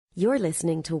You're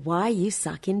listening to Why You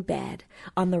Suck in Bed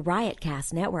on the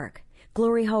RiotCast network.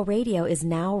 Glory Hole Radio is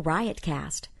now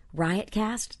RiotCast.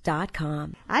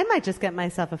 RiotCast.com. I might just get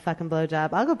myself a fucking blowjob.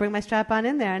 I'll go bring my strap-on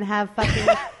in there and have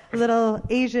fucking little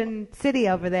Asian city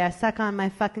over there suck on my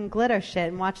fucking glitter shit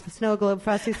and watch the Snowglobe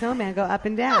Frosty Snowman go up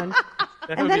and down.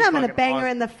 And then I'm going to bang her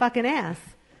in the fucking ass.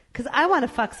 Because I want to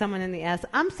fuck someone in the ass.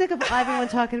 I'm sick of everyone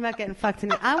talking about getting fucked in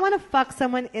the ass. I want to fuck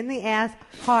someone in the ass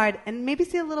hard and maybe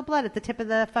see a little blood at the tip of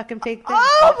the fucking fake thing.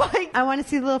 Oh, my God. I want to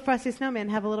see the little Frosty Snowman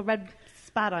have a little red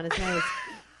spot on his nose.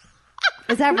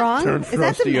 Is that wrong? Turn Is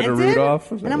that Frosty into demented?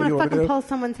 Rudolph? And I'm going to fucking pull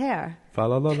someone's hair. Fa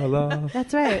la la la la.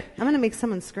 That's right. I'm going to make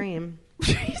someone scream.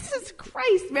 Jesus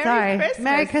Christ. Merry Sorry. Christmas.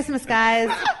 Merry Christmas, guys.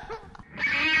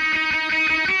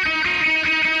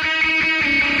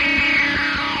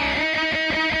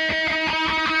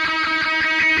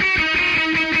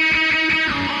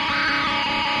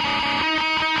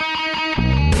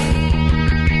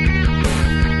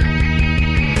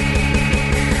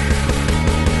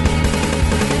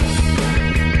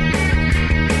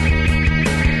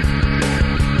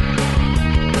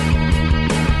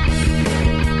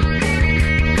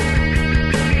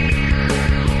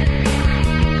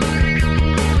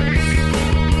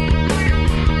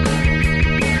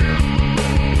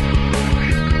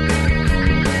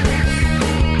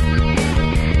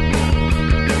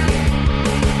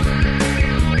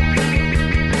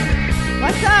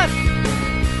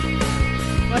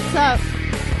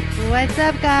 What's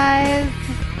up, guys?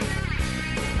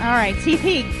 All right,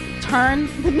 TP, turn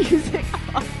the music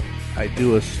off. I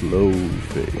do a slow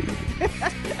fade.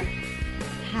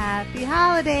 Happy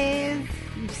holidays.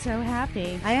 I'm so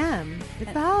happy. I am.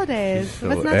 It's the holidays. So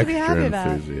What's not to be happy about?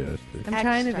 enthusiastic. I'm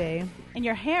trying to be. And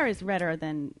your hair is redder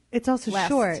than It's also last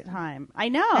short. time. I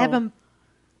know. I have a...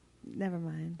 Never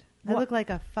mind. I What? look like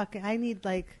a fucking... I need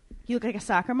like... You look like a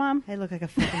soccer mom? I look like a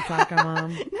fucking soccer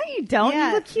mom. No, you don't. Yeah,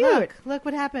 You look cute. Look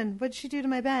what happened. What'd she do to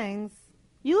my bangs?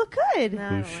 You look good. No, I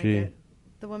Who's don't like she? it.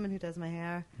 The woman who does my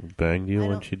hair. Banged you I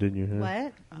when don't- she did your hair?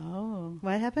 What? Oh.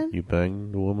 What happened? You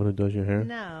banged the woman who does your hair?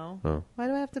 No. Oh. Why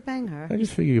do I have to bang her? I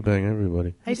just figure you bang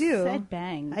everybody. I You do. said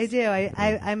bangs. I do.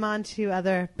 I'm on to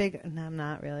other big... No, I'm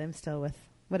not really. I'm still with...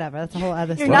 Whatever. That's a whole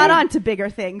other You're story. not on to bigger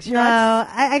things. You're No, on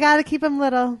I got to keep him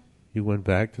little. You went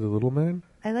back to the little man?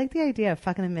 I like the idea of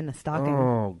fucking him in a stocking.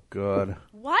 Oh, God.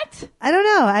 What? I don't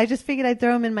know. I just figured I'd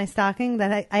throw him in my stocking.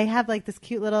 That I have like this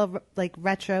cute little like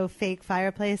retro fake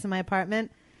fireplace in my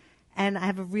apartment, and I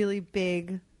have a really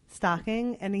big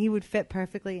stocking, and he would fit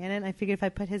perfectly in it. And I figured if I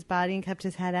put his body and kept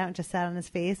his head out and just sat on his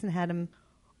face and had him,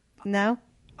 no,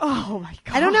 Oh, my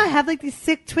God. I don't know. I have like these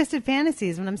sick twisted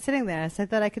fantasies when I'm sitting there. So I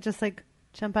thought I could just like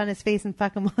jump on his face and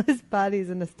fuck him while his body's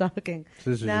in the stocking.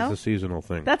 This is No? just a seasonal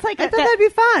thing. That's like I thought that'd be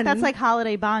fun. That's like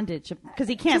holiday bondage because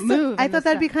he can't Just move. I in thought the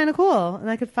that'd be stuff. kind of cool, and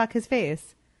I could fuck his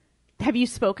face. Have you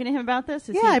spoken to him about this?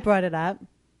 Is Yeah, he- I brought it up.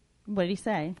 What did he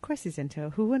say? Of course he's into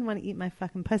it. Who wouldn't want to eat my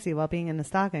fucking pussy while being in the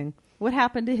stocking? What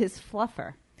happened to his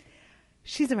fluffer?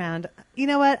 She's around. You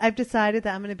know what? I've decided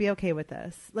that I'm going to be okay with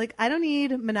this. Like, I don't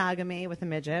need monogamy with a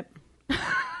midget.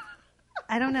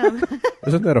 I don't know.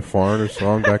 Isn't that a foreigner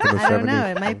song back in the 70s? I don't know.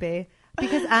 It might be.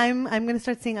 Because I'm going to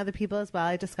start seeing other people as well.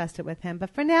 I discussed it with him. But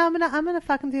for now, I'm gonna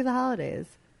fuck him through the holidays.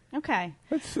 Okay.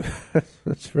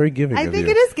 That's very giving I of think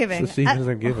you. it is giving. It's the seasons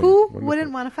of giving. Who Wonderful.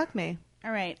 wouldn't want to fuck me?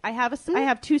 All right. I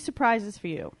have two surprises for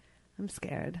you. I'm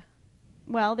scared.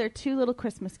 Well, they're two little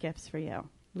Christmas gifts for you.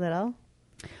 Little?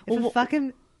 Well, If a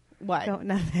fucking... What? No,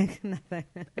 nothing. Nothing.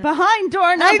 Behind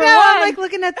door number I know. one. I'm like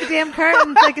looking at the damn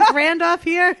curtains. Like, is Randolph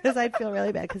here? Because I'd feel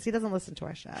really bad because he doesn't listen to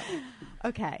our show.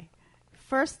 Okay.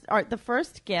 The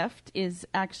first gift is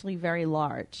actually very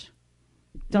large.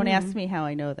 Don't ask me how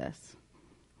I know this.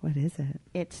 What is it?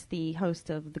 It's the host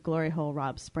of the Glory Hole,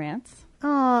 Rob Sprance.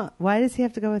 Oh, why does he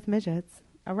have to go with midgets?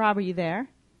 Rob, are you there?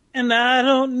 And I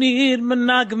don't need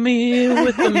monogamy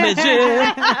with the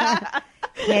midget.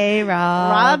 Hey,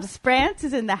 Rob. Rob Sprance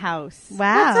is in the house.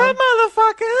 Wow. What's up,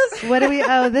 motherfuckers? What do we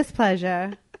owe this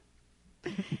pleasure?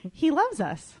 He loves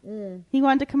us. He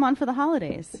wanted to come on for the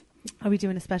holidays. Are we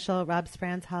doing a special Rob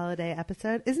Sprance holiday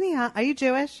episode? Isn't he hot? Are you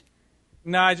Jewish?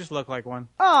 No, I just look like one.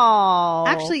 Oh.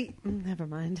 Actually, never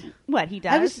mind. What, he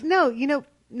does? I was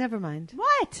never mind.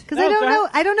 What? Because No, I don't go know.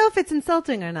 ahead. I don't know if it's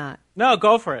insulting or not. No,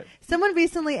 go for it. Someone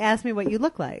recently asked me what you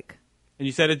look like. And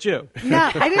you said a Jew.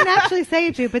 No, I didn't actually say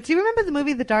a Jew, but do you remember the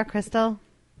movie The Dark Crystal?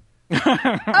 No,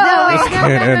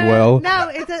 can't end well. No,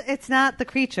 it's not the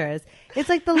creatures. It's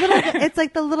like the little. It's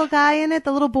like the little guy in it,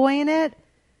 the little boy in it.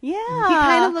 Yeah. He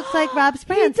kind of looks like Rob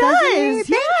Sprance. He doesn't he? does,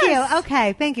 Thank yes. you.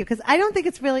 Okay, thank you. Because I don't think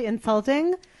it's really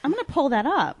insulting. I'm going to pull that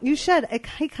up. You should.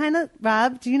 He kind of,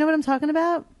 Rob. Do you know what I'm talking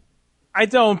about? I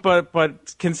don't,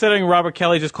 but considering Robert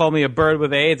Kelly just called me a bird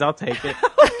with AIDS, I'll take it.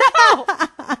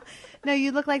 No,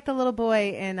 you look like the little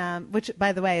boy in, which,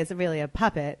 by the way, is really a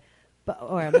puppet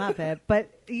or a Muppet, but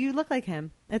you look like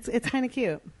him. It's kind of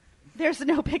cute. There's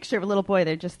no picture of a little boy.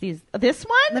 They're just these. This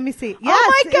one? Let me see. Yes, oh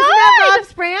my isn't that God! Rob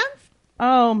Sprance?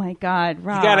 Oh my God,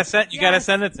 Rob! You gotta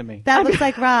send it to me. That looks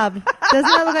like Rob. Doesn't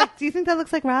that look like? Do you think that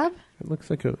looks like Rob? It looks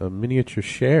like a miniature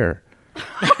Cher. No,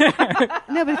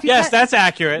 but if you Yes, cut, that's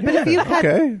accurate. but if you cut,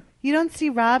 Okay. you don't see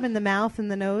Rob in the mouth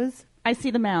and the nose. I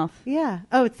see the mouth. Yeah.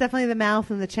 Oh, it's definitely the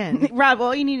mouth and the chin. Rob,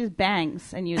 all you need is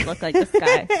bangs, and you look like this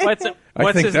guy. What's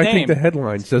I his think name? the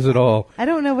headline says it all. I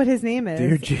don't know what his name is.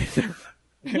 Dear Jesus.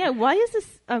 Yeah, why is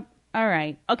this? All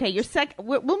right. Okay, your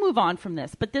we'll move on from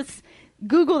this, but this.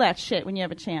 Google that shit when you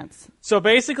have a chance. So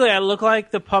basically, I look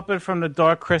like the puppet from the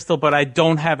Dark Crystal, but I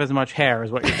don't have as much hair, is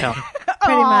what you're telling me.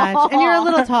 Pretty much. And you're a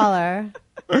little taller.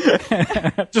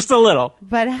 Just a little.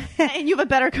 But And you have a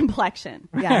better complexion.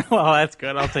 yes. Well, that's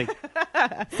good. I'll take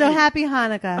it. So happy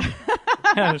Hanukkah.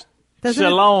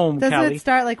 Shalom, Doesn't Kelly. it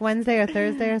start like Wednesday or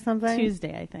Thursday or something?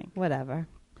 Tuesday, I think. Whatever.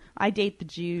 I date the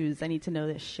Jews. I need to know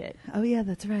this shit. Oh, yeah,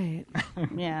 that's right.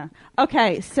 Yeah.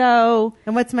 Okay, so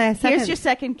And what's my second? here's your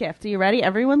second gift. Are you ready?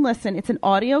 Everyone listen. It's an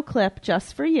audio clip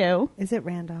just for you. Is it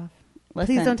Randolph?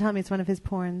 Listen. Please don't tell me it's one of his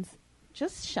porns.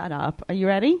 Just shut up. Are you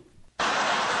ready?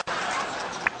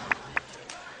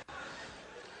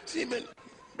 See, man,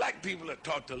 black people are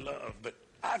taught to love, but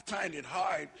I find it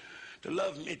hard to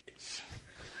love midgets.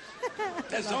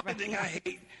 That's the only thing I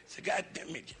hate. It's a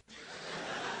goddamn midget.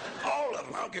 All of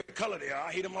them. I don't care what color they are.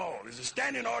 I hate them all. There's a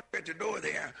standing order at the door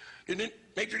there. Didn't it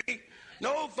make sure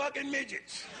no fucking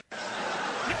midgets.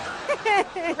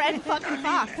 Red fucking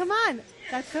fox. Come on.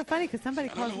 That's so funny because somebody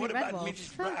I don't calls know me what Red about Wolf.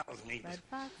 midgets' brows, Nate. Red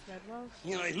Fox, Red Wolf.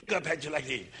 You know, they look up at you like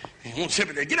they won't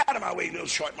sit there. Get out of my way, little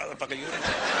short motherfucker. You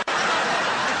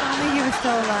If only he was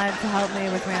still alive to help me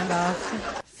with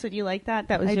Randolph. So do you like that?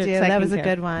 That was I your do. second That was a gift.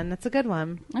 good one. That's a good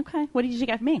one. Okay. What did you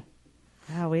get me?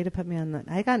 Wow, way to put me on the...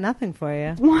 I got nothing for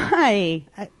you. Why?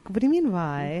 What do you mean,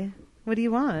 why? What do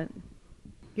you want?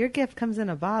 Your gift comes in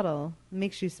a bottle. It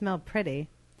makes you smell pretty.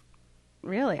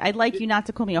 Really? I'd like you not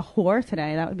to call me a whore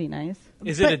today. That would be nice.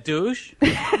 Is it a douche?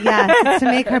 Yeah, it's to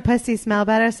make her pussy smell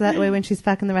better so that way when she's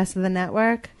fucking the rest of the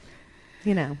network,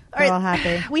 you know, they're all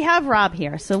happy. We have Rob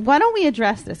here, so why don't we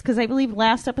address this? Because I believe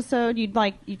last episode you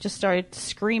just started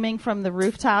screaming from the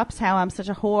rooftops how I'm such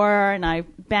a whore and I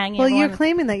bang. Well, you're everyone.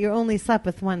 claiming that you only slept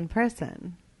with one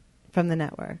person from the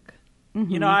network.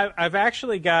 You know, I've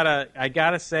actually I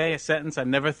gotta say a sentence I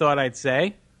never thought I'd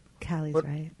say. Callie's But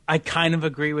right. I kind of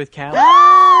agree with Callie.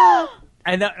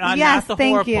 And Yes, not the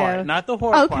thank whore you. part. Not the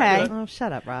whore Okay. part. Oh,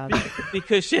 shut up, Rob.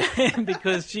 Because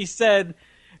she said,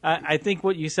 I think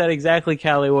what you said exactly,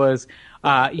 Callie, was,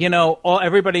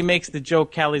 everybody makes the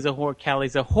joke, Callie's a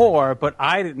whore, but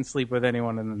I didn't sleep with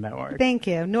anyone in the network. Thank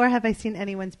you. Nor have I seen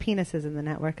anyone's penises in the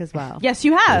network as well. Yes,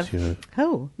 you have. Yes,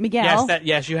 Who? Miguel.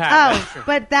 Yes, you have. That's Oh, true.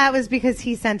 but that was because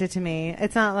he sent it to me.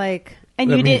 It's not like...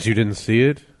 and that you means did. you didn't see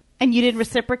it? And you did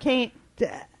reciprocate.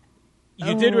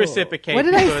 You did reciprocate. What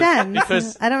did I send?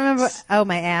 Because I don't remember. Oh,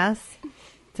 my ass.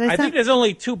 Did I I think send? there's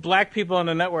only 2 black people on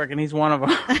the network, and he's one of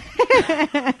them.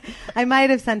 I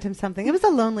might have sent him something. It was a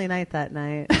lonely night that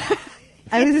night.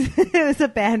 It was a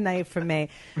bad night for me.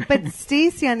 But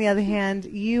Stacy, on the other hand,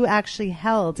 you actually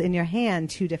held in your hand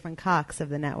 2 different cocks of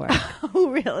the network. Oh,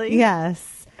 really?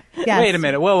 Yes. Yes. Wait a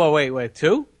minute. Whoa, wait.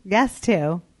 2? Yes,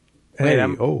 2. Hey,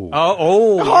 I'm- oh.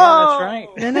 Oh, yeah, that's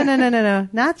right. No.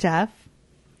 Not Jeff.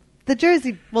 The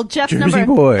Jersey. Well, Jeff's Jersey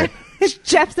boy.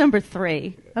 Jeff's number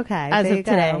 3 Okay. as there of you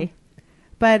go. today.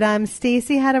 But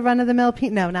Stacy had a run-of-the-mill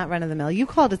penis. No, not run-of-the-mill. You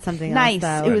called it something Nice.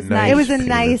 else, though. It was nice. It was a penis.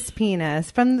 nice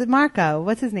penis from the Marco.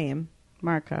 What's his name?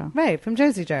 Marco. Right, from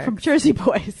Jersey Jerk. From Jersey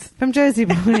Boys. From Jersey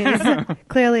Boys.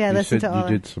 Clearly, I You listened said to all.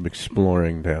 you did some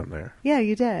exploring down there. Yeah,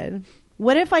 you did.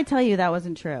 What if I tell you that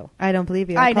wasn't true? I don't believe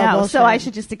you. I call know, bullshit. so I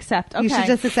should just accept. Okay. You should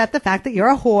just accept the fact that you're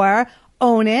a whore.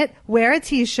 Own it. Wear a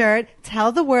T-shirt.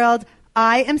 Tell the world,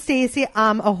 I am Stacy.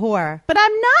 I'm a whore. But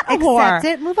I'm not a whore.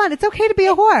 Accept it. Move on. It's okay to be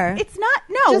a whore. It's not.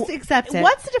 No. Just accept it.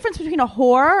 What's the difference between a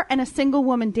whore and a single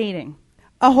woman dating?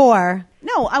 a whore.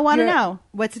 No, I want to You're- know.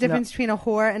 What's the difference between a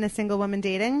whore and a single woman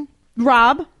dating?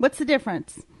 Rob, what's the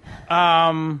difference?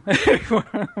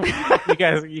 You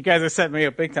guys are setting me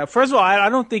up big time. First of all, I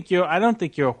don't think you're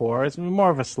a whore. It's more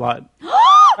of a slut.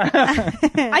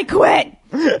 I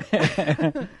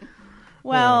quit.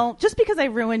 Well, just because I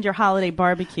ruined your holiday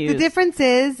barbecues. The difference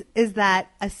is that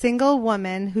a single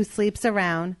woman who sleeps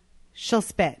around, she'll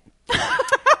spit.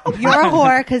 You're a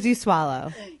whore because you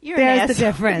swallow. You're an There's the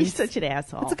asshole. difference. You're such an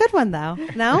asshole. It's a good one, though.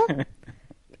 No?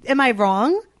 Am I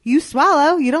wrong? You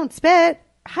swallow. You don't spit.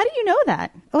 How do you know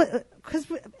that? Because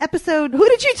episode... Who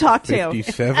did you talk to?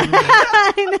 57?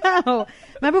 I know.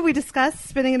 Remember we discussed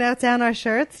spitting it out down our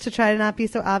shirts to try to not be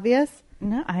so obvious?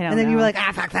 No, I don't know. And then you were like,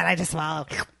 fuck that, I just swallow.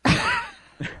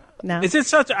 No. Is it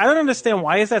such? I don't understand.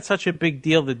 Why is that such a big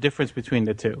deal? The difference between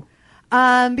the two?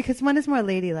 Because one is more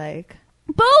ladylike.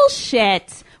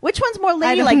 Bullshit. Which one's more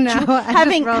ladylike? know.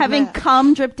 Having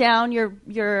cum drip down your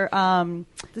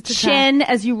chin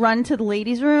as you run to the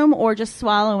ladies' room, or just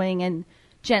swallowing and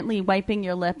gently wiping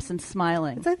your lips and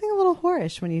smiling? It's, I think, a little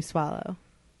whorish when you swallow.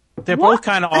 They're both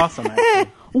kind of awesome.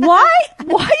 Actually. Why?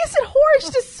 Why is it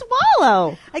whorish to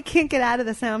swallow? I can't get out of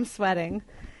this now. I'm sweating.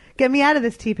 Get me out of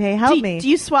this, T-Pay. Help me. Do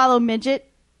you swallow midget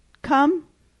cum?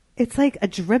 It's like a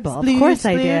dribble. Splooge, Of course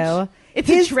I splooge. do. It's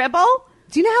a dribble?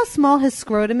 Do you know how small his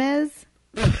scrotum is?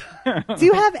 Do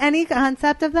you have any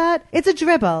concept of that? It's a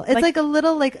dribble. It's like a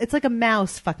little, it's like a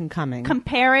mouse fucking coming.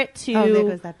 Compare it to... Oh, there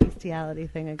goes that bestiality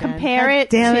thing again. Compare God it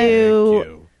damn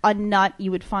to a nut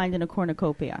you would find in a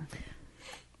cornucopia.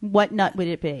 What nut would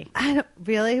it be? I don't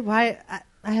really. Why?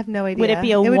 I have no idea. Would it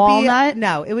be a would walnut?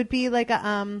 No, it would be like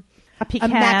a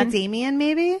pecan? A macadamian,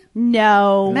 maybe.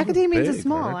 No. Macadamians are Big,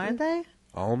 small, aren't they?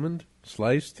 Almond?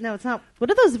 Sliced? No, it's not.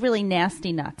 What are those really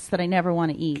nasty nuts that I never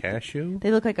want to eat? Cashew? They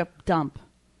look like a dump.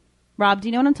 Rob, do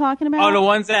you know what I'm talking about? Oh, the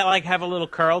ones that like have a little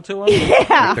curl to them. Yeah.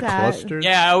 Like the clusters?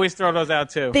 Yeah, I always throw those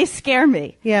out too. They scare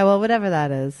me. Yeah, well, whatever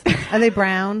that is. Are they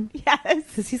brown? Yes.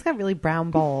 Because he's got really brown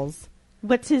balls.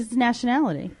 What's his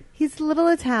nationality? He's a little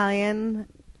Italian,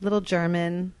 little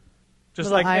German,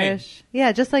 Just little like me. Irish.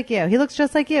 Yeah, just like you. He looks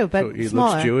just like you, but So he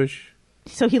smaller. looks Jewish?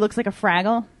 So he looks like a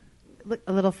Fraggle?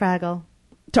 A little Fraggle.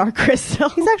 Dark Crystal.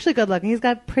 He's actually good looking. He's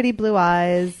got pretty blue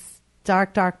eyes,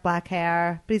 dark black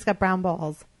hair, but he's got brown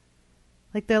balls.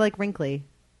 Like, they're like wrinkly.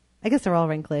 I guess they're all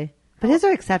wrinkly. But his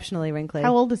are exceptionally wrinkly.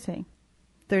 How old is he?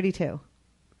 32.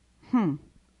 Hmm.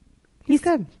 He's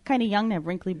good. Kind of young to have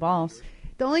wrinkly balls.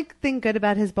 The only thing good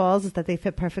about his balls is that they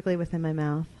fit perfectly within my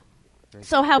mouth.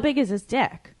 So how big is his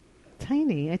dick?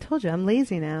 Tiny. I told you, I'm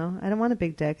lazy now. I don't want a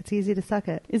big dick. It's easy to suck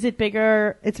it. Is it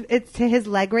bigger? It's to his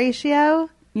leg ratio.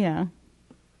 Yeah.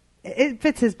 It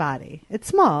fits his body. It's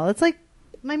small. It's like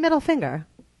my middle finger.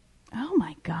 Oh,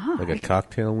 my God. Like a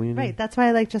cocktail weenie? Right. That's why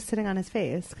I like just sitting on his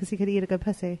face, because he could eat a good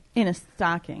pussy. In a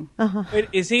stocking. Wait,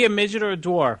 is he a midget or a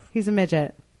dwarf? He's a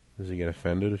midget. Does he get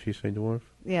offended if you say dwarf?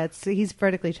 Yeah, he's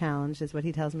vertically challenged, is what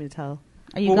he tells me to tell.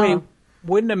 Are you Well, going? wait,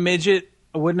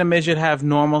 wouldn't a midget have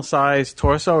normal sized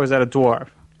torso, or is that a dwarf?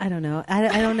 I don't know.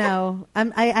 I don't know.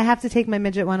 I have to take my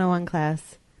midget 101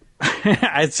 class.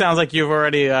 It sounds like you've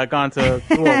already gone to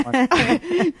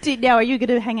dwarf. Now, are you going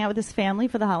to hang out with his family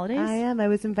for the holidays? I am. I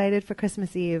was invited for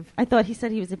Christmas Eve. I thought he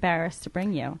said he was embarrassed to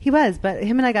bring you. He was, but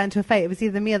him and I got into a fight. It was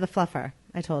either me or the fluffer,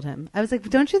 I told him. I was like,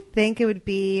 don't you think it would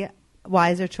be a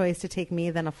wiser choice to take me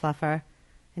than a fluffer?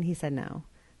 And he said no.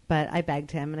 But I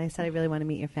begged him, and I said, I really want to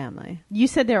meet your family. You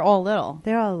said they're all little.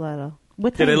 They're all little.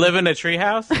 What Did they live in a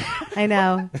treehouse? I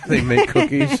know. They make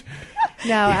cookies?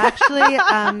 No, actually,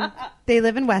 they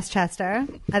live in Westchester.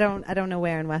 I don't know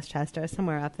where in Westchester,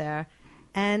 somewhere up there.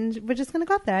 And we're just going to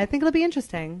go up there. I think it'll be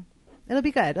interesting. It'll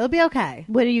be good. It'll be okay.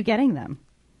 What are you getting them?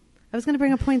 I was going to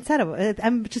bring a poinsettia.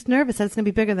 I'm just nervous that it's going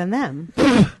to be bigger than them.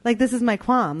 Like, this is my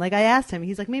qualm. Like, I asked him.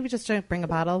 He's like, maybe just bring a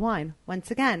bottle of wine.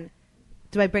 Once again,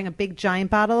 do I bring a big,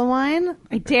 giant bottle of wine?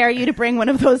 I dare you to bring one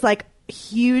of those, like,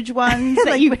 huge ones that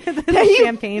Like you... the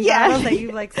champagne Yeah. bottles that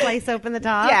you, like, slice open the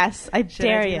top? Yes, I Should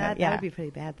dare I do you. that? Yeah. That would be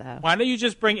pretty bad, though. Why don't you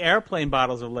just bring airplane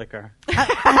bottles of liquor? That's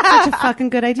such a fucking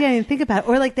good idea. I didn't think about it.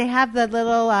 Or, like, they have the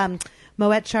little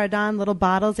Moet Chardon little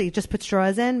bottles that you just put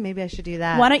straws in. Maybe I should do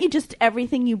that. Why don't you just...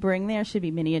 Everything you bring there should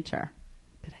be miniature.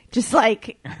 Just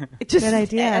like... Just Good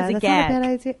idea. as a That's gag. not a bad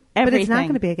idea. But it's not Everything.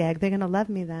 going to be a gag. They're going to love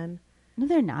me then. No,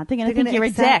 they're not. They're going to They're think gonna you're a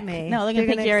accept dick. me. No, they're going They're to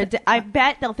think gonna you're a accept- dick. I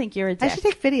bet they'll think you're a I dick. should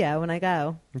take video when I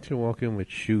go. Don't you walk in with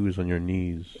shoes on your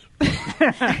knees?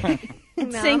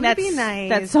 And No, sing I'm that, gonna be nice.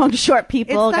 that song, Short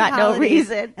People It's the Got No holidays.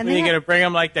 Reason. And Are they you have- going to bring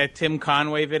them like that Tim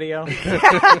Conway video?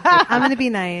 I'm going to be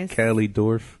nice. Callie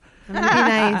Dorf. I'm going to be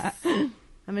nice.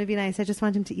 I'm going to be nice. I just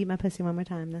want him to eat my pussy one more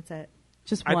time. That's it.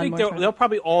 Just I one think more they'll, time. they'll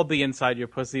probably all be inside your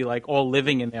pussy, like all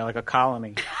living in there like a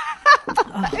colony.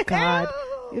 Oh, God.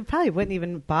 It probably wouldn't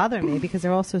even bother me because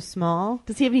they're all so small.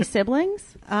 Does he have any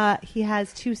siblings? He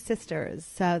has 2 sisters,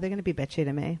 so they're going to be bitchy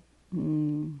to me.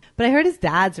 But I heard his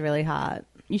dad's really hot.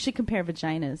 You should compare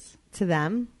vaginas To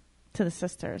them? to the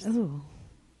sisters. Ooh,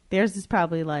 Theirs is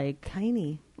probably like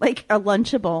tiny. a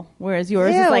Lunchable, whereas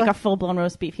yours Ew. is like a full-blown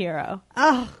roast beef hero.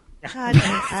 Oh, God.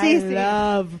 I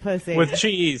love pussy. With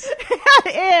cheese.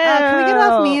 Ew. Can we get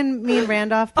off me and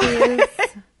Randolph, please?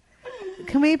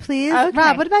 Can we please? Okay.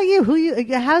 Rob, what about you?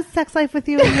 How's sex life with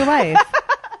you and your wife?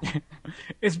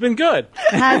 It's been good.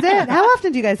 Has it? How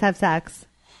often do you guys have sex?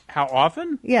 How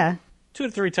often? Yeah. 2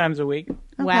 to 3 times a week. Okay.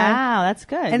 Wow, that's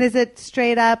good. And is it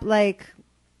straight up like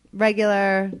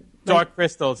regular? Dark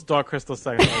crystal. It's dark crystal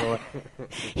sex all the way.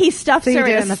 he stuffs So you her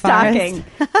do it in in a the forest? stocking.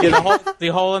 Yeah, the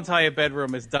whole entire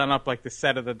bedroom is done up like the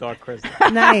set of the dark crystal.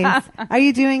 Nice. Are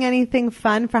you doing anything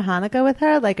fun for Hanukkah with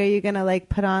her? Like, are you gonna like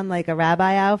put on like a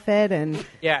rabbi outfit and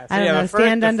Yeah. So I don't yeah, know,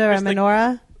 stand under a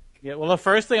menorah? Yeah. Well, the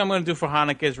first thing I'm going to do for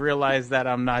Hanukkah is realize that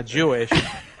I'm not Jewish.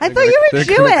 I thought you were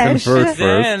They're gonna Jewish. convert first.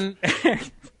 Then.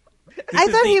 I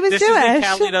thought he was this Jewish. Is the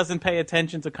Callie doesn't pay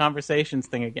attention to conversations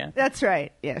thing again. That's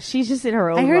right. Yeah, she's just in her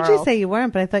own I heard world. you say you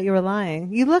weren't, but I thought you were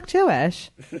lying. You look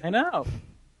Jewish. I know.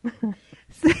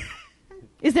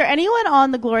 Is there anyone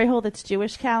on the glory hole that's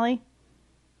Jewish, Callie?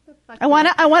 I want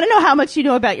to know how much you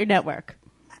know about your network.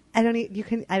 I don't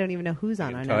even know who's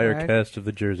on our Entire network. cast of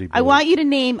the Jersey Boys. I want you to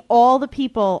name all the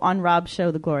people on Rob's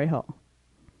show, The Glory Hole.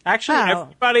 Actually, Oh.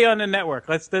 everybody on the network.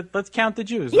 Let's count the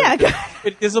Jews. Yeah.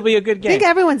 This will be a good I game. think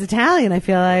everyone's Italian, I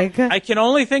feel like. I can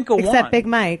only think of Except one. Big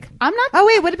Mike. I'm not. Oh,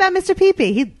 wait, what about Mr.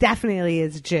 Peepee? He definitely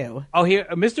is Jew. Oh, here,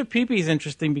 Mr. Peepee is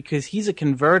interesting because he's a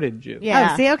converted Jew. Yeah.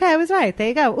 Oh, see, okay, I was right. There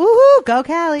you go. Ooh, go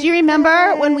Callie. Do you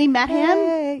remember when we met him?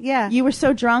 Hey, yeah. You were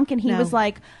so drunk, and he No. was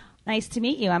like, "Nice to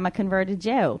meet you. I'm a converted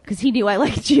Jew," because he knew I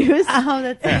liked Jews. Oh,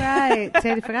 that's right. See,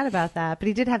 I forgot about that. But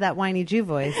he did have that whiny Jew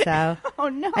voice, so. Oh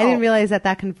no! I didn't realize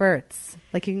that converts.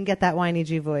 Like, you can get that whiny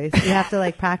Jew voice. You have to,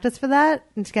 like, practice for that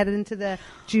and to get it into the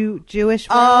Jewish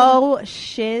world. Oh,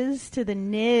 shiz to the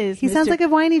niz. He sounds like a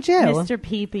whiny Jew. Mr.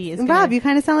 Peepee is. And gonna- Rob, you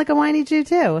kind of sound like a whiny Jew,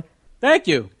 too. Thank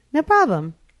you. No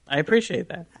problem. I appreciate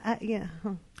that. Yeah.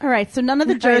 All right, so none of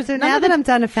the All right, Jersey. so now that I'm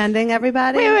done offending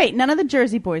everybody. wait, none of the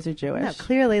Jersey boys are Jewish. No,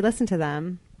 clearly, listen to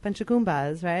them. Bunch of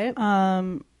Goombas, right?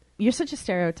 You're such a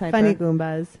stereotype. Funny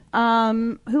Goombas.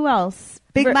 Who else?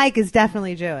 Big Mike is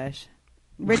definitely Jewish.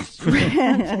 Rich,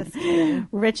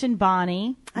 Rich and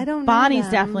Bonnie. I don't know Bonnie's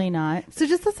them. definitely not. So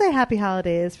just let's say happy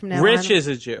holidays from now on. Rich is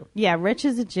a Jew. Yeah, Rich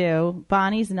is a Jew.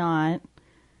 Bonnie's not.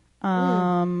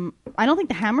 I don't think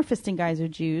the hammer fisting guys are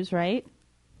Jews, right?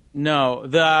 No,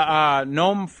 the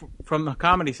gnome from the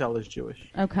Comedy Cell is Jewish.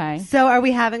 Okay. So are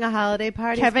we having a holiday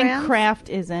party? Kevin Sprance? Kraft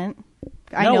isn't.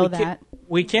 I No, know we that. can't-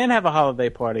 We can't have a holiday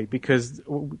party because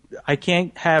I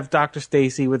can't have Dr.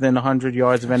 Stacy within 100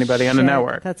 yards of anybody on the Shit,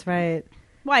 network. That's right.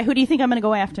 Why? Who do you think I'm going to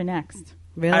go after next?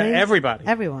 Really? Everybody.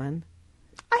 Everyone.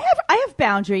 I have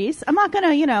boundaries. I'm not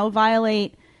going to,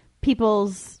 violate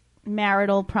people's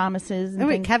marital promises and Oh,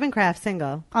 wait, things. Kevin Kraft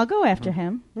single. I'll go after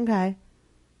him. Okay.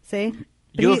 See?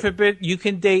 But You he- forbid you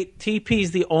can date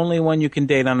TP's the only one you can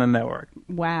date on the network.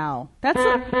 Wow. That's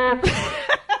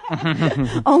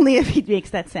only if he makes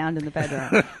that sound in the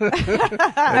bedroom. all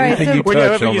right, so, you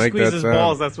Whenever touch, I'll you make squeeze that his sound.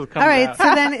 balls, that's what comes all right, out. so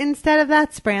then instead of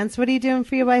that, Sprance, what are you doing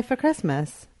for your wife for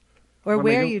Christmas? Or What am I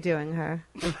where are doing? you doing her?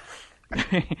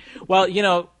 Well,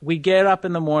 we get up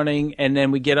in the morning and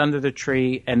then we get under the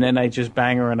tree and then I just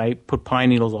bang her and I put pine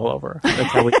needles all over her.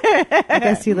 That's how we. I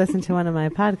guess you listened to one of my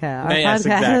podcasts. Our Yes,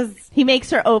 podcasts. exactly. He makes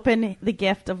her open the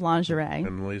gift of lingerie,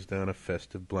 And lays down a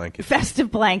festive blanket.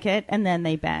 festive blanket, and then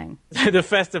they bang. The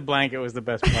festive blanket was the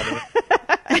best part of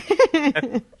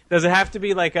it. Does it have to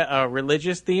be like a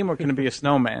religious theme or can it be a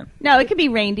snowman? No, it could be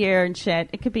reindeer and shit.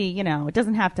 It could be, it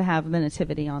doesn't have to have the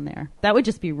nativity on there. That would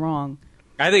just be wrong.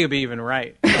 I think it'd be even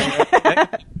right.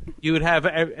 You would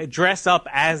have dress up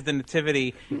as the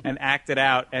nativity and act it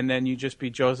out, and then you just be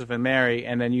Joseph and Mary,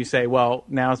 and then you say, "Well,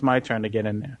 now it's my turn to get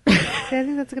in there." See, I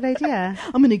think that's a good idea.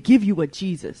 I'm going to give you a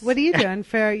Jesus. What are you doing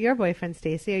for your boyfriend,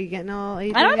 Stacey? Are you getting all... Are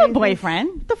you I don't doing have a anything? boyfriend.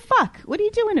 What the fuck? What are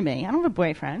you doing to me? I don't have a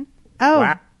boyfriend. Oh,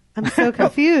 Wow. I'm so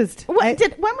confused. What,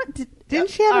 Didn't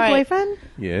she have All a right. boyfriend?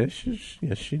 Yes,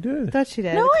 she did. I thought she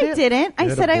did. No, I didn't. I He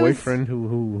had said a I was. boyfriend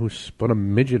who spun a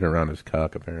midget around his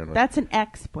cock, apparently. That's an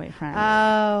ex-boyfriend.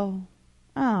 Oh.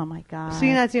 Oh my god. So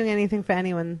you're not doing anything for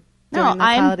anyone No, during the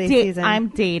holiday season? I'm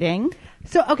dating.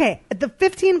 So, okay, the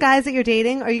 15 guys that you're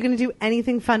dating, are you going to do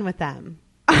anything fun with them?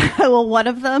 Well, one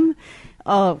of them.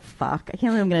 Oh fuck! I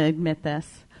can't believe I'm going to admit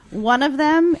this. One of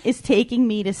them is taking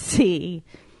me to see.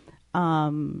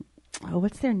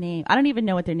 What's their name? I don't even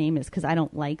know what their name is because I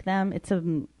don't like them. It's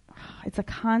a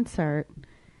concert.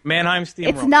 Mannheim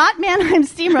Steamroller. It's not Mannheim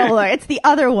Steamroller. It's the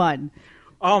other one.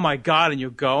 Oh my God! And you're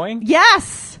going?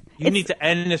 Yes. You need to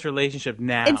end this relationship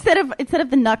now. Instead of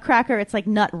the Nutcracker, it's like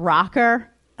Nut Rocker.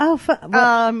 Oh,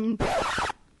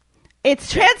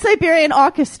 It's Trans-Siberian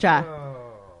Orchestra.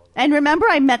 And remember,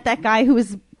 I met that guy who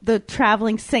was the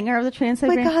traveling singer of the oh my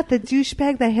Trans-Siberian. God, the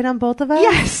douchebag that hit on both of us?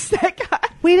 Yes, that guy.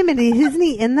 Wait a minute, isn't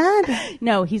he in that?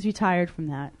 No, he's retired from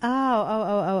that.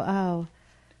 Oh.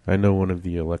 I know one of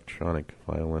the electronic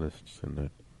violinists in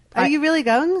that. Are you really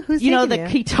going? Who's You know the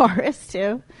taking you? guitarist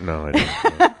too. No, I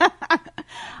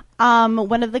don't.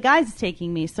 One of the guys is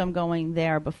taking me, so I'm going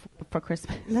there for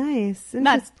Christmas. Nice.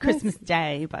 Not Nice. Christmas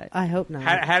Day, but I hope not.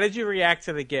 How did you react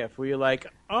to the gift? Were you like,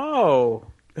 oh,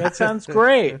 that sounds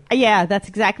great? yeah, that's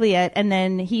exactly it. And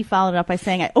then he followed up by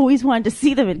saying, I always wanted to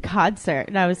see them in concert.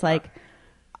 And I was like,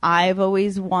 I've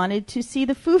always wanted to see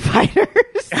the Foo Fighters.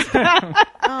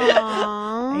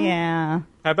 Aww. Yeah.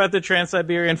 How about the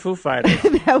Trans-Siberian Foo Fighters?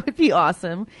 That would be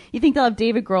awesome. You think they'll have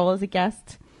David Grohl as a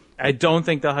guest? I don't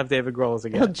think they'll have David Grohl as a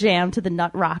He'll guest. jam to the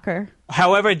Nut Rocker.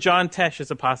 However, John Tesh is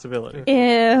a possibility.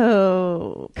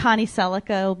 Ew. Connie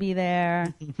Selica will be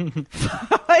there. Ew.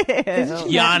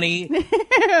 Yanni.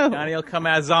 Yanni will come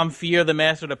out. Zamfir, the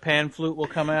master of the pan flute, will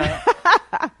come out.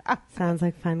 Sounds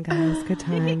like fun, guys. Good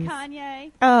times.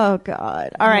 Kanye. Oh,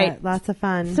 God. All right. Yeah, lots of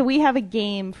fun. So we have a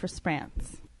game for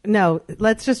Sprance. No,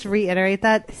 let's just reiterate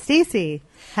that. Stacy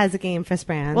has a game for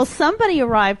Sprance. Well, somebody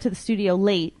arrived to the studio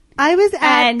late. I was at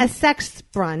and- a sex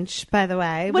brunch, by the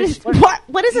way. What is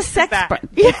a sex that? brunch?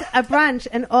 It's a brunch,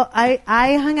 and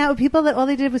I hung out with people that all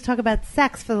they did was talk about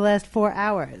sex for the last 4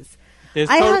 hours. There's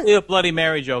I totally a Bloody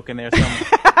Mary joke in there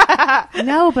somewhere.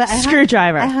 No, but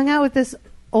Screwdriver. I hung out with this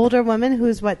older woman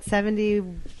who's 70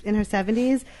 in her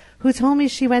 70s, who told me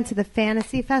she went to the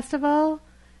Fantasy Festival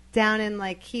down in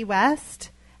like Key West,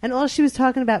 and all she was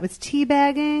talking about was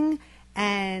teabagging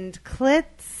and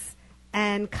clits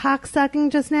and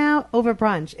cocksucking just now over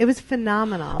brunch. It was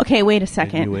phenomenal. Okay, wait a Did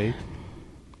second. you ate?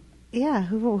 Yeah,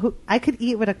 who I could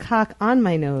eat with a cock on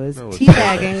my nose, No, it's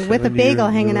teabagging with a bagel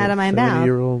hanging out of my mouth.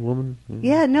 70-year-old woman?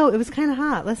 Yeah, no, it was kind of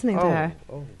hot listening to her.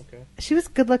 Oh, okay. She was a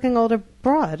good-looking older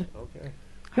broad. Okay.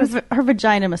 Her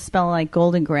vagina must smell like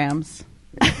Golden Grams.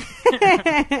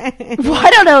 Well, I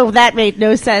don't know. That made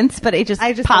no sense, but it just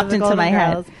I just popped love the into Golden my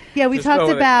Girls. head. Yeah, we Just talked go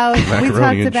with it. about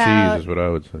Macaroni and cheese is what I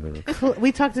would say.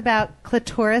 we talked about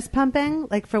clitoris pumping,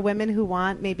 like for women who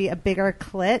want maybe a bigger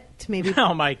clit to maybe.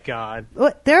 Oh, my God.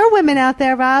 Well, there are women out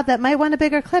there, Rob, that might want a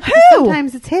bigger clit. Because Who?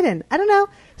 sometimes it's hidden. I don't know.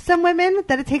 Some women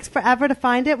that it takes forever to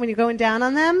find it when you're going down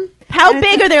on them. How And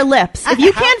big it's- are their lips? If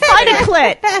you can't find a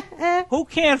clit, Who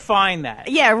can't find that?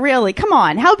 yeah, really, come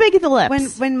on. How big are the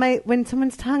lips? when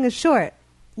someone's tongue is short?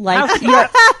 Like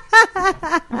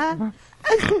How-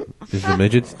 Is the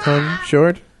midget's tongue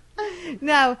short?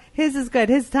 No, his is good.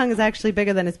 His tongue is actually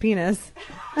bigger than his penis.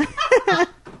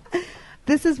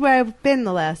 This is where I've been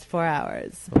the last 4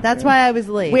 hours. That's why I was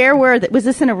late. where were they? Was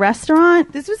this in a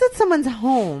restaurant? This was at someone's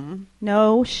home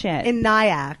No shit. in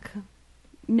Nyack.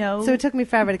 no. So it took me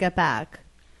forever to get back.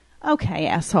 Okay,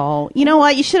 asshole. You know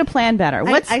what? You should have planned better.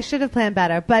 I should have planned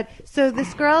better. But so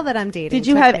this girl that I'm dating. Did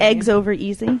you took have me- eggs over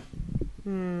easy?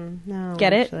 No.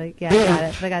 Get it? actually. Yeah, I got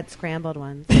it. But I got scrambled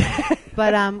ones.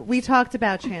 But we talked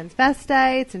about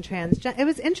transvestites and transgen. It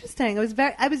was interesting.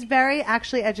 I was very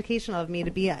actually educational of me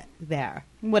to be there.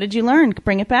 What did you learn?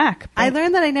 Bring it back. I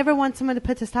learned that I never want someone to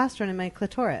put testosterone in my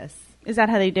clitoris. Is that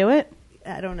how they do it?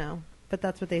 I don't know, but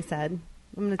that's what they said.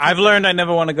 I've learned I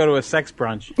never want to go to a sex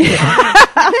brunch.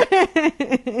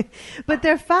 But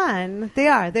they're fun. They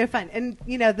are. They're fun. And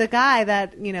the guy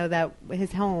that that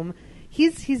his home,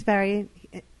 he's very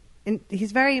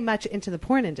much into the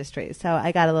porn industry. So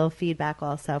I got a little feedback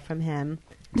also from him.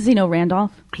 Does he know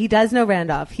Randolph? He does know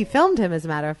Randolph. He filmed him, as a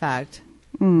matter of fact.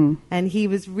 And he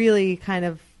was really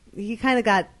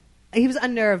he was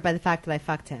unnerved by the fact that I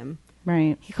fucked him.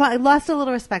 Right. I lost a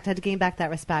little respect. I had to gain back that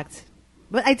respect.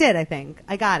 But I did, I think.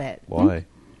 I got it. Why?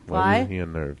 Why? Was he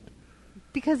unnerved?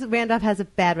 Because Randolph has a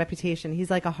bad reputation. He's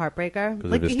like a heartbreaker.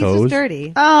 'Cause Like of his he's toes? just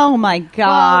dirty. Oh my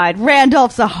God.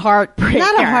 Randolph's a heartbreaker.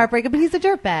 Not a heartbreaker, but he's a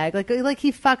dirtbag. Like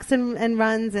he fucks and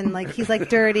runs and like he's like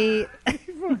dirty.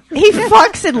 He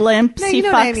fucks and limps. No, He you know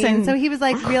fucks what I mean. and So he was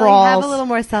like, really crawls. have a little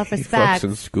more self-respect. He fucks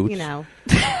and scoots.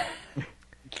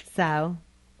 So.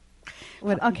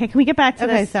 Okay, can we get back to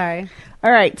Okay, this? sorry.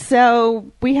 All right,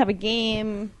 so we have a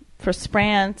game for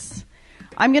Sprance.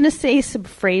 I'm going to say some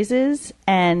phrases,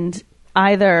 and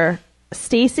either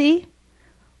Stacy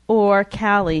or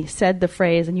Callie said the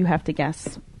phrase, and you have to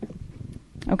guess.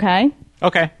 Okay?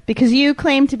 Okay. Because you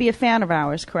claim to be a fan of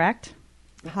ours, correct?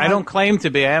 I don't claim to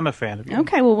be. I am a fan of you.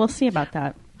 Okay, well, we'll see about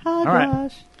that. Oh, right.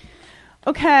 gosh.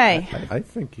 Okay. I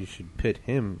think you should pit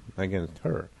him against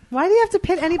her. Why do you have to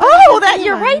pit anybody? Oh, against that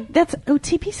you're anyone? right. That's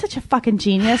TP's such a fucking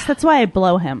genius. That's why I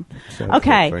blow him. So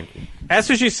Okay. thank you. That's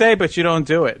what you say, but you don't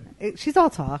do it. She's all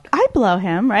talk. I blow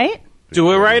him, right? Do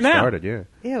it right now. Started, yeah.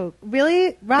 Ew,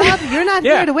 really? Rob, you're not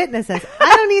Yeah. here to witness this.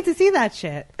 I don't need to see that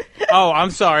shit. Oh,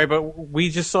 I'm sorry, but we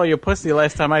just saw your pussy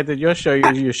last time I did your show.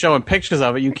 You're showing pictures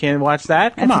of it. You can't watch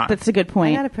that? Come on. That's a good I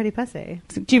point. got a pretty pussy.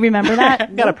 Do you remember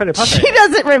that? Got a pretty pussy. She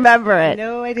doesn't remember it.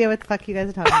 No idea what the fuck you guys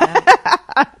are talking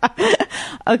about.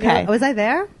 Okay. Was I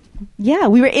there? Yeah,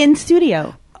 we were in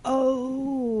studio.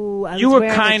 Oh, I You was were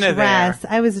wearing a kinda dress.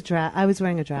 there. I was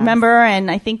wearing a dress. Remember? And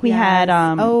I think we Yes. had.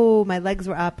 Oh, my legs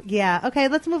were up. Yeah. Okay,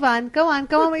 let's move on. Go on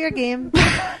with your game.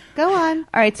 Go on. All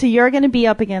right, so you're going to be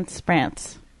up against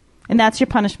Sprance. And that's your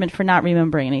punishment for not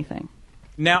remembering anything.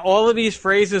 Now, all of these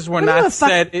phrases were What are you, not a fuck-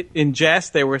 said in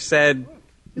jest. They were said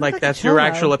like like a that's your cholo.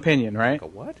 actual opinion, right?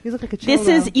 What? You look like a cholo. This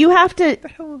is, you have to,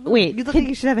 wait, You look like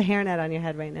you should have a hairnet on your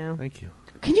head right now. Thank you.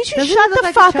 can you just Doesn't shut he look the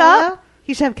like fuck a cholo? up?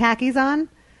 He should have khakis on.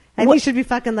 And What- he should be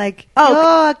fucking like,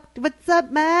 Oh. "Yo, what's up,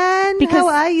 man? Because- How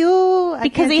are you?" I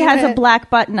Because can't he do has a it. black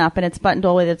button up and it's buttoned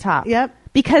all the way to the top. Yep.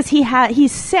 Because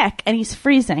he's sick and he's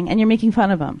freezing and you're making fun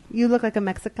of him. You look like a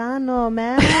Mexicano,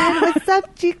 man. What's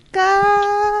up,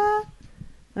 chica?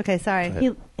 Okay,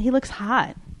 sorry. He looks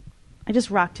hot. I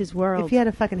just rocked his world. If you had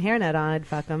a fucking hairnet on, I'd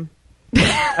fuck him.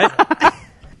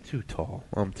 Too tall.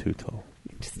 I'm too tall.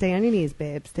 Just stay on your knees,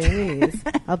 babe. Stay on your knees.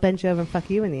 I'll bend you over and fuck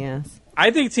you in the ass.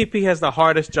 I think TP has the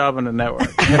hardest job on the network.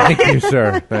 Thank you,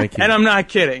 sir. Thank you. And I'm not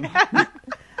kidding.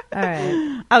 All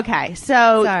right. Okay,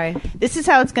 so Sorry. this is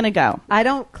how it's going to go. I'm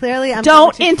Don't going to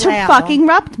flail.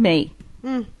 inter-fucking-rupt me. She's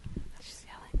yelling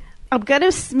at me. I'm going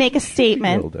to make a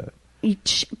statement. Killed it.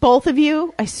 Both of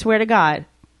you, I swear to God,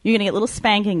 you're going to get little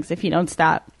spankings if you don't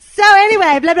stop. So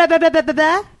anyway, blah, blah, blah, blah, blah, blah,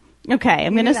 blah. Okay,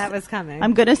 I'm You going knew to. that was coming.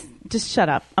 I'm going to just shut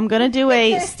up. I'm going to do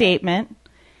a statement.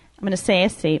 I'm going to say a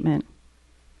statement,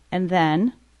 and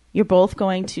then you're both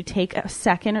going to take a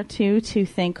second or two to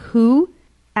think who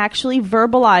actually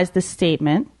verbalized this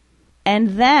statement, and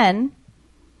then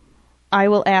I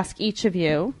will ask each of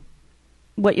you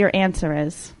what your answer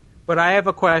is. But I have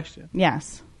a question.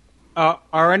 Yes.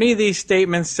 Are any of these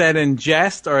statements said in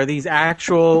jest, or are these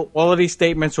actual? All of these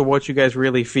statements are what you guys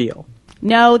really feel?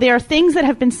 No, there are things that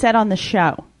have been said on the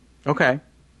show. Okay.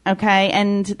 Okay,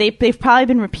 and they've probably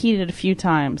been repeated a few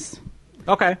times.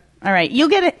 Okay. All right, you'll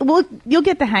get it. You'll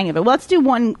get the hang of it. Well, let's do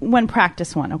one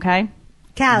practice one. Okay.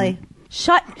 Callie.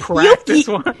 Shut. Practice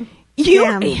you, one. You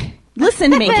Damn.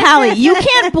 listen to me, Callie. You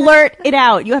can't blurt it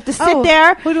out. You have to sit Oh,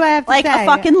 there. who do I have to like say? a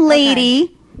fucking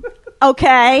lady.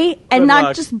 Okay, and Good not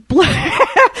luck. just blurt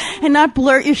and not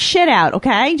blurt your shit out.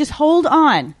 Okay, just hold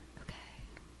on. Okay.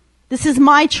 This is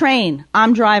my train.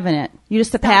 I'm driving it. You're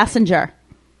just a passenger.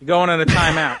 You're going on a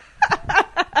timeout.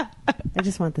 I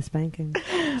just want the spanking.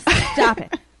 Stop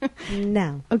it.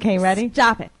 No. Okay, ready?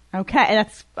 Stop it. Okay,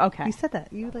 that's okay. You said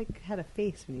that. You like had a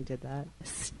face when you did that.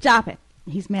 Stop it.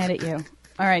 He's mad at you.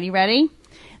 All right, you ready?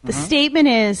 The statement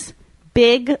is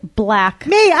big black.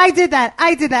 Me, I did that.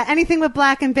 Anything with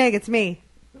black and big, it's me.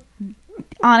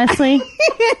 Honestly,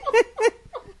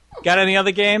 Got any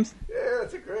other games?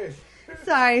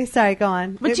 Sorry, go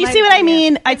on. but you see what I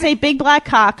mean? I'd say big black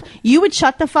cock. You would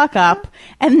shut the fuck up,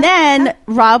 and then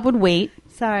Rob would wait,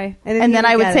 Sorry. and then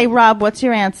I would say, Rob, what's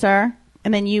your answer?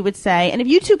 And then you would say, and if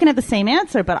you two can have the same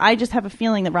answer, but I just have a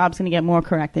feeling that Rob's going to get more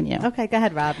correct than you. Okay, go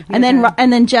ahead, Rob. And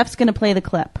then Jeff's going to play the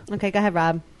clip. Okay, go ahead,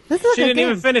 Rob. This is She didn't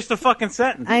even finish the fucking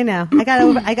sentence. I know.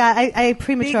 I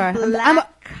premature. I'm a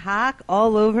cock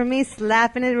all over me,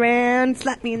 slapping it around,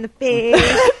 slap me in the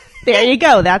face. There you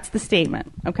go. That's the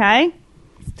statement. Okay?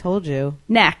 Told you.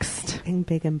 Next. Being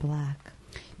big and black.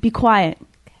 Be quiet.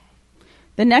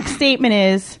 The next statement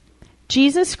is,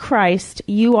 Jesus Christ,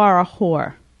 you are a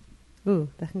whore. Ooh,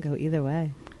 that can go either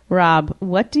way. Rob,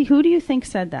 who do you think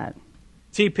said that?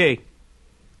 TP.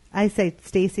 I say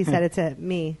Stacy said it to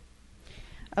me.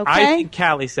 Okay. I think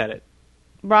Callie said it.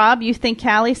 Rob, you think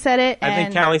Callie said it? I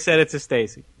think Callie said it to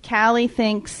Stacy. Callie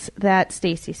thinks that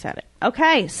Stacy said it.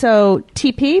 Okay, so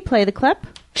TP, play the clip.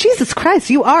 Jesus Christ,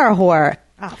 you are a whore.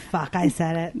 Oh, fuck, I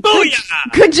said it.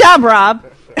 Booyah! Good job, Rob.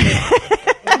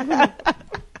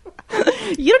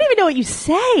 You don't even know what you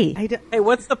say. I don't, Hey,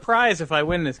 what's the prize if I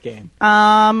win this game?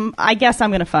 I guess I'm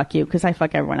going to fuck you because I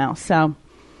fuck everyone else. So,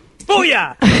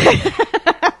 Booyah!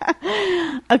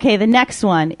 okay, the next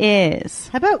one is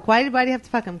how about, why do you have to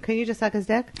fuck him? Couldn't you just suck his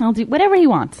dick? I'll do whatever he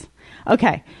wants.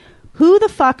 Okay, who the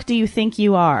fuck do you think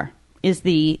you are? Is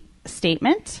the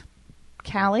statement.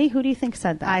 Callie, who do you think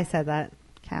said that? I said that.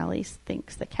 Callie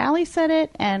thinks that Callie said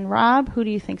it, and Rob, who do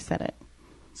you think said it?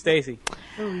 Stacy.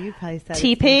 Oh, you probably said it.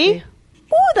 TP, Stacy.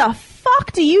 who the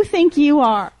fuck do you think you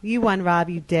are? You won, Rob,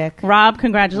 you dick. Rob,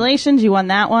 congratulations, you won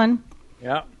that one.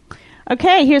 Yep.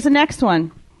 Okay, here's the next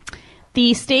one.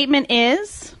 The statement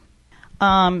is,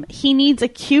 He needs a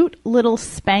cute little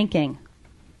spanking.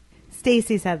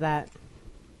 Stacy said that.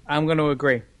 I'm going to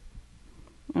agree.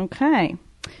 Okay.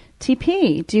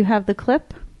 TP, do you have the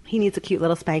clip? He needs a cute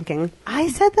little spanking. I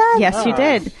said that? Yes, you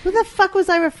did. Who the fuck was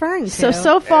I referring to?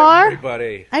 So far,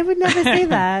 Everybody. I would never say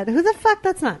that. Who the fuck?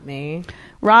 That's not me.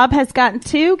 Rob has gotten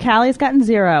 2. Callie's gotten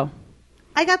 0.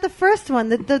 I got the first one.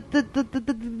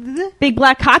 The Big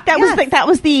black cock. That Yes.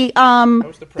 was the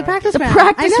practice The round.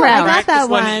 practice I know, round. I got that This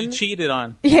one one. you cheated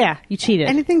on. Yeah, you cheated.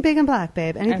 Anything big and black,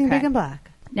 babe. Anything Okay. big and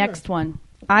black. Next one.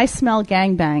 I smell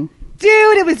gangbang.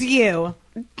 Dude, it was you.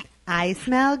 I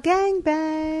smell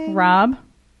gangbang. Rob.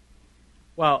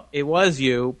 Well, it was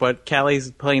you, but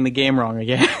Callie's playing the game wrong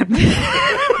again.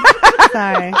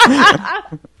 Sorry.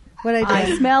 What I I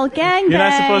did? smell gangbang. You're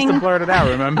not supposed to blurt it out,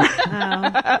 remember?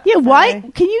 Yeah, why?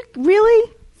 Can you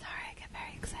really? Sorry, I get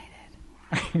very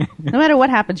excited. No matter what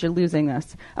happens, you're losing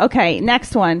this. Okay,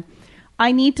 next one.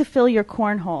 I need to fill your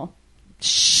cornhole.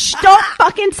 Shh! Don't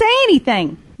fucking say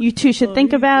anything. You two should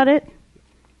think about it.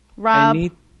 Rob.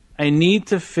 I need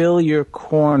to fill your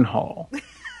cornhole.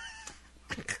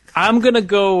 I'm going to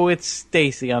go with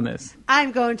Stacy on this.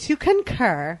 I'm going to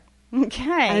concur.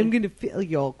 Okay. I'm going to fill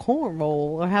your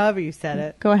cornroll, or however you said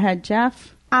it. Go ahead,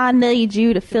 Jeff. I need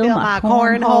you to fill my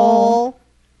cornhole. cornhole.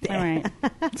 All right.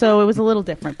 So it was a little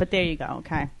different, but there you go.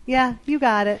 Okay. Yeah, you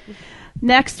got it.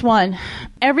 Next one.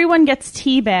 Everyone gets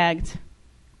teabagged.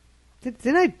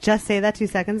 Didn't I just say that 2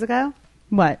 seconds ago?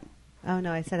 What? Oh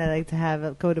no, I said I like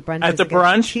to go to brunch. At the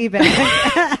brunch? Teabag.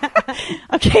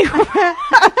 Okay.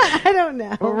 I don't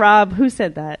know. Rob, who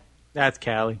said that? That's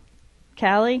Callie.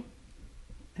 Callie?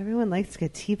 Everyone likes to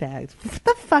get teabagged. What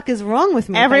the fuck is wrong with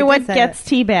me? if I Everyone just said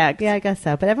gets it? teabagged. Yeah, I guess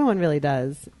so. But everyone really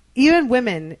does. Even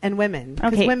women and women.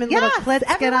 Because Okay. women Yes, little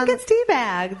clits get on. Gets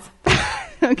teabagged.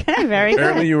 Okay, very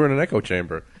Apparently good. you were in an echo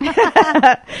chamber.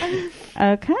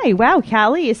 Okay, wow,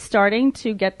 Callie is starting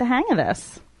to get the hang of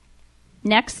this.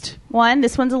 Next one.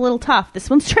 This one's a little tough. This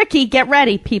one's tricky. Get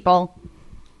ready, people.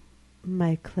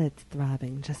 My clit's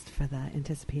throbbing just for the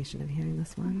anticipation of hearing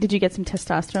this one. Did you get some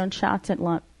testosterone shots at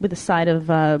lunch with a side of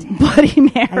Bloody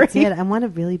Mary? I did. I want a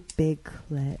really big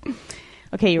clit.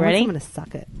 Okay, you I want ready? someone to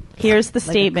suck it. Here's the Like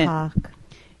a statement. cock.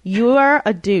 You're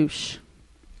a douche.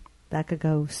 That could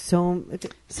go so.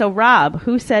 So, Rob,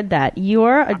 who said that?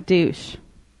 You're a douche.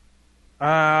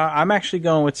 I'm actually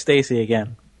going with Stacy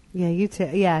again. Yeah, you too.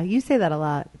 Yeah, you say that a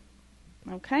lot.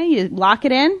 Okay, you lock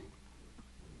it in.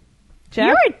 Jeff?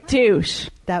 You're a douche.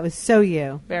 That was so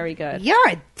you. Very good. You're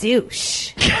a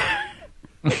douche.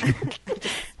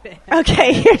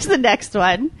 Okay, here's the next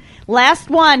one. Last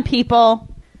one, people.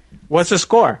 What's the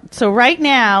score? So right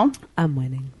now, I'm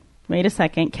winning. wait a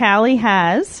second. Callie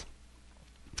has.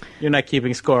 You're not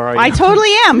keeping score, are you? I totally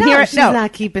am. No, Here, she's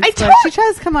not keeping score. told- She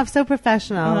tries to come off so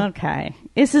professional. Okay.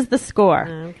 This is the score.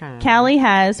 Okay. Callie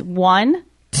has 1,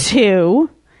 2,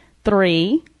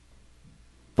 3,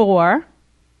 4.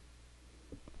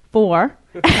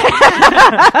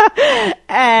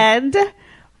 And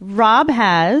Rob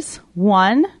has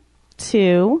 1,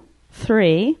 2,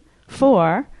 3,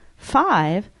 4,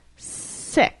 5,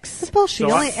 6. That's bullshit. You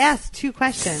So only asked 2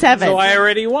 questions. 7. So I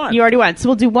already won. You already won. So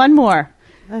we'll do one more.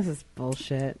 This is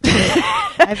bullshit.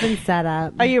 I've been set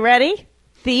up. Are you ready?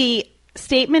 The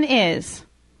statement is,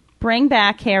 bring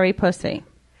back hairy pussy.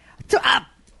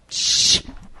 Shh.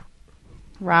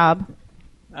 Rob.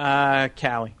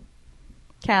 Callie.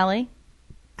 Callie.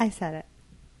 I said it.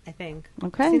 I think.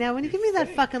 Okay. See, now when you give me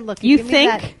that fucking look, You give me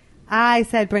think? that- I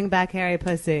said bring back hairy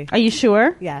pussy. Are you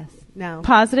sure? Yes. No.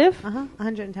 Positive?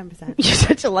 110%. You're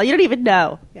such a lie. You don't even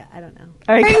know. Yeah, I don't know.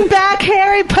 All right. Bring back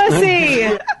hairy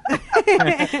pussy.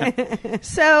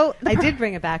 So I did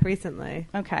bring it back recently.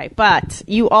 okay, but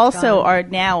you also Gone. are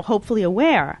now hopefully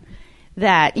aware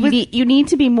that you need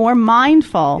to be more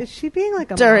mindful. Is she being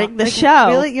like a During mom? the Like, show.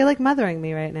 Really, you're like mothering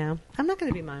me right now. I'm not going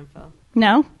to be mindful.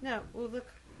 No? No. Well, look,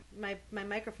 my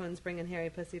microphone's bringing hairy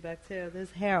pussy back too.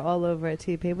 There's hair all over it.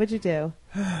 TP, what'd you do?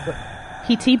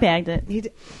 He teabagged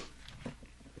it.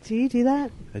 Do you do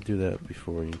that? I do that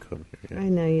before you come here. I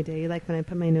know you do. You like when I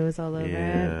put my nose all over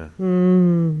Yeah.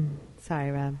 it.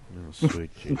 Sorry, Rob. Oh, sweet.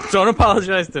 Don't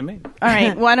apologize to me. All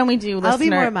right, why don't we do listener? I'll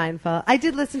be more mindful. I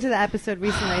did listen to the episode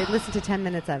recently. I listened to 10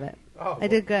 minutes of it. I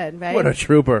did good, right? What a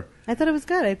trooper. I thought it was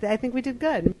good. I think we did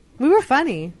good. We were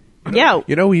funny. Yo.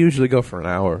 You know, we usually go for an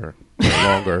hour or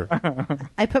longer.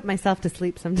 I put myself to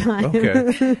sleep sometimes.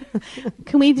 Okay.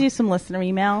 Can we do some listener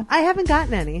email? I haven't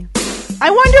gotten any. I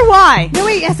wonder why. No,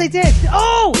 wait. Yes, I did.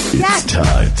 Oh, yes. It's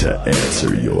time to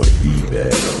answer your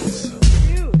emails.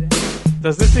 Dude.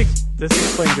 Does this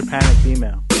explain your panicked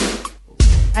email?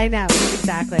 I know,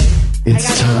 exactly.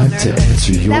 It's time to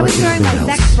answer your That was during my emails.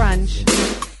 sex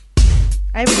brunch.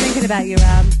 I was thinking about you,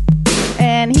 Rob.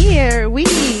 And here we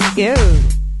go.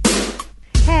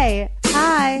 Hey,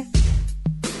 hi.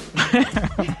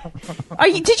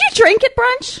 Did you drink at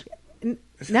brunch?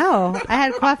 No, I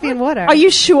had coffee and water. Are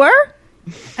you sure?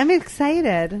 I'm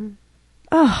excited.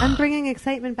 I'm bringing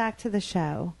excitement back to the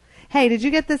show. Hey, did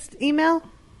you get this email?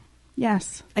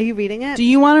 Yes. Are you reading it? Do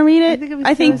you want to read it?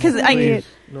 I think it was so sweet. Please,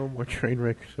 no more train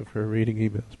wrecks of her reading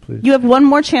emails, please. You have one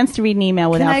more chance to read an email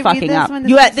Can without I read fucking this up. one?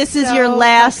 This is so your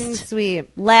fucking sweet.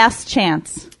 last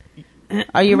chance.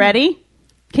 Are you ready?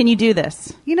 Can you do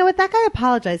this? You know what? That guy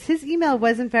apologized. His email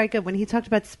wasn't very good when he talked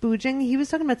about spooging. He was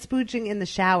talking about spooging in the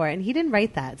shower, and he didn't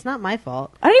write that. It's not my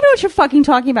fault. I don't even know what you're fucking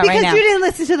talking about right now. Because you didn't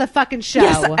listen to the fucking show.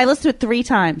 Yes, I listened to it 3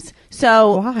 times.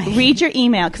 So Why? read your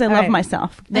email because I love right.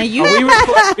 myself. Now you.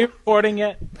 Are we recording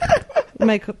yet? Am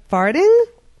I farting?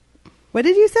 What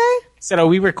did you say? Said, are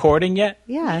we recording yet?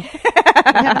 Yeah. We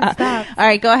haven't stopped. All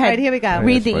right, go ahead. All right, here we go. I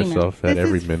Read ask the email. myself that This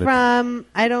every is minute. from,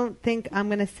 I don't think I'm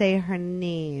going to say her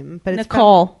name, but it's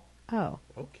Nicole. from,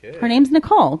 Okay. Her name's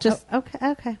Nicole. Just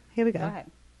okay. Here we go. go ahead.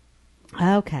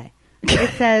 Okay. It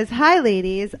says, "Hi,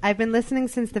 ladies. I've been listening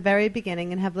since the very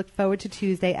beginning and have looked forward to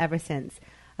Tuesday ever since.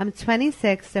 I'm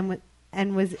 26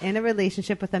 and was in a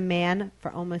relationship with a man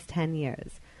for almost 10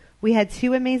 years. We had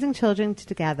 2 amazing children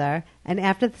together, and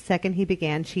after the second, he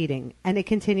began cheating, and it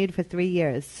continued for 3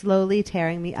 years, slowly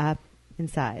tearing me up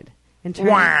inside and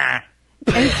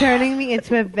turning me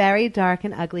into a very dark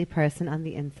and ugly person on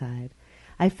the inside.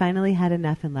 I finally had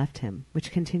enough and left him,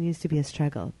 which continues to be a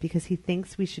struggle because he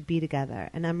thinks we should be together,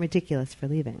 and I'm ridiculous for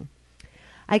leaving.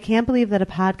 I can't believe that a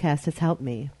podcast has helped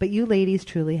me, but you ladies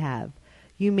truly have.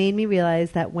 You made me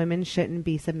realize that women shouldn't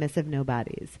be submissive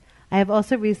nobodies. I have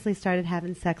also recently started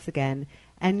having sex again,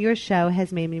 and your show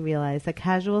has made me realize that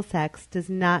casual sex does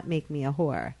not make me a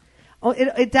whore. Oh,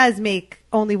 it does make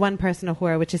only one person a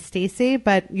whore, which is Stacy,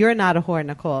 but you're not a whore,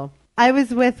 Nicole. I was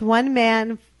with one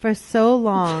man for so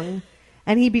long,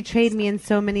 and he betrayed me in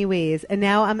so many ways, and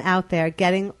now I'm out there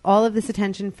getting all of this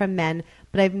attention from men,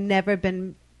 but I've never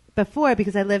been before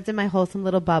because I lived in my wholesome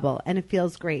little bubble, and it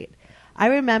feels great. I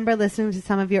remember listening to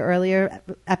some of your earlier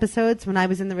episodes when I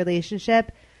was in the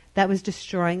relationship that was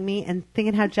destroying me and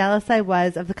thinking how jealous I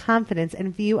was of the confidence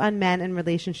and view on men and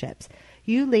relationships.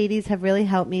 You ladies have really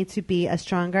helped me to be a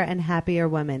stronger and happier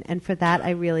woman, and for that I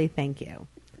really thank you.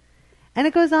 And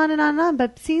it goes on and on and on,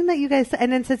 but seeing that you guys,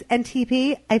 and then it says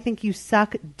NTP, I think you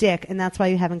suck dick, and that's why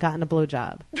you haven't gotten a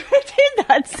blowjob. I did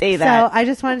not say that. So I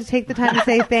just wanted to take the time to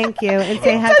say thank you and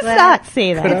say It does not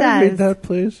say that. It Could I read does. that,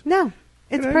 please? No,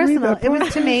 it's Can I read personal. that, It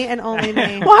was to me and only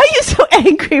me. Why are you so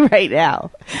angry right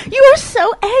now? You are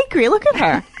so angry. Look at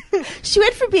her. She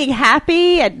went from being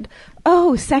happy and,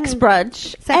 sex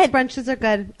brunch. Sex And- brunches are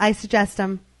good. I suggest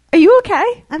them. Are you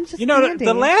okay? I'm just You know, Andy.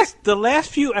 the last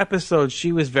few episodes,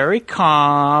 she was very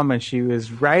calm and she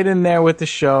was right in there with the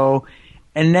show.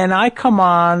 And then I come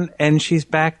on and she's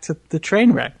back to the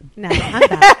train wreck. No, I'm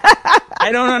back.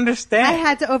 I don't understand. I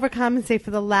had to overcompensate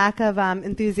for the lack of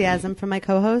enthusiasm from my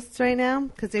co-hosts right now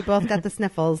because they both got the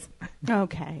sniffles.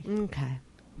 Okay. Okay.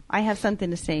 I have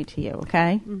something to say to you,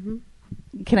 okay?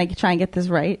 Mm-hmm. Can I try and get this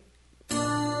right?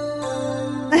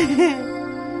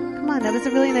 Come on, that was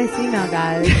a really nice email,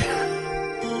 guys.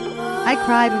 I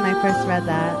cried when I first read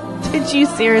that. Did you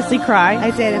seriously cry?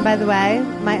 I did, and by the way,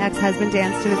 my ex-husband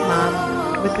danced to his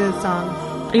mom with the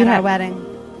song You at our had- wedding.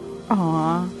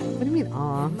 Aw. What do you mean,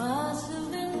 aw?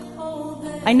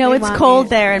 I know They it's want cold me-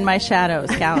 there in my shadows,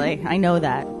 Callie. I know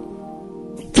that.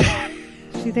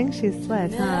 She thinks she's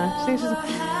slick, huh? She thinks she's...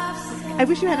 I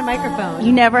wish you had a microphone.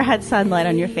 You never had sunlight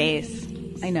on your face.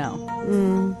 I know.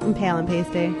 I'm pale and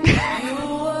pasty.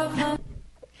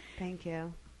 Thank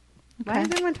you. Why is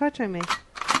everyone torturing me?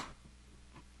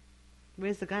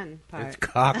 Where's the gun part? It's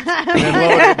cocked and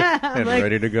loaded and like-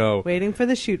 ready to go. Waiting for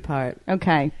the shoot part.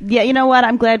 Okay. Yeah, you know what?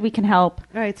 I'm glad we can help.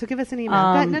 All right, so give us an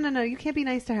email. No. You can't be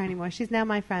nice to her anymore. She's now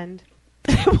my friend.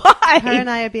 Why? Her and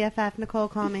I are BFF. Nicole,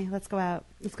 call me. Let's go out.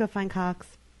 Let's go find cocks.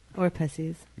 Or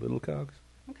pussies. Little cocks.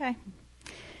 Okay.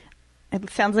 It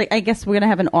sounds like, I guess we're going to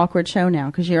have an awkward show now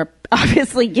because you're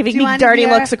obviously giving me dirty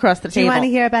looks across the Do table. you want to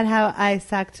hear about how I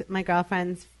sucked my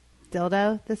girlfriend's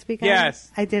dildo this weekend?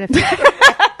 Yes. I did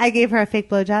I gave her a fake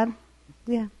blowjob.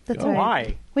 Yeah, that's right.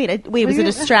 Why? Wait, was it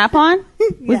a strap-on? Was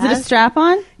it a Yes.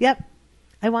 strap-on? Yep.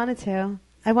 I wanted to.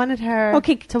 I wanted her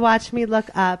Okay. to watch me look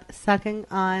up sucking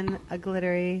on a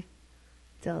glittery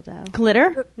dildo.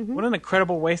 Glitter? What an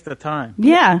incredible waste of time.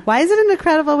 Yeah. Why is it an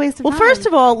incredible waste of time? Well, first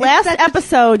of all, last such-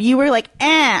 episode, you were like,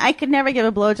 I could never give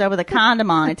a blowjob with a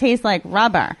condom on. It tastes like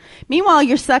rubber. Meanwhile,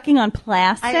 you're sucking on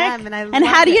plastic. I am, and I And love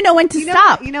how do it. you know when to You know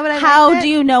stop? what- you know what I How liked do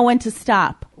it? you know when to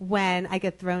stop? When I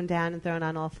get thrown down and thrown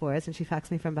on all fours and she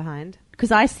fucks me from behind.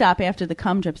 Because I stop after the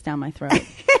cum drips down my throat.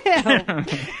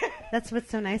 That's what's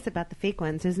so nice about the fake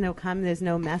ones. There's no cum, there's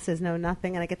no mess, there's no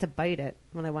nothing, and I get to bite it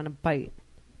when I want to bite.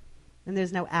 And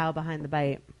there's no ow behind the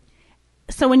bite.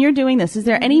 So when you're doing this, is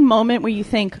there any moment where you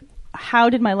think, how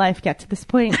did my life get to this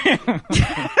point?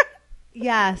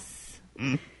 Yes.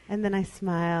 And then I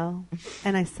smile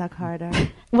and I suck harder.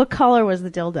 What color was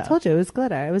the dildo? I told you it was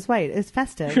glitter. It was white. It was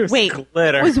festive. It was Wait,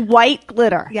 glitter. it was white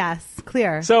glitter. Yes,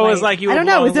 clear. So it was white. like you I were don't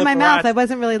know. It was in blowing my mouth. Liberace. I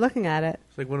wasn't really looking at it.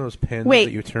 It's like one of those pens Wait.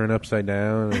 that you turn upside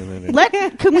down. And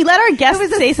then Can we let our guest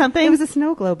say something? It was a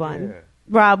snow globe one.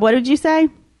 Rob, what did you say?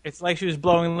 It's like she was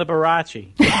blowing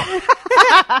Liberace.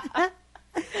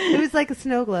 It was like a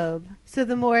snow globe. So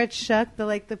the more it shook,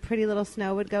 the pretty little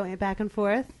snow would go back and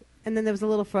forth. And then there was a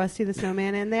little Frosty the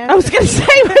Snowman in there. I was going to say,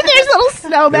 there's little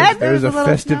snowmen. was there's a a little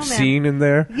festive snowman. scene in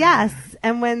there. Yes.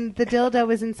 And when the dildo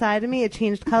was inside of me, it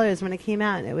changed colors. When it came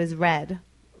out, it was red.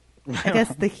 I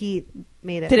guess the heat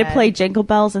made it Did it red. play Jingle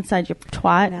Bells inside your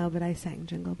twat? No, but I sang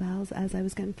Jingle Bells as I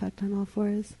was getting fucked on all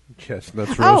fours.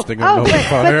 Chestnuts roasting on oh, open but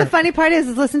fire. the funny part is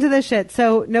listen to this shit.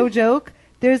 So, no joke,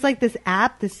 there's like this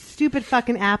app, this stupid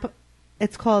fucking app.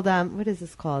 It's called, what is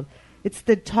this called? It's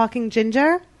the Talking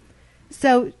Ginger.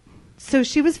 So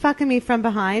she was fucking me from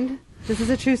behind. This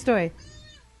is a true story.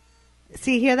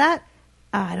 See, hear that?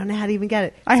 Oh, I don't know how to even get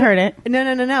it. I heard it.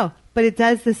 No. But it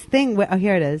does this thing where, oh,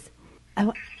 here it is.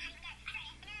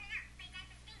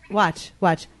 Watch.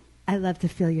 I love to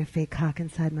feel your fake cock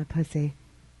inside my pussy.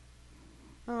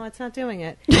 Oh, it's not doing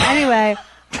it. Anyway,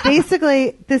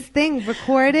 basically, this thing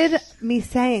recorded me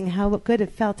saying how good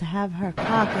it felt to have her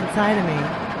cock inside of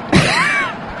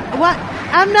me. What?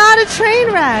 I'm not a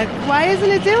train wreck. Why isn't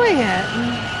it doing it?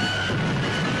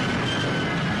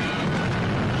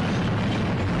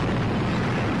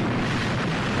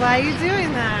 Why are you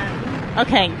doing that?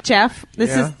 Okay, Jeff,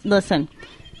 listen.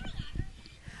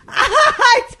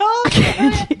 I told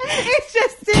you. It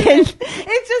just did it.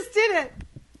 It just did it.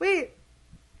 Wait.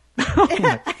 Oh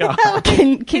my God.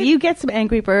 Can you get some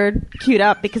Angry Bird queued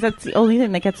up? Because that's the only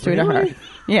thing that gets through to her.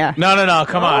 Yeah. No.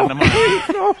 Come on.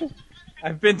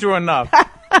 I've been through enough.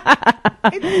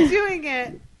 It's doing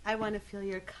it. I want to feel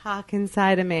your cock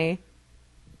inside of me.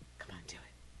 Come on, do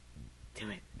it. Do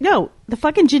it. No, the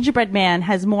fucking gingerbread man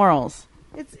has morals.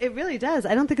 It really does.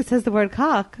 I don't think it says the word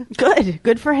cock.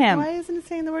 Good for him. Why isn't it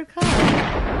saying the word cock?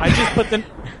 I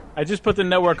just put the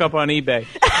network up on eBay.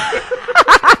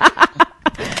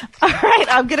 All right,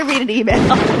 I'm gonna read an email.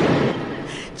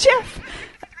 Jeff,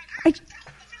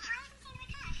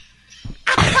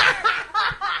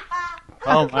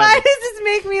 Oh Why my! does this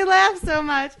make me laugh so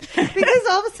much? Because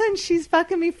all of a sudden she's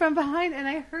fucking me from behind, and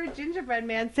I heard Gingerbread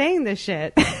Man saying this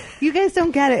shit. You guys don't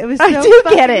get it. It was so I do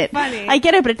fucking get it. funny. I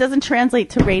get it, but it doesn't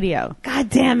translate to radio. God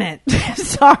damn it!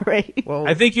 Sorry. Well,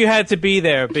 I think you had to be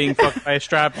there, being fucked by a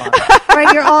strap-on.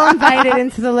 Right, you're all invited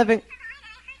into the living.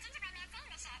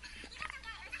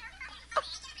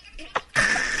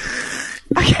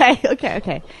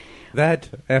 Okay. that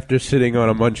after sitting on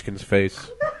a munchkin's face.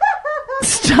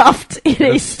 Stuffed in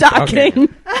a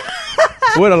stocking.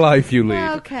 What a life you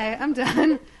lead. Okay, I'm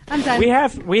done. We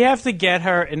have to get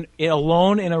her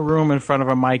alone in a room in front of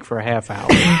a mic for a half hour.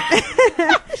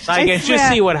 So I can just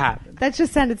swear. see what happens. That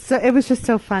just sounded so. It was just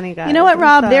so funny, guys. You know what, I'm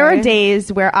Rob? There are sorry.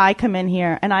 days where I come in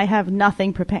here and I have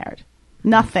nothing prepared.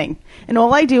 Nothing. And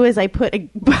all I do is I put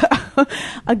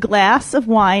a glass of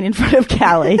wine in front of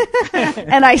Callie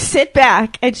and I sit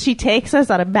back and she takes us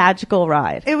on a magical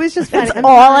ride. It was just funny. That's I'm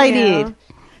all I telling you. need.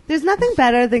 There's nothing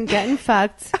better than getting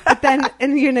fucked, but then,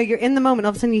 and you know, you're in the moment. All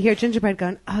of a sudden, you hear Gingerbread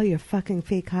going, "Oh, your fucking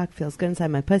fake cock feels good inside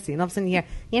my pussy," and all of a sudden, you hear,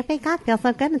 "Your fake cock feels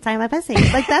so good inside my pussy."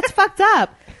 Like that's fucked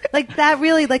up. Like that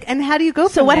really, like. And how do you go?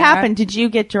 So from what there? happened? Did you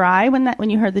get dry when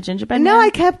you heard the gingerbread No, man? I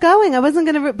kept going. I wasn't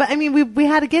gonna, but I mean, we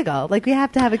had a giggle. Like we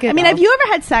have to have a giggle. I mean, have you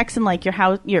ever had sex and like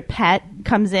your pet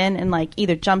comes in and like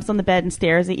either jumps on the bed and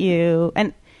stares at you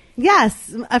and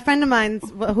Yes, a friend of mine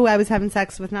who I was having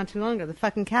sex with not too long ago. The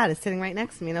fucking cat is sitting right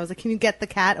next to me, and I was like, "Can you get the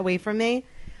cat away from me?"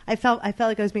 I felt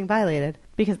like I was being violated.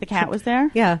 because the cat was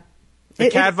there? Yeah. The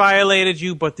cat violated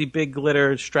you, but the big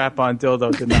glitter strap-on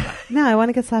dildo did not. No, I want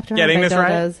to get slapped around Getting by this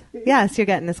right? dildos. Yes, you're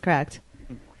getting this correct.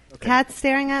 Cat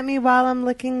staring at me while I'm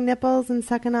licking nipples and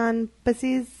sucking on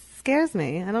pussies scares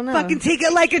me. I don't know. Fucking take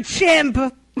it like a chimp.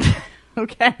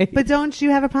 Okay. But don't you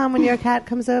have a problem when your cat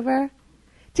comes over?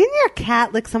 Didn't your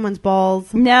cat lick someone's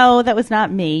balls? No, that was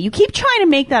not me. You keep trying to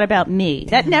make that about me.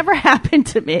 That never happened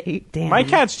to me. Damn. My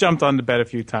cat's jumped on the bed a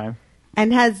few times.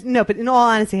 And but in all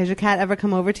honesty, has your cat ever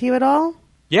come over to you at all?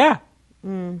 Yeah.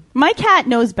 My cat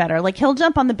knows better. Like, he'll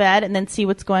jump on the bed and then see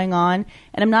what's going on.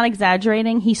 And I'm not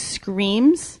exaggerating. He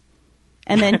screams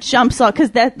and then jumps off,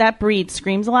 because that breed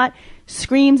screams a lot.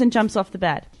 Screams and jumps off the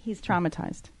bed. He's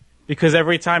traumatized. Because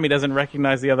every time he doesn't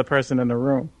recognize the other person in the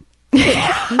room.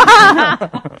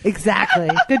 Exactly.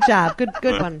 Good job.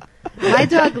 Good one. My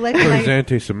dog licked He's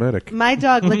anti-Semitic. my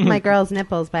dog licked my girl's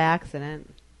nipples by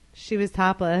accident. She was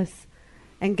topless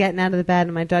and getting out of the bed,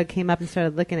 and my dog came up and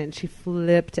started licking it, and she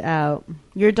flipped out.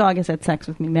 Your dog has had sex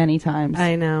with me many times.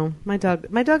 I know. My dog's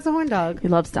a horn dog. He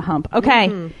loves to hump.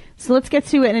 Okay, so let's get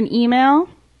to it in an email.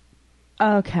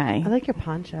 Okay. I like your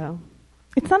poncho.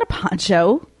 It's not a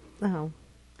poncho. Oh.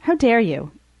 How dare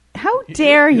you? How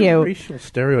dare you? Racial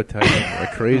stereotypes are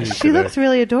crazy. She today. looks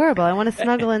really adorable. I want to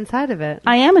snuggle inside of it.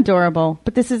 I am adorable,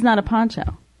 but this is not a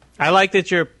poncho. I like that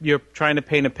you're trying to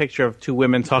paint a picture of two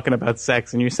women talking about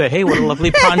sex, and you say, "Hey, what a lovely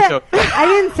poncho." I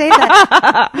didn't say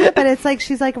that. Yeah, but it's like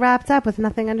she's like wrapped up with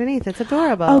nothing underneath. It's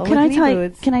adorable. Oh, can With I tell knee you?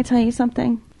 boots. Can I tell you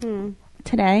something?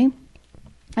 Today,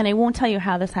 and I won't tell you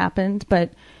how this happened,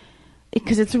 but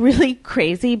because it's really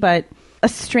crazy. But a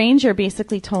stranger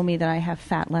basically told me that I have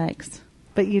fat legs.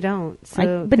 But you don't.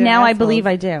 So But they're now I assholes. believe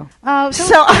I do. Oh,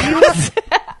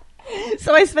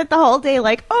 So I spent the whole day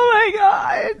like, oh my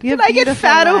god, You did have I get beautiful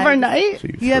fat legs. overnight? So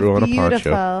you threw have on a poncho.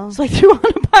 beautiful. So I threw on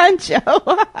a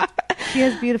poncho. She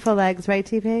has beautiful legs, right,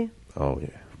 TP? Oh yeah.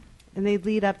 And they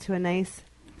lead up to a nice,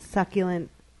 succulent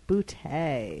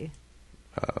bootay.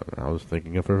 I was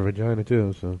thinking of her vagina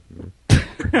too. So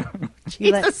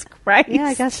Jesus Christ. Yeah,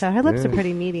 I guess so. Her lips Yeah. are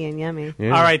pretty meaty and yummy.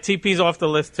 yeah. All right, TP's off the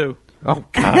list too. Oh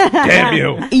God damn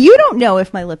you! You don't know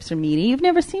if my lips are meaty. You've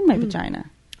never seen my vagina.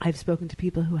 I've spoken to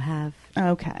people who have,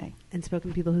 Okay. and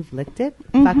spoken to people who've licked it,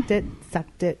 Mm-hmm. fucked it,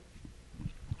 sucked it.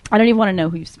 I don't even want to know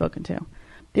who you've spoken to.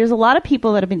 There's a lot of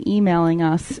people that have been emailing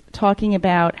us talking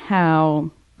about how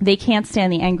they can't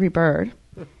stand the angry bird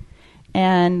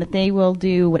and that they will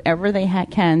do whatever they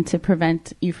can to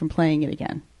prevent you from playing it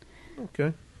again.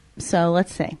 Okay. So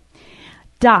let's see.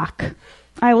 Doc,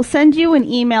 I will send you an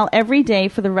email every day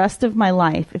for the rest of my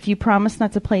life if you promise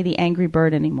not to play the angry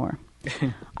bird anymore.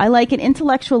 I like an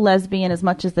intellectual lesbian as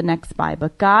much as the next spy,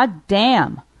 but god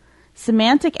damn,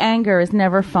 semantic anger is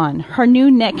never fun. Her new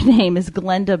nickname is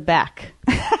Glenda Beck.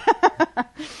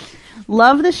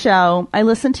 Love the show. I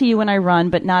listen to you when I run,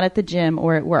 but not at the gym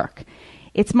or at work.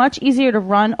 It's much easier to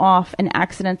run off an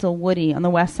accidental Woody on the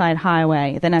West Side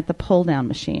Highway than at the pull-down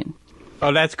machine.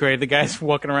 Oh, that's great. The guy's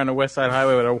walking around the West Side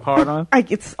Highway with a hard on.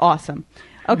 It's awesome.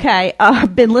 Okay,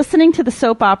 I've been listening to the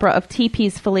soap opera of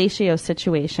TP's fellatio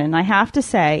situation. I have to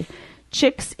say,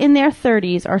 chicks in their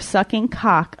 30s are sucking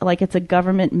cock like it's a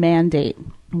government mandate.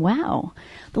 Wow.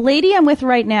 The lady I'm with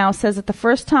right now says that the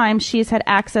first time she's had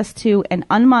access to an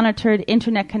unmonitored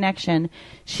internet connection,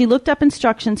 she looked up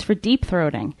instructions for deep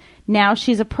throating. Now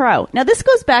she's a pro. Now this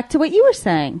goes back to what you were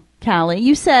saying, Callie.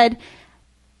 You said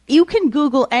you can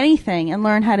Google anything and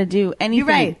learn how to do anything. You're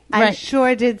right. I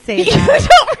sure did say You that.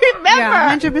 don't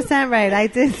remember. You're 100% right. I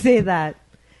did say that.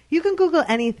 You can Google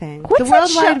anything. What's the that World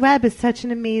show- Wide Web is such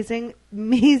an amazing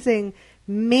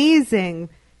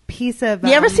piece of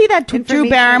You ever see that Drew information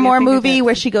Barrymore at your movie fingertips.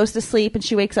 where she goes to sleep and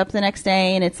she wakes up the next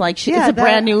day and it's like it's a the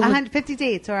brand new 150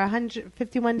 dates or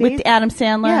 151 days? with Adam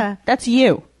Sandler? Yeah. That's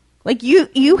you. Like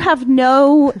you have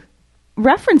no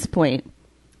reference point.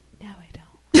 No,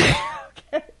 I don't.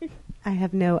 Okay. I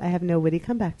have no witty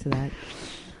comeback to that.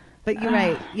 But you're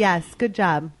right. Yes, good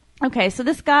job. Okay, so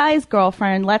this guy's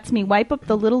girlfriend lets me wipe up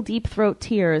the little deep throat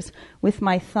tears with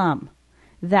my thumb.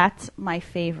 That's my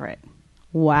favorite.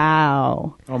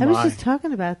 Wow. Oh, I was my. just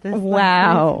talking about this.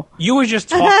 Wow. You were just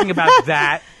talking about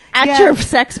that. At Yeah. your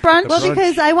sex brunch? Well, Brunch.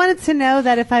 because I wanted to know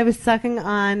that if I was sucking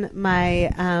on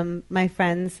my my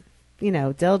friend's,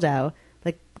 dildo,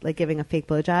 like giving a fake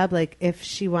blowjob, like if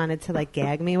she wanted to like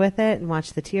gag me with it and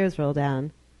watch the tears roll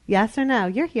down. Yes or no?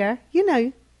 You're here. You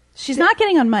know. She's not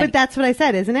getting on mic. But that's what I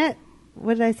said, isn't it?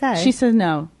 What did I say? She says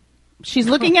no. She's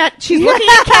looking at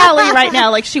Callie right now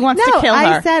like she wants to kill her.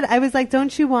 I said, I was like,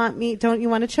 don't you want me to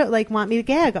want me to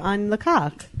gag on the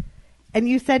cock? And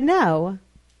you said no.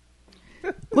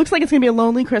 Looks like it's going to be a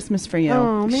lonely Christmas for you.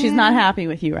 Oh, man. She's not happy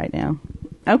with you right now.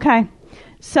 Okay.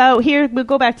 So here, we'll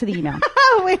go back to the email.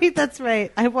 Oh, wait, that's right.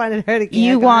 I wanted her to gag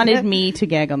You on wanted it. me to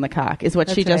gag on the cock, is what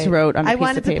That's she just right. wrote on a I piece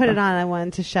wanted of to paper. put it on. I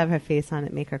wanted to shove her face on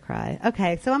it, make her cry.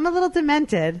 Okay, so I'm a little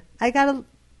demented.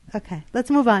 Okay, let's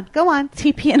move on. Go on.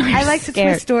 TP and I I like to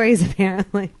scared. twist stories,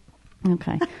 apparently.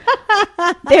 Okay.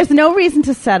 There's no reason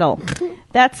to settle.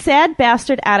 That sad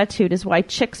bastard attitude is why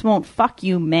chicks won't fuck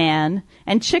you, man.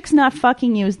 And chicks not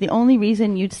fucking you is the only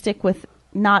reason you'd stick with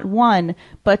not one,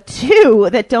 but two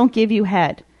that don't give you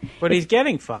head. But he's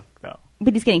getting fucked, though.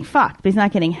 But he's getting fucked, but he's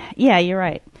not getting... Yeah, you're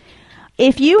right.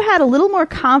 If you had a little more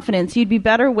confidence, you'd be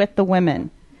better with the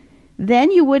women.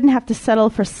 Then you wouldn't have to settle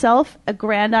for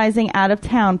self-aggrandizing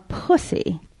out-of-town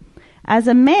pussy. As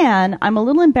a man, I'm a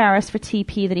little embarrassed for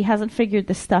TP that he hasn't figured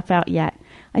this stuff out yet.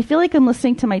 I feel like I'm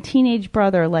listening to my teenage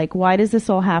brother, like, why does this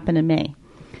all happen to me?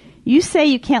 You say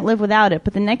you can't live without it,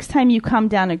 but the next time you come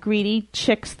down a greedy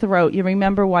chick's throat, you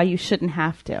remember why you shouldn't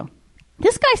have to.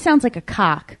 This guy sounds like a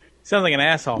cock. Sounds like an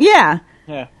asshole. Yeah.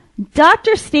 Yeah.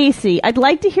 Dr. Stacy, I'd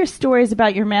like to hear stories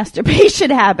about your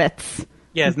masturbation habits.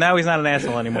 Yes, now he's not an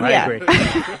asshole anymore. Yeah. I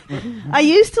agree. I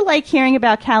used to like hearing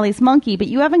about Callie's monkey, but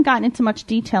you haven't gotten into much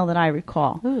detail that I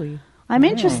recall. Ooh. I'm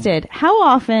interested. How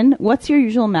often? What's your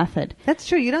usual method? That's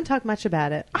true. You don't talk much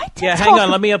about it. I did Yeah, talk hang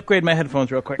on. Let me upgrade my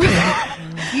headphones real quick. I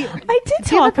did Do you have a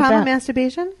talk problem with about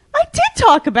masturbation? I did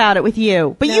talk about it with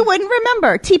you, but No. you wouldn't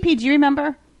remember. TP, do you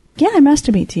remember? Yeah, I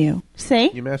masturbate to you.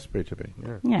 See? You masturbate to me.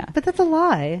 Yeah. Yeah. But that's a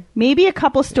lie. Maybe a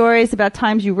couple stories about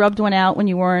times you rubbed one out when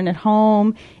you weren't at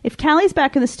home. If Callie's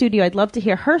back in the studio, I'd love to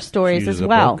hear her stories She as uses a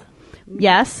well. book?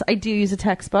 Yes, I do use a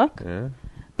textbook. Yeah.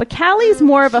 But Callie's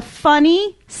more of a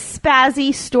funny,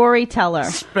 spazzy storyteller.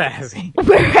 Spazzy.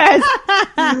 Whereas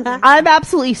I'm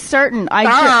absolutely certain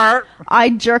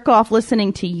I'd jerk off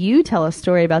listening to you tell a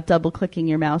story about double-clicking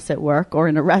your mouse at work or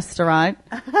in a restaurant.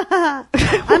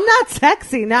 I'm not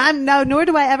sexy. Nor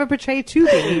do I ever portray to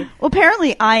be. Well,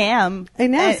 apparently I am. I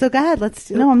know. So go ahead.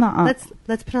 No, I'm not.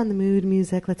 Let's put on the mood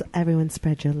music. Let's everyone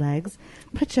spread your legs.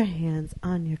 Put your hands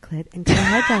on your clit and go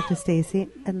ahead, Dr. Stacy,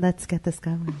 and let's get this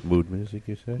going. Mood music,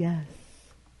 you say? Yes.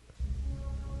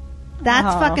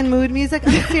 That's Oh. fucking mood music.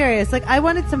 I'm serious. Like, I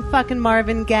wanted some fucking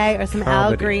Marvin Gaye or some Al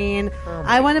Comedy. Green.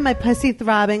 I wanted my pussy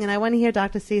throbbing, and I want to hear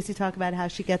Dr. Stacy talk about how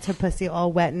she gets her pussy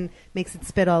all wet and makes it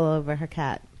spit all over her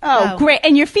cat. Oh, So- great.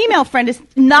 And your female friend is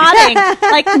nodding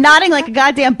like a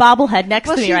goddamn bobblehead next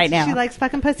to me right now. She likes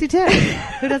fucking pussy, too.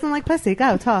 Who doesn't like pussy?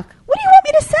 Go, talk. What do you want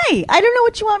me to say? I don't know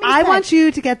what you want me to say. I want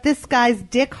you to get this guy's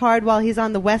dick hard while he's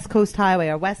on the West Coast Highway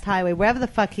or West Highway, wherever the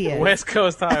fuck he is. West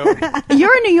Coast Highway.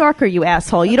 You're a New Yorker, you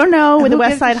asshole. You don't know where the Who West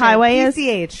gives a Side shit? Highway is?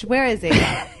 PCH. Where is he?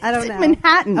 I don't It's know. in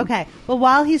Manhattan. Okay. Well,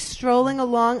 while he's strolling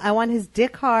along, I want his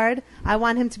dick hard. I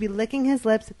want him to be licking his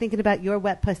lips, thinking about your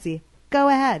wet pussy. Go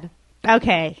ahead.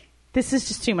 Okay. This is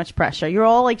just too much pressure. You're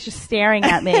all like just staring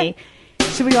at me.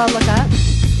 Should we all look up?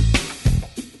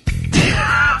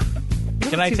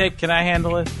 Can I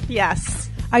handle it? Yes.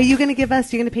 Are you going to give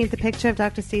us? You're going to paint the picture of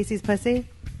Dr. Stacy's pussy?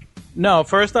 No,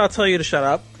 first I'll tell you to shut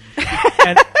up.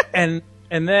 and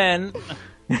then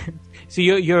so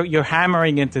you're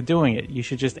hammering into doing it. You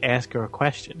should just ask her a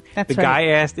question. That's the right. guy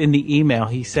asked in the email,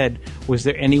 he said, was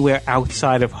there anywhere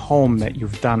outside of home that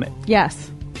you've done it?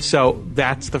 Yes. So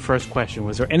that's the first question.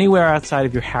 Was there anywhere outside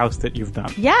of your house that you've done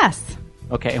it? Yes.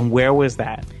 Okay, and where was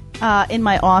that? In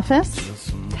my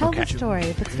office. Tell Okay. the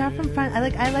story, but start from front. I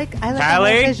like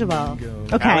Callie? a visual.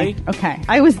 Okay. Callie? Okay.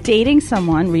 I was dating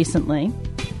someone recently.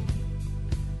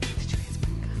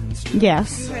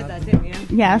 Yes. You heard that, didn't you?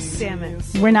 Yes. Damn it.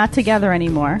 We're not together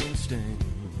anymore.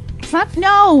 It's not.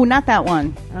 No, not that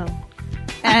one. Oh.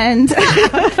 And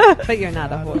But you're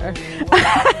not a whore.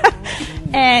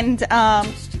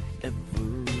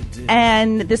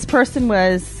 and this person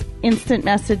was instant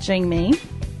messaging me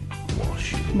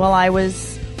while I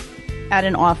was at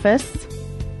an office,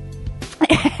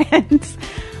 and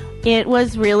it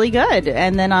was really good.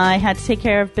 And then I had to take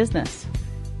care of business.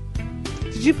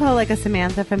 Did you pull like a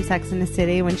Samantha from Sex and the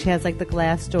City when she has like the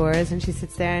glass doors and she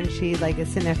sits there and she like is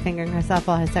sitting there fingering herself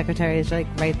while her secretary is like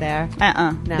right there?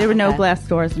 No, there were no okay. glass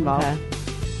doors involved. Okay.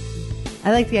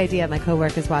 I like the idea of my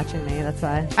coworkers watching me. That's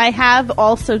why. I have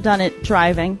also done it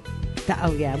driving.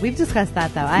 Oh yeah, we've discussed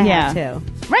that though. I Yeah. have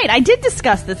too. Right, I did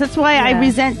discuss this. That's why I Yeah.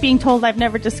 resent being told I've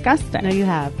never discussed it. No, you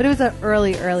have, but it was the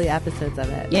early episodes of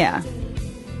it. Yeah.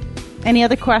 Any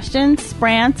other questions,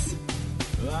 Sprance?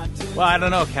 Well, I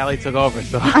don't know. Callie took over,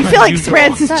 so I feel like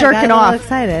Sprance is Sorry, jerking got a little off.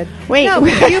 excited. Wait. No,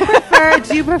 do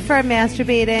you prefer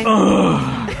masturbating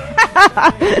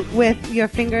with your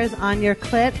fingers on your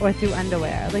clit or through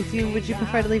underwear? Like, would you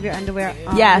prefer to leave your underwear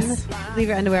on? Yes. Leave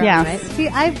your underwear Yes. on, right? See,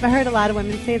 I've heard a lot of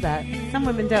women say that. Some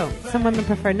women don't. Some women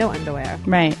prefer no underwear.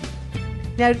 Right.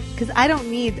 Now, because I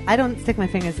don't stick my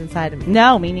fingers inside of me.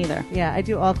 No, me neither. Yeah, I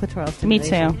do all clitoral Me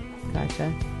stimulation. too.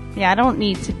 Gotcha. Yeah, I don't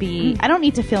need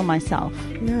to feel myself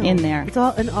No. in there. It's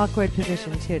all an awkward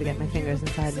position, too, to get my fingers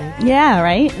inside me. Yeah,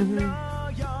 right?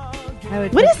 I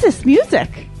would What is this music?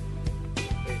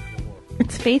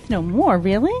 It's Faith No More,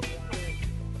 really?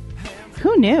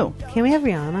 Who knew? Can we have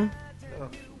Rihanna?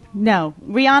 No,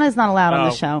 Rihanna's not allowed on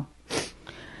the Oh. show.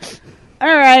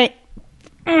 All right.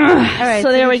 All right.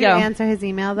 So there we did you go. answer his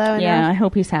email though? Yeah, I enough?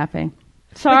 hope he's happy.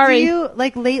 But Sorry. do you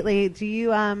lately? Do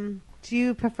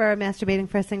you prefer masturbating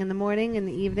first thing in the morning, in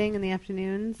the evening, in the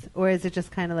afternoons, or is it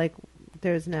just kind of like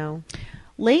there's no?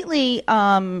 Lately,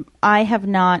 I have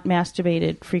not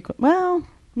masturbated Well,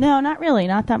 no, not really,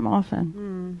 not that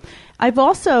often. I've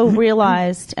also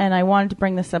realized, and I wanted to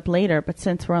bring this up later, but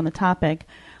since we're on the topic,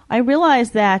 I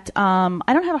realized that I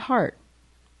don't have a heart.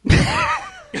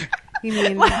 You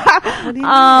mean? What do you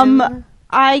mean?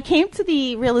 I came to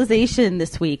the realization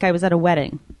this week. I was at a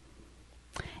wedding,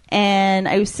 and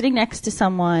I was sitting next to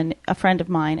someone, a friend of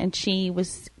mine, and she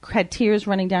had tears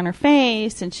running down her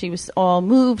face, and she was all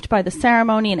moved by the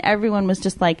ceremony, and everyone was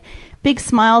just like big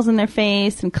smiles on their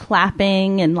face and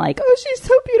clapping and like, oh, she's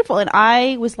so beautiful. And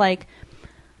I was like,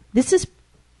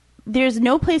 there's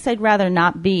no place I'd rather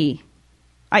not be.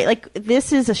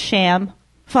 This is a sham.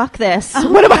 Fuck this.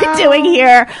 What am I doing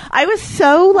here? I was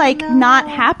so not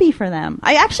happy for them.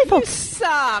 I actually felt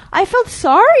I felt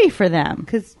sorry for them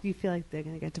Because you feel like they're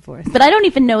gonna get divorced. but I don't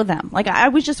even know them. Like I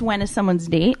was just went as someone's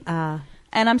date, and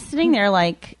I'm sitting there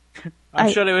like,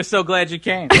 I'm sure they were so glad you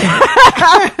came.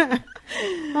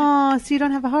 Oh, so you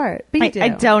don't have a heart, but you do. I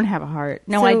don't have a heart.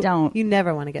 No, So I don't. You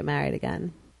never want to get married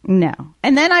again. No.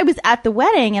 And then I was at the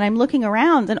wedding, and I'm looking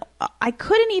around, and I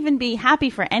couldn't even be happy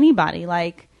for anybody.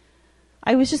 Like,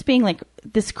 I was just being like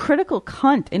this critical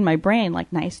cunt in my brain,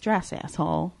 like, nice dress,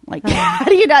 asshole. Like, how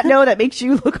do you not know that makes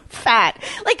you look fat?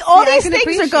 Like, all See, I these can things are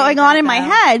appreciate going on in my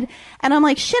that, head, and I'm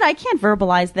like, shit, I can't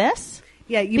verbalize this.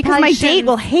 Yeah, you because probably my date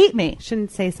will hate me.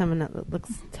 Shouldn't say someone that looks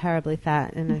terribly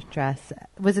fat in a dress.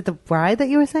 Was it the bride that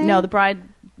you were saying? No, the bride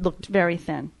looked very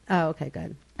thin. Oh, okay,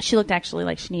 good. She looked actually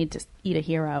like she needed to eat a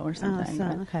hero or something.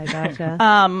 Okay,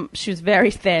 gotcha. She was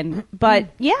very thin, but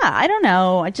yeah, I don't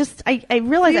know. I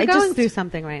realized You're I going just through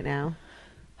something right now.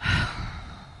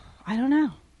 I don't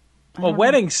know. Well,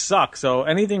 weddings suck, so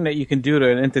anything that you can do to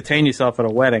entertain yourself at a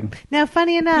wedding. Now,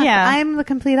 funny enough, Yeah. I'm the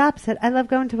complete opposite. I love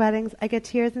going to weddings. I get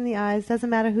tears in the eyes. Doesn't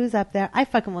matter who's up there. I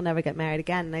fucking will never get married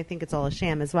again, and I think it's all a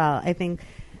sham as well. I think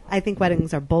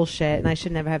weddings are bullshit, and I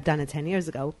should never have done it 10 years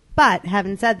ago. But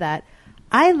having said that,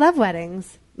 I love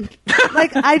weddings.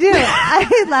 Like, I do.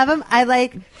 I love them. I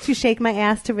like to shake my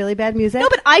ass to really bad music. No,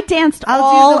 but I danced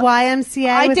I'll do the YMCA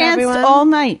I with danced everyone. all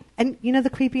night, And you know the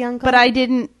creepy uncle? but I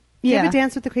didn't. Do you Yeah, ever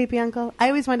dance with the creepy uncle? I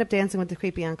always wind up dancing with the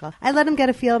creepy uncle. I let him get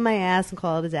a feel of my ass and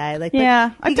call it a day. Like,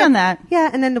 Yeah, but he I've done that. Yeah,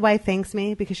 and then the wife thanks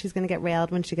me because she's going to get railed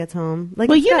when she gets home. Like,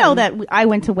 well, it's you know good. that I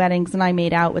went to weddings and I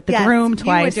made out with the Yes, groom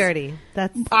twice. You were dirty.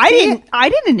 That's I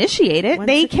didn't initiate it. Once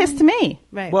They again. kissed me.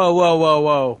 Right.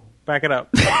 Whoa. Back it up.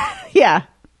 Yeah.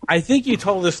 I think you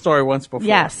told this story once before.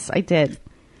 Yes, I did.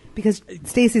 Because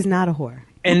Stacy's not a whore.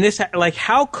 And this, like,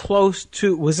 how close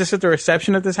to, was this at the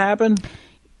reception that this happened?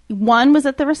 One was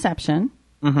at the reception.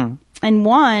 Mm-hmm. And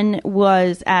one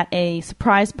was at a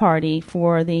surprise party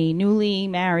for the newly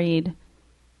married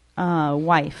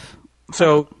wife.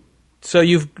 So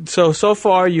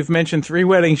far you've mentioned 3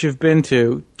 weddings you've been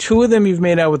to. 2 of them you've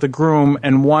made out with the groom,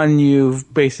 and 1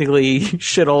 you've basically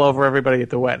shit all over everybody at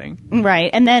the wedding. Right.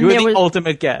 And then You were there the was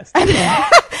ultimate guest.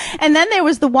 and then there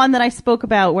was the one that I spoke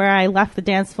about where I left the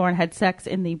dance floor and had sex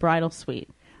in the bridal suite.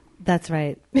 That's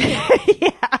right.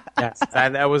 Yes,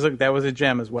 that was a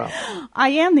gem as well. I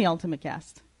am the ultimate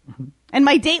guest. And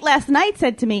my date last night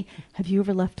said to me, "Have you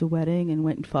ever left a wedding and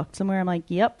went and fucked somewhere?" I'm like,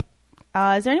 "Yep."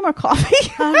 Is there any more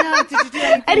coffee? Oh, no. Did you do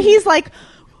anything? And he's like,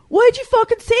 "Why'd you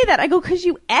fucking say that?" I go, "'Cause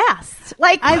you asked."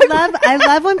 Like, I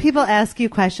love when people ask you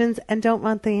questions and don't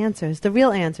want the answers, the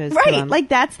real answers. to right. them. Like,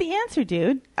 that's the answer,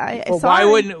 dude. Well, why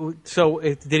wouldn't? So,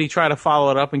 did he try to follow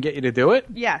it up and get you to do it?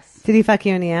 Yes. Did he fuck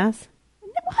you in the ass?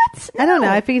 What? I don't know.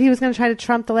 No. I figured he was going to try to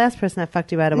trump the last person that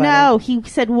fucked you at a wedding. No, he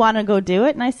said, "Want to go do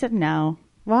it?" And I said, "No."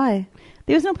 Why?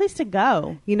 There was no place to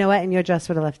go. You know what? And your dress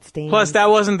would have left stains. Plus, that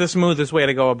wasn't the smoothest way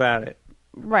to go about it.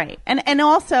 Right. And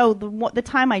also, the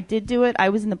time I did do it, I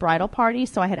was in the bridal party,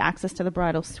 so I had access to the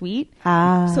bridal suite.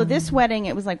 So this wedding,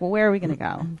 it was like, well, where are we going to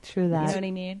go? True You that. know what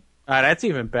I mean? That's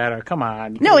even better. Come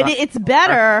on. No, it's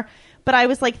better, but I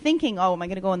was like thinking, oh, am I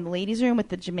going to go in the ladies' room with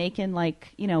the Jamaican,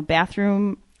 like,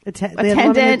 bathroom The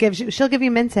woman who she'll give you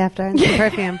mints after and some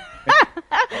perfume.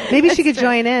 Maybe she could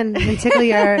join in and tickle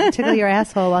your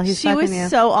asshole while he's She fucking was you.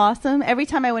 so awesome. Every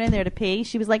time I went in there to pee,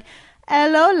 she was like,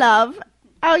 "Hello, love.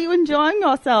 Are you enjoying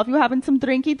yourself? You having some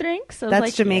drinky drinks?" I was That's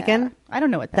like, Jamaican? "Yeah." I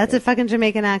don't know what That's is. a fucking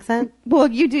Jamaican accent? Well,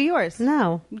 you do yours.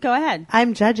 No. Go ahead.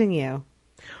 I'm judging you.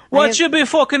 What you be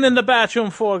fucking in the bathroom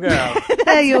for, girl?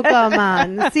 There you go,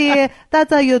 man. See,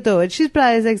 that's how you do it. She's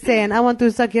probably like saying, I want to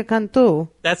suck your cunt too.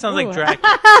 That sounds like Dracula.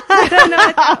 I don't know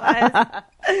what that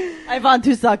was. I want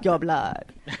to suck your blood.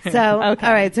 So, Okay.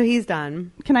 all right, so he's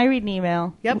done. Can I read an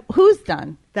email? Yep. Who's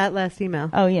done? That last email.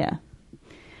 Oh, yeah.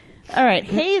 All right.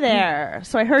 Hey there.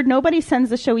 So I heard nobody sends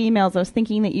the show emails. I was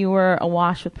thinking that you were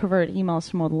awash with perverted emails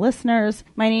from all the listeners.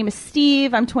 My name is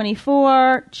Steve. I'm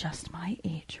 24. Just my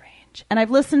age range. And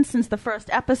I've listened since the first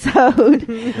episode.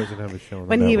 He doesn't have a show on the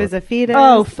When he network. was a fetus.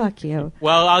 Oh, fuck you.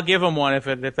 Well, I'll give him one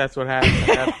if that's what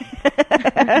happens.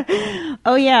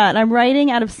 Oh, yeah. And I'm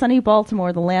writing out of sunny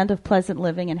Baltimore, the land of pleasant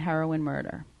living and heroin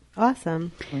murder.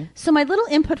 Awesome. So my little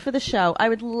input for the show, I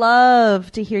would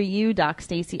love to hear you, Doc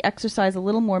Stacy, exercise a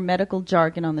little more medical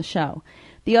jargon on the show.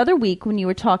 The other week when you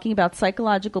were talking about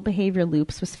psychological behavior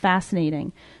loops was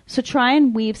fascinating. So try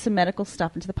and weave some medical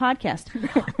stuff into the podcast.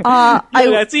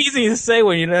 That's easy to say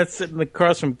when you're not sitting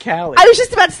across from Callie. I was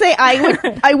just about to say I would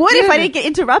if I didn't get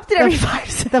interrupted every 5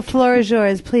 seconds. The floor is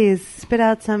yours. Please spit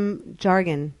out some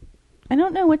jargon. I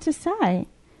don't know what to say.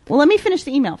 Well, let me finish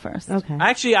the email first. Okay.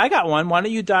 Actually, I got one. Why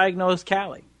don't you diagnose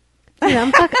Callie? Dude,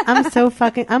 I'm probably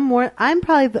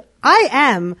I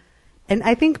am, and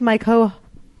I think my co-hosts,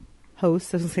 I was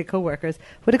going to say co-workers,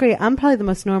 would agree, I'm probably the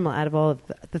most normal out of all of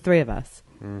the three of us.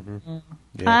 Yeah.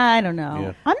 I don't know.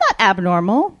 Yeah. I'm not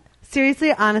abnormal.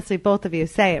 Seriously, honestly, both of you,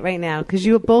 say it right now, because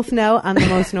you both know I'm the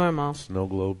most normal.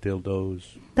 Snowglobe dildos.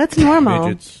 That's normal.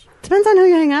 Midgets. Depends on who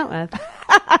you hang out with.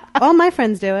 All my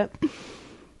friends do it.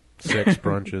 Sex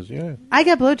brunches. Yeah. I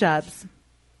get blowjobs.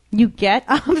 You get?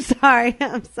 I'm sorry.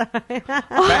 This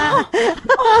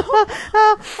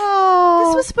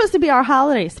was supposed to be our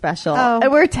holiday special. Oh.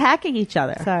 And we're attacking each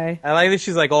other. Sorry. I like that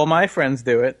she's like, all my friends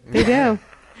do it. They do.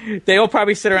 They all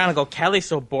probably sit around and go, Callie's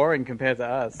so boring compared to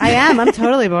us. I am. I'm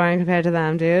totally boring compared to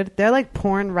them, dude. They're like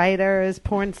porn writers,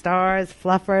 porn stars,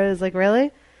 fluffers. Like,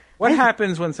 really? What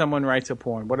happens when someone writes a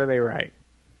porn? What do they write?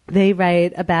 They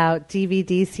write about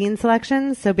DVD scene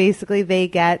selections. So basically they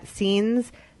get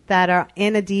scenes that are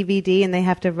in a DVD and they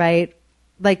have to write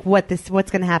like what's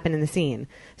going to happen in the scene.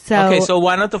 So Okay, so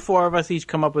why don't the four of us each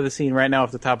come up with a scene right now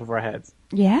off the top of our heads?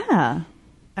 Yeah.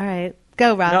 all right.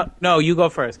 Go, Rob. No, you go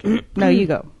first. Kate. No, you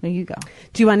go. No, you go.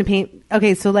 Do you want to paint?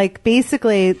 Okay, so like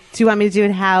basically, do you want me to do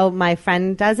it how my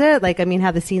friend does it? Like, I mean,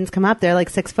 how the scenes come up? They're like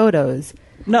 6 photos.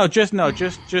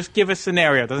 Just give a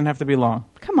scenario. It doesn't have to be long.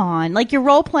 Come on. Like you're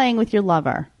role playing with your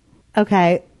lover.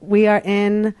 Okay, we are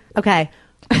in. Okay,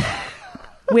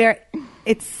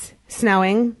 it's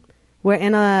snowing. We're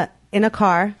in a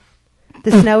car.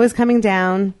 The snow is coming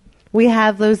down. We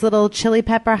have those little chili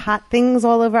pepper hot things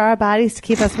all over our bodies to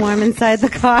keep us warm inside the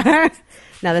car.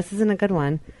 No, this isn't a good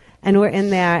one. And we're in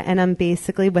there, and I'm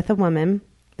basically with a woman.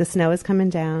 The snow is coming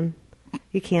down.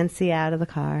 You can't see out of the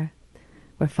car.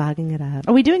 We're fogging it up.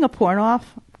 Are we doing a porn off?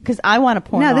 Because I want a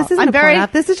porn off. No, this isn't a porn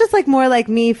off. This is just like more like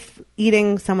me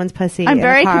eating someone's pussy. I'm in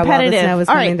very a car competitive. While the snow is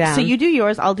All coming right, down. so you do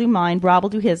yours, I'll do mine. Rob will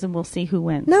do his, and we'll see who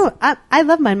wins. No, I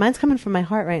love mine. Mine's coming from my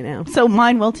heart right now. So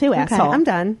mine will too, Okay, asshole. I'm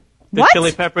done. The What?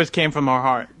 chili peppers came from our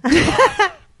heart.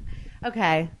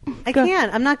 Okay, I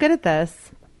can't. I'm not good at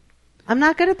this. I'm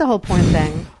not good at the whole porn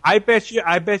thing. I bet you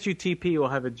TP will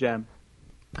have a gem.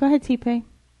 Go ahead, TP.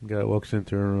 Guy walks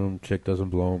into a room, chick doesn't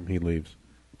blow him, he leaves.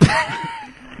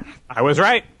 I was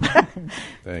right.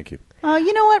 Thank you. Oh,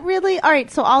 you know what? Really? All right.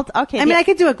 So I'll. Okay. I mean, I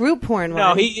could do a group porn one.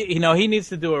 No, he needs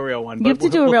to do a real one. You have to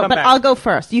do a we'll real, come but back. I'll go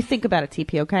first. You think about it,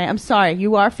 TP. Okay. I'm sorry.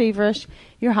 You are feverish.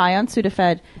 You're high on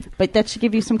Sudafed, but that should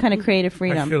give you some kind of creative I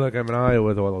freedom. feel like I'm in Iowa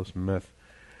with all this meth.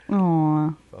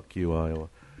 Aw, Fuck you, Iowa.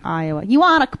 Iowa. You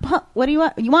want to? What do you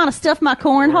want? You want to stuff my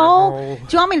cornhole? Do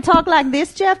you want me to talk like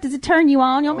this, Jeff? Does it turn you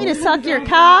on? You want me to suck your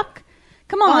cock?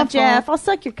 Come on, Awful. Jeff. I'll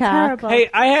suck your cock. Terrible. Hey,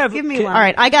 I have. Give me one. All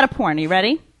right, I got a porn. Are you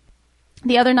ready?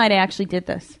 The other night I actually did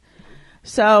this.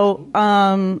 So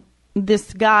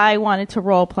this guy wanted to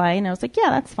role play, and I was like,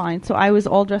 yeah, that's fine. So I was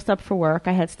all dressed up for work.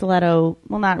 I had stiletto,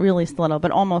 well, not really stiletto,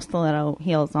 but almost stiletto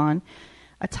heels on,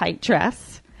 a tight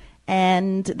dress.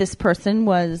 And this person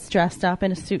was dressed up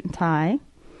in a suit and tie,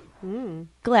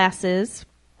 glasses,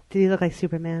 Did he look like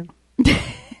Superman? a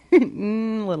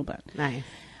little bit. Nice.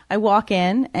 I walk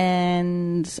in,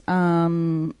 and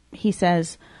he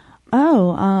says,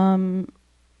 oh,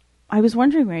 I was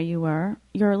wondering where you were.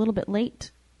 You're a little bit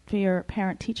late for your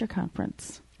parent-teacher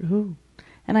conference. Ooh.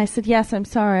 And I said, yes, I'm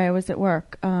sorry. I was at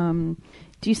work. Do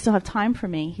you still have time for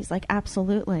me? He's like,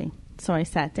 absolutely. So I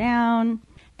sat down,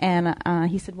 and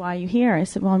he said, why are you here? I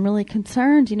said, well, I'm really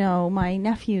concerned. You know, my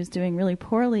nephew's doing really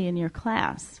poorly in your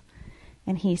class.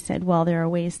 And he said, well, there are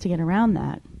ways to get around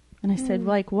that. And I said,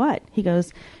 like what? He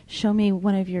goes, show me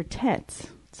one of your tits.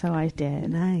 So I did.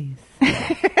 Nice.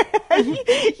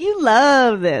 You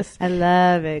love this. I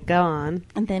love it. Go on.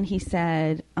 And then he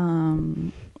said,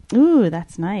 ooh,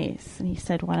 that's nice. And he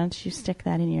said, why don't you stick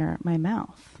that in my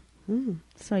mouth?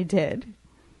 So I did.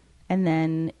 And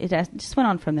then it just went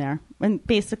on from there. And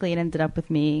basically it ended up with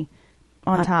me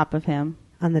on top of him.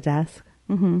 On the desk?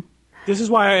 Mm-hmm. This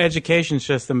is why our education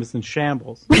system is in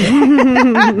shambles.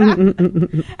 And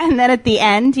then at the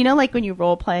end, like when you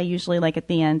role play, usually like at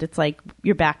the end, it's like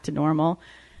you're back to normal.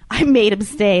 I made him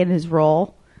stay in his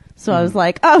role. So I was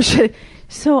like, oh, shit.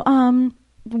 So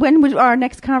when would our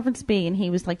next conference be? And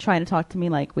he was like trying to talk to me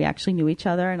like we actually knew each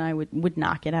other, and I would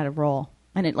not get out of role.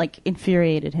 And it like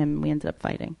infuriated him, and we ended up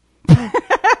fighting.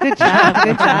 Good job.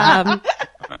 Good job.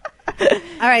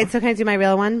 All right, so can I do my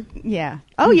real one? Yeah.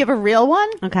 Oh, you have a real one?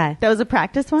 Okay. That was a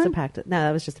practice one? It's a practice. No,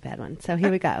 that was just a bad one. So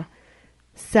here we go.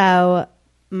 So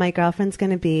my girlfriend's going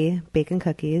to be baking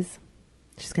cookies.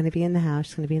 She's going to be in the house.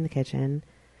 She's going to be in the kitchen.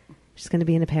 She's going to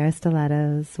be in a pair of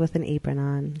stilettos with an apron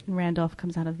on. Randolph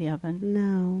comes out of the oven.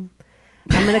 No.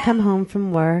 I'm going to come home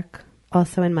from work,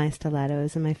 also in my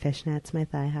stilettos and my fishnets, my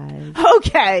thigh highs.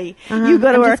 Okay. You go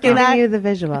to I'm work just in giving that? you the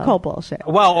visual. Cold bullshit.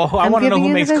 Well, I want to know who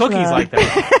makes cookies like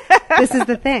that. This is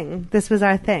the thing. This was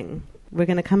our thing. We're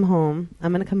going to come home.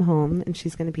 I'm going to come home, and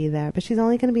she's going to be there. But she's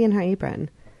only going to be in her apron.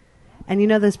 And you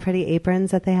know those pretty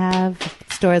aprons that they have?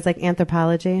 Stores like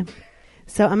Anthropology?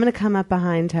 So I'm going to come up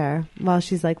behind her while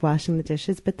she's like washing the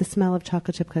dishes. But the smell of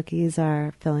chocolate chip cookies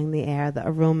are filling the air. The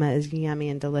aroma is yummy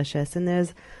and delicious. And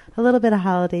there's a little bit of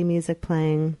holiday music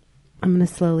playing. I'm going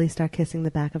to slowly start kissing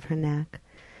the back of her neck.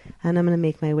 And I'm going to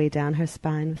make my way down her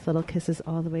spine with little kisses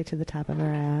all the way to the top of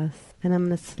her ass. And I'm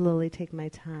going to slowly take my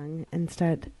tongue and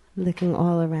start licking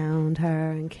all around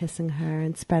her and kissing her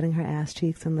and spreading her ass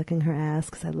cheeks and licking her ass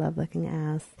because I love licking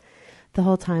ass. The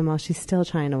whole time while she's still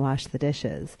trying to wash the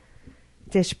dishes.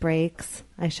 Dish breaks.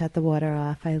 I shut the water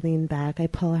off. I lean back. I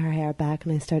pull her hair back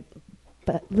and I start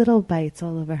little bites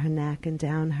all over her neck and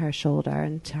down her shoulder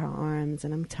and to her arms.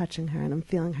 And I'm touching her and I'm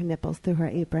feeling her nipples through her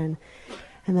apron.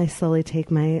 And I slowly take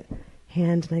my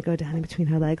hand and I go down in between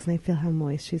her legs and I feel how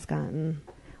moist she's gotten.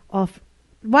 Why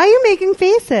are you making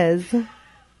faces?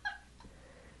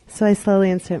 So I slowly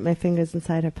insert my fingers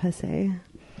inside her pussy.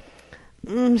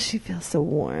 She feels so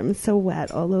warm, so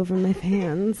wet all over my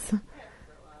hands.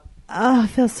 Oh, it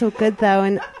feels so good though.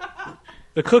 And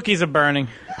the cookies are burning.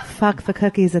 Fuck the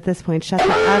cookies at this point. Shut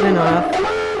the oven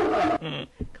off.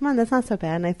 Come on, that's not so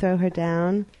bad. And I throw her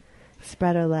down.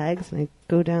 Spread her legs, and I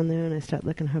go down there and I start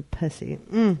licking her pussy.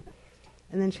 And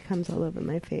then she comes all over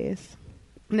my face.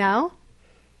 No?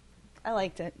 I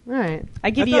liked it. All right.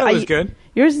 Thought it was good.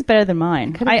 Yours is better than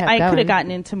mine. I could going. have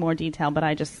gotten into more detail, but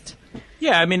I just...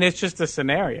 Yeah, I mean, it's just a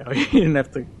scenario. You didn't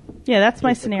have to... Yeah, that's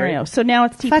my scenario. So now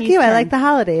it's TP's Fuck you, turn. I like the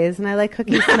holidays, and I like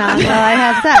cookies smelling while I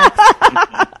have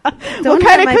sex. What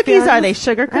kind of cookies are they?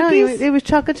 Sugar cookies? It was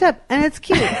chocolate chip, and it's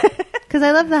cute, because I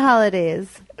love the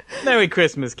holidays. Merry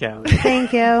Christmas, Callie.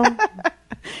 Thank you.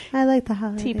 I like the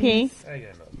holidays. TP?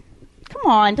 Come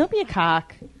on, don't be a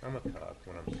cock. I'm a cock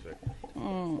when I'm sick.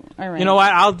 All right. You know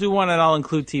what? I'll do one and I'll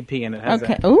include TP in it. How's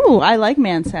Okay. that? Ooh, I like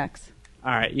man sex.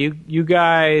 All right. You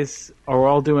guys are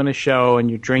all doing a show and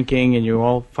you're drinking and you're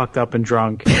all fucked up and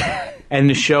drunk. And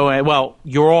the show, well,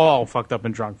 you're all fucked up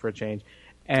and drunk for a change.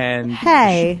 And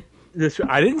Hey.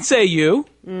 I didn't say you.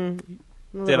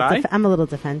 Did I? I'm a little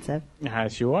defensive.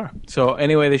 Yes, you are. So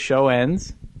anyway, the show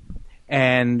ends,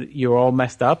 and you're all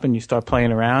messed up, and you start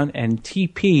playing around, and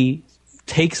TP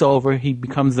takes over. He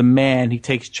becomes the man. He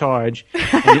takes charge,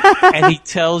 and he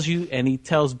tells you, and he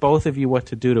tells both of you what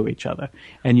to do to each other,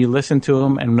 and you listen to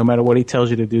him, and no matter what he tells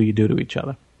you to do, you do to each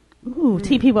other. Ooh,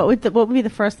 TP, what would be the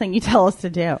first thing you tell us to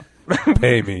do?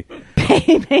 Pay me.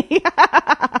 Pay me.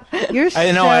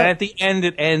 I know, and at the end,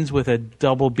 it ends with a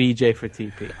double BJ for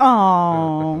TP.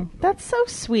 Oh, that's so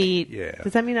sweet. Yeah.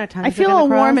 Does that mean our tongues I feel are all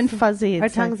gonna warm cross? and fuzzy. Our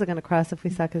It's tongues are going to cross if we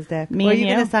suck his dick. Me or are and you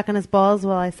you? going to suck on his balls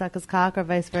while I suck his cock or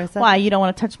vice versa? Why, you don't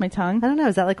want to touch my tongue? I don't know.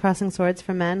 Is that like crossing swords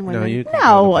for men? No, Women? you can No, go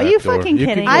the are back you door. fucking You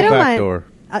kidding? can go I don't back want-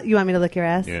 door. You want me to lick your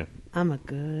ass? Yeah. I'm a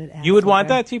good ass You would want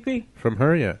licker. that, TP? From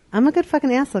her, yeah. I'm a good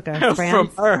fucking ass licker. From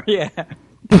Sprance. her, yeah.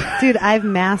 Dude, I've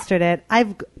mastered it.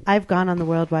 I've gone on the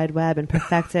World Wide Web and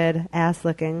perfected ass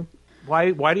licking.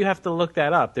 Why do you have to look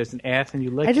that up? There's an ass and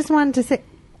you lick I just wanted to say...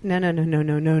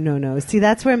 No. See,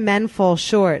 that's where men fall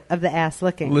short of the ass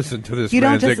licking. Listen to this You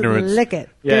don't man's just ignorance. lick it.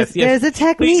 Yes, There's a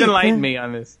technique. Please enlighten me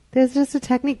on this. There's just a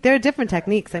technique. There are different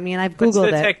techniques. I mean, I've What's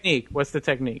Googled the it. technique? What's the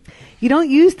technique? You don't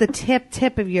use the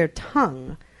tip of your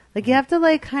tongue. Like, you have to,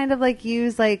 like, kind of, like,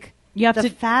 use, like... You have the to-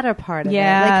 fatter part of it.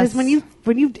 Yes. Because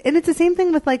when you, and it's the same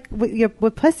thing with like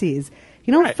with pussies.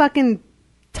 You don't Right. fucking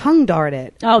tongue dart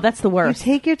it. Oh, that's the You worst.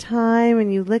 take your time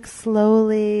and you lick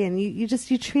slowly, and you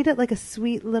treat it like a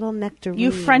sweet little nectarine.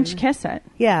 You French kiss it.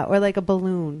 Yeah, or like a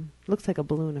balloon. Looks like a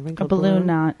balloon, a A wrinkled balloon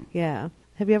knot. Yeah.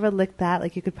 Have you ever licked that?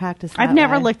 Like you could practice that I've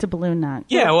never way. licked a balloon knot.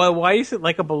 Yeah, well, why is it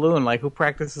like a balloon? Like, who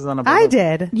practices on a balloon? I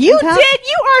did. You Tell- did?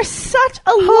 You are such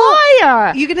a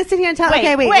liar. You're going to sit here and tell... Wait,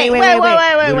 okay, wait.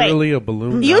 Literally a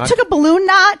balloon. You knot. took a balloon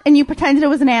knot and you pretended it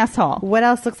was an asshole. What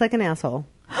else looks like an asshole?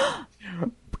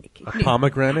 a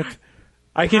pomegranate.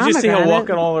 I can just see her Pomegranate.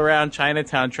 walking all around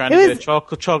Chinatown trying It to was-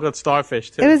 get a chocolate starfish,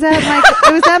 too. It was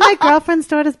at my girlfriend's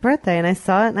daughter's birthday, and I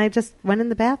saw it, and I just went in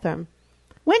the bathroom.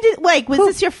 Was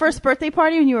this your first birthday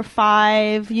party when you were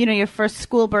 5? You know, your first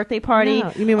school birthday party?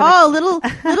 No, you mean when little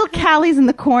Callie's in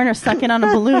the corner sucking on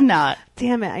a balloon knot.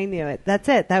 Damn it, I knew it. That's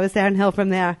it. That was downhill from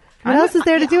there. What else is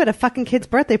there to do at a fucking kid's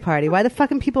birthday party? Why the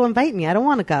fucking people invite me? I don't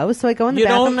want to go, so I go in the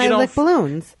bathroom and I lick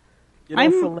balloons. You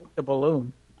don't select the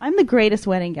balloon. I'm the greatest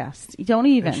wedding guest. You don't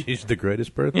even. She's the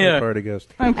greatest birthday party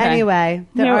guest. Okay. Anyway,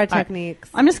 there No, are techniques.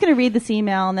 I'm just going to read this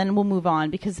email and then we'll move on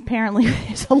because apparently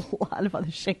there's a lot of other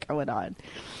shit going on.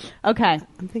 Okay.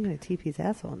 I'm thinking of TP's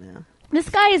asshole now. This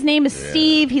guy, his name is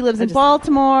Steve. He lives in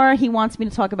Baltimore. He wants me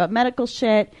to talk about medical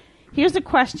shit. Here's a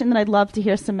question that I'd love to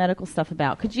hear some medical stuff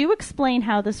about. Could you explain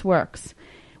how this works?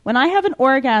 When I have an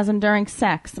orgasm during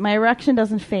sex, my erection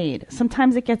doesn't fade.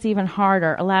 Sometimes it gets even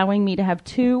harder, allowing me to have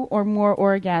 2 or more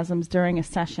orgasms during a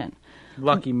session.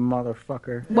 Lucky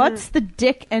motherfucker. What's the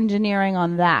dick engineering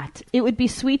on that? It would be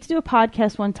sweet to do a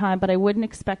podcast one time, but I wouldn't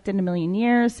expect it in a million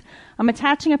years. I'm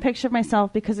attaching a picture of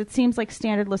myself because it seems like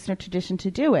standard listener tradition to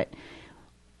do it.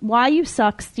 Why you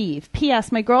suck, Steve.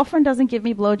 P.S. My girlfriend doesn't give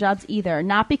me blowjobs either.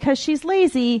 Not because she's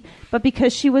lazy, but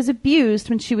because she was abused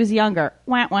when she was younger.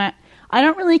 Wah, wah. I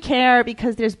don't really care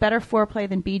because there's better foreplay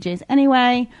than BJ's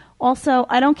anyway. Also,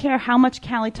 I don't care how much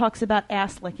Callie talks about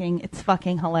ass licking. It's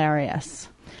fucking hilarious.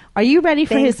 Are you ready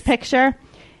for his picture?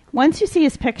 Once you see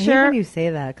his I hate picture, when you say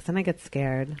that because then I get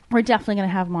scared. we're definitely going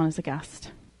to have him on as a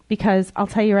guest. Because I'll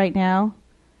tell you right now,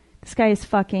 this guy is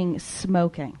fucking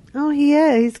smoking. Oh, he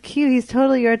is. He's cute. He's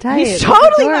totally your type. He's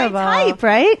totally my adorable. type,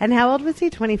 right? And how old was he?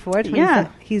 24? 27? Yeah.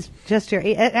 He's just your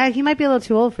age. He might be a little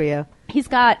too old for you. He's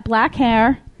got black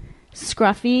hair,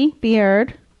 scruffy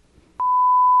beard.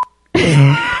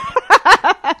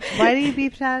 Why do you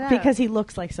beep that out? Because he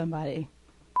looks like somebody.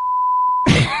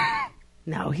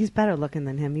 No, he's better looking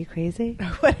than him. You crazy?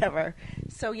 Whatever.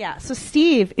 So, yeah. So,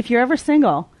 Steve, if you're ever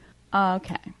single,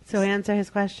 okay. So answer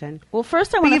his question. Well,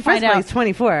 first I want to find out. He's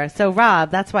 24. So Rob,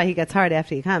 that's why he gets hard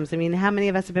after he comes. I mean, how many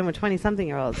of us have been with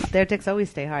 20-something-year-olds? Their dicks always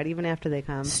stay hard even after they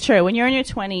come. It's true. When you're in your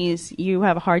 20s, you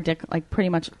have a hard dick like pretty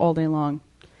much all day long.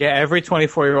 Yeah, every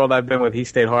 24-year-old I've been with, he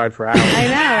stayed hard for hours. I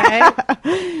know,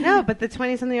 right? No, but the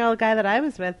 20-something-year-old guy that I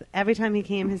was with, every time he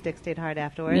came, his dick stayed hard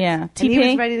afterwards. Yeah. And he TP?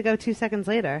 was ready to go 2 seconds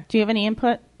later. Do you have any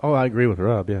input? Oh, I agree with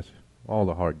Rob. Yes, all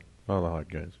the hard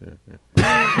guys. Yeah.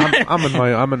 I'm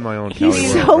in my own Cali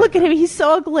He's world. so, look at him. He's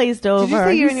so glazed over. Did you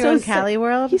say you're in He's your so own Cali sick.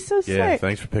 world? He's so Yeah, sick.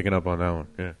 thanks for picking up on that one.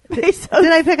 Yeah. He's so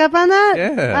Did I pick up on that?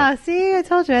 Yeah. Oh, see, I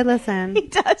told you I'd listen. He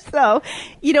does, though.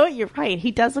 You know what? You're right.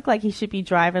 He does look like he should be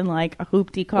driving like a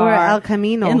hoopty car Or El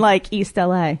Camino. in like East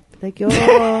LA. Like, yo,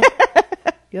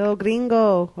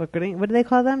 gringo. Or what do they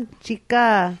call them?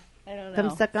 Chica. I don't Come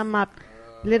suck on my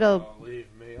little... Leave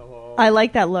me alone. I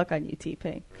like that look on you,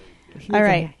 TP. All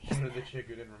right. The chick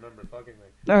who didn't remember fucking me.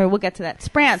 All right, we'll get to that.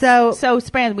 Sprance. So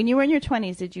Sprance, when you were in your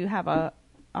 20s, did you have a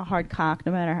hard cock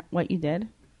no matter what you did?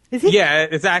 Is he? Yeah,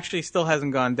 it actually still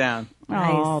hasn't gone down.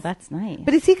 Oh, that's nice.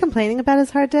 But is he complaining about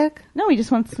his hard dick? No, he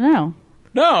just wants to know.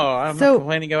 No, I'm not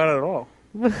complaining about it at all.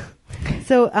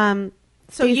 So, At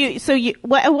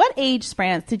what age,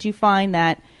 Sprance, did you find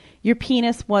that your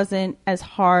penis wasn't as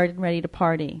hard and ready to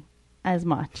party as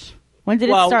much? When did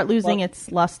it start losing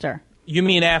its luster? You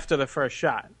mean after the first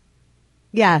shot?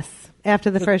 yes, after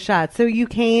the first shot. So you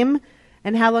came,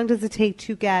 and how long does it take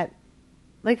to get?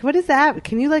 Like, what is that?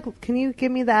 Can you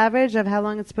give me the average of how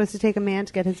long it's supposed to take a man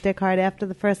to get his dick hard after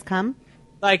the first cum?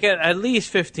 Like at least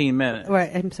 15 minutes. Or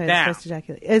I'm sorry, Now. the first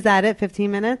ejaculate. Is that it?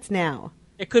 15 minutes now?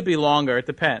 It could be longer. It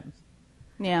depends.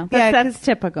 Yeah, Yeah, that's 'cause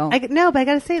typical. No, but I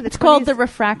got to say, It's called the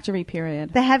refractory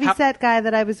period. The heavy-set guy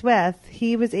that I was with,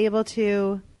 he was able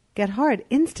to get hard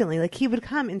instantly. Like, he would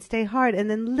come and stay hard, and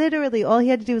then literally all he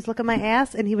had to do was look at my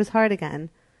ass, and he was hard again.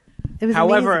 It was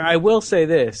However, amazing. I will say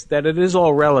this, that it is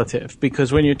all relative,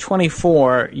 because when you're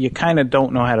 24, you kind of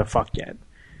don't know how to fuck yet.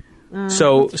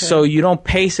 So you don't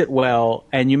pace it well,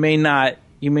 and you may not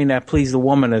please the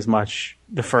woman as much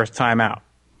the first time out.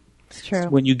 It's true.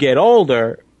 When you get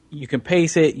older, you can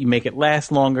pace it, you make it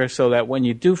last longer so that when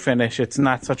you do finish, it's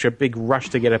not such a big rush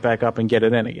to get it back up and get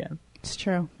it in again. It's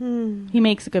true. He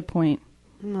makes a good point.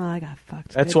 No, I got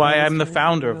fucked. That's why I'm the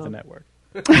founder of the network.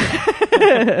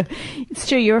 It's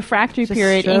true. Your refractory Just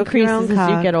period stroke your increases own as you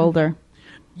cock. get older.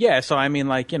 Yeah, so I mean,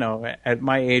 like, at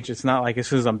my age, it's not like as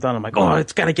soon as I'm done, I'm like, oh,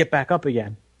 it's got to get back up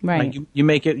again. Right. Like you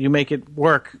make it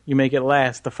work. You make it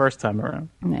last the first time around.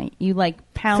 Right. You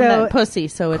like pound So, that pussy,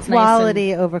 so it's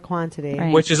quality nice over quantity.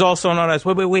 Right. Which is also known as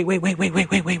wait.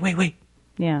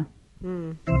 Yeah.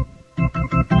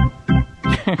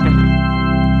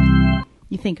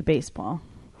 You think of baseball.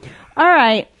 All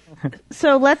right.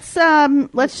 So let's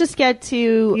just get to.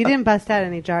 You didn't bust out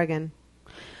any jargon.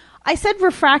 I said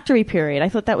refractory period. I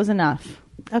thought that was enough.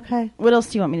 Okay. What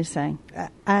else do you want me to say?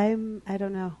 I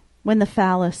don't know. When the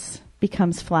phallus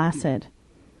becomes flaccid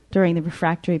during the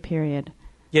refractory period.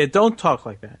 Yeah, don't talk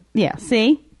like that. Yeah.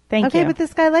 See? Thank you. Okay, but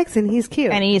this guy likes it. And he's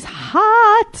cute. And he's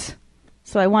hot.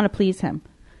 So I want to please him.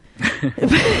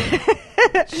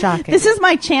 Shocking. This is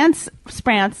my chance,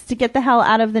 Sprance, to get the hell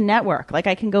out of the network. Like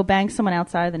I can go bang someone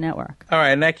outside of the network. All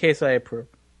right, in that case, I approve.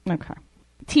 Okay.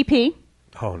 TP.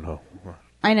 Oh, no.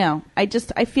 I know. I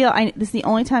feel this is the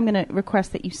only time I'm going to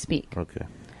request that you speak. Okay.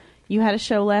 You had a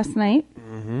show last night.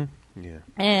 Mm-hmm. Yeah.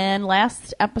 And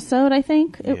last episode, I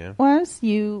think Yeah. was,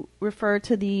 you referred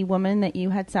to the woman that you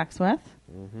had sex with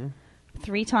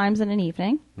 3 times in an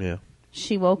evening. Yeah.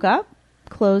 She woke up,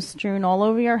 clothes strewn all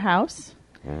over your house,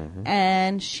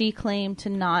 and she claimed to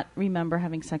not remember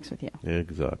having sex with you.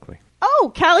 Exactly.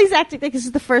 Oh, Callie's acting like this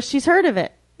is the first she's heard of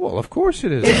it. Well, of course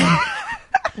it is.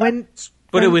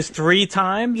 But it was 3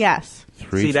 times? Yes.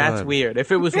 3 See, that's times. weird.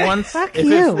 If it was once, Fuck if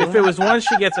you. it was once,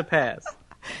 she gets a pass.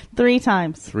 3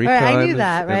 times. 3 All right, times. I knew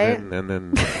that, right? And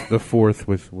then the fourth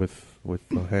with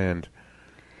the hand.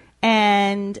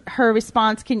 And her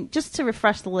response just to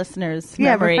refresh the listeners'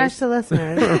 Yeah, memories. refresh the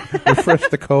listeners. Refresh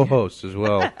the co-hosts as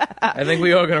well. I think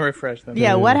we are going to refresh them.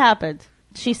 Yeah, what happened?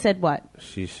 She said what?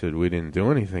 She said, we didn't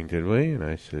do anything, did we? And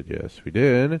I said, yes, we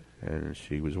did. And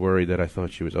she was worried that I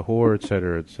thought she was a whore, et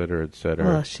cetera, et cetera, et cetera.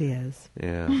 Well, she is.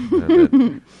 Yeah.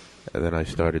 And then I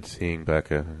started seeing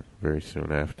Becca very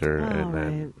soon after. And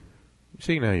then, right.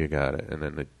 see, now you got it. And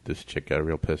then this chick got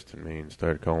real pissed at me and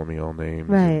started calling me all names.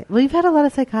 Right. Well, you've had a lot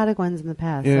of psychotic ones in the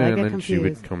past, Yeah, so I and get then she would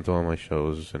confused. come to all my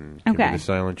shows and give Okay. me the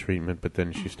silent treatment, but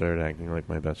then she started acting like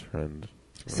my best friend.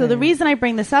 So the reason I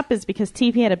bring this up is because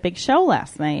TP had a big show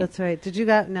last night. That's right. Did you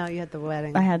go? No, you had the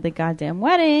wedding. I had the goddamn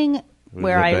wedding was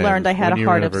where the I band's learned I had a 1-year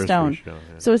heart of anniversary stone. show,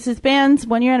 yeah. So it's his band's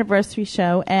 1-year anniversary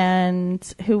show, and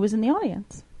who was in the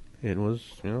audience? It was,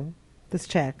 This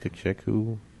chick. the chick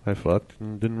who I fucked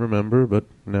and didn't remember, but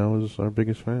now is our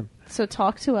biggest fan. So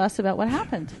talk to us about what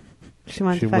happened. She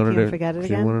wanted to fuck you and forget it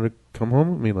She again? wanted to come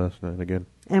home with me last night again.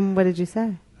 And what did you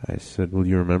say? I said, will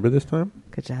you remember this time?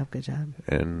 Good job, good job.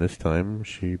 And this time,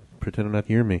 she pretended not to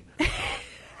hear me.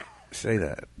 Say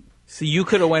that. See, you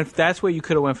could have went. That's where you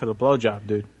could have went for the blowjob,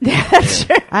 dude. That's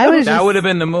true. I was That just, would have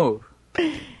been the move.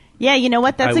 Yeah, you know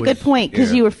what? That's I a good was- point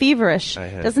because yeah. you were feverish. I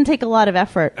had- Doesn't take a lot of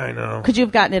effort. I know. Could you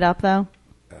have gotten it up though?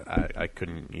 I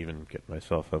couldn't even get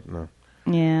myself up, no.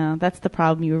 Yeah, that's the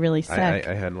problem. You were really sick.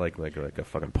 I had like a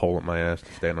fucking pole up my ass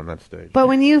to stand on that stage. but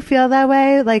when you feel that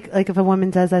way, like if a woman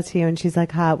does that to you and she's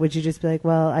like hot, would you just be like,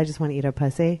 well, I just want to eat her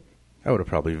pussy? I would have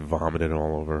probably vomited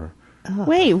all over her.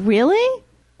 Wait, really?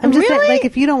 I'm just really? saying, like,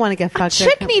 if you don't want to get A fucked,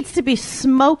 chick needs to be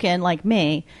smoking like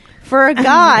me. For a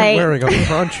guy Wearing a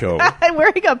poncho.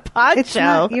 wearing a poncho. it's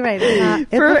not, you're right. It's not, it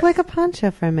For- looked like a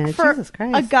poncho for a minute. for Jesus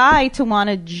Christ. a guy to want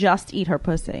to just eat her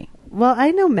pussy. Well,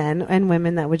 I know men and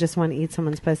women that would just want to eat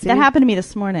someone's pussy. That happened to me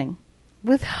this morning.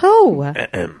 With who?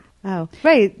 Oh,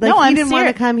 right. Like, No, he I'm didn't want to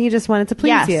serious. come. He just wanted to please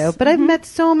Yes. you. But I've met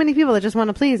so many people that just want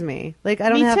to please me. Like, I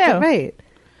don't Me have too. to. Right.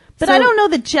 But So- I don't know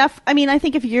that Jeff. I mean, I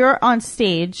think if you're on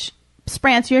stage,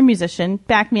 Sprance, you're a musician.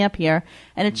 Back me up here.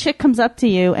 And a chick comes up to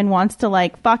you and wants to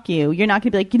like fuck you. You're not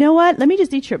gonna be like, you know what? Let me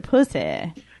just eat your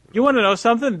pussy. You want to know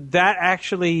something?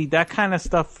 That kind of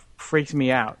stuff freaks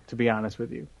me out, to be honest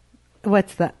with you.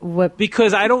 What's that? What?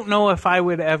 Because I don't know if I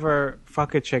would ever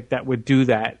fuck a chick that would do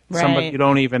that. Somebody Right. you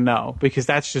don't even know. Because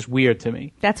that's just weird to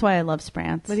me. That's why I love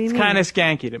Sprance. What do you It's mean? kind of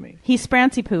skanky to me. He's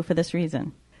Sprancey poo for this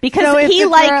reason. Because So if he the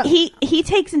like girl- he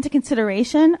takes into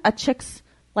consideration a chick's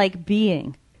like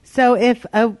being. So if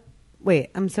a wait,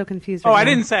 I'm so confused. Oh, right I now.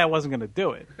 didn't say I wasn't going to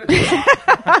do it.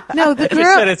 No, the I just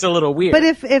girl. said it's a little weird. But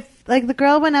if like the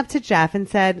girl went up to Jeff and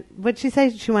said, what'd she say?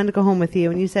 She wanted to go home with you,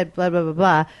 and you said blah blah blah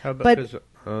blah. How about, But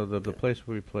 'cause, the place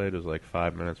we played was like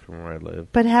 5 minutes from where I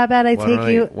live. but how about I Why take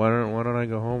don't you? why don't I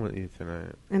go home with you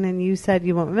tonight? And then you said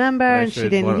you won't remember, I and she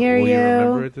said, didn't hear will you. you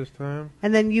remember it this time?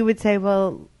 And then you would say,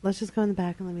 well, let's just go in the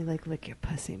back and let me like lick your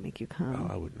pussy, and make you come.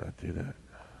 Oh, I would not do that.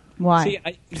 Why? See,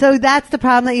 So that's the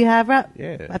problem that you have, Rob?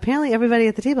 Yeah. Apparently everybody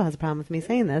at the table has a problem with me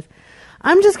saying this.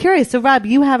 I'm just curious. So, Rob,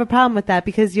 you have a problem with that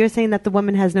because you're saying that the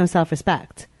woman has no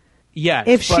self-respect. yes.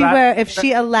 If but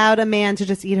she allowed a man to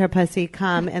just eat her pussy,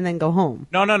 come, and then go home.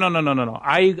 No.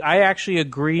 I actually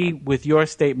agree with your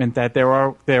statement that there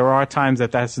are times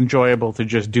that's enjoyable to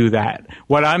just do that.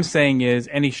 What I'm saying is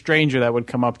any stranger that would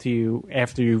come up to you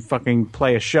after you fucking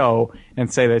play a show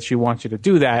and say that she wants you to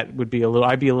do that I'd be a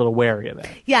little wary of that.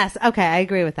 Yes. Okay. I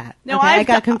agree with that. No, okay, I I've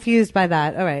got got- confused by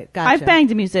that. All right. Gotcha. I've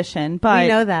banged a musician, but We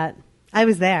know that. I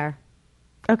was there.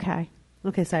 okay.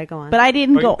 Okay. Sorry. Go on. But I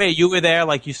didn't go. Wait, you were there,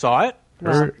 like you saw it?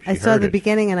 Well, I She saw heard the it.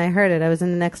 beginning and I heard it. I was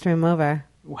in the next room over.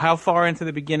 How far into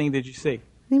the beginning did you see?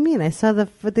 What do you mean? I saw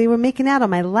they were making out on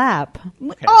my lap.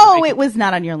 Oh, it was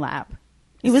not on your lap.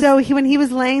 When he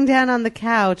was laying down on the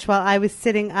couch while I was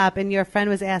sitting up and your friend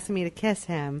was asking me to kiss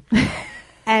him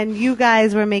and you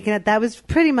guys were making it, that was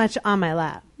pretty much on my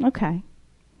lap. Okay.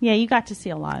 Yeah, you got to see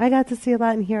a lot. I got to see a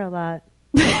lot and hear a lot.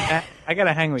 I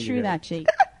gotta hang with you. True guys. that, G.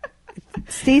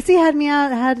 Stacy had me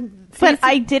out, But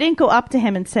I didn't go up to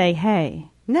him and say, hey,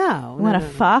 no. want to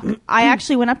fuck? I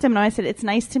actually went up to him and I said, it's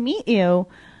nice to meet you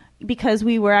because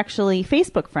we were actually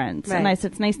Facebook friends. Right. And I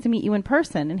said, it's nice to meet you in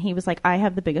person. And he was like, I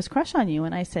have the biggest crush on you.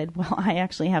 And I said, well, I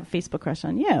actually have a Facebook crush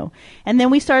on you. And then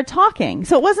we started talking.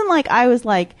 So it wasn't like I was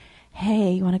like,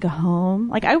 hey, you want to go home?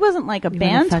 Like I wasn't like a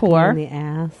band fuck me whore. in the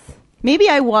ass. Maybe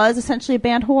I was essentially a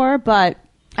band whore, but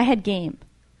I had game.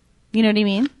 You know what I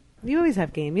mean? You always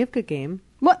have game. You have good game.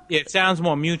 What? Yeah, it sounds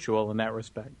more mutual in that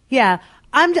respect. Yeah.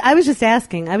 I was just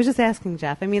asking.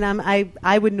 Jeff. I mean,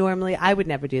 I would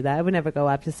never do that. I would never go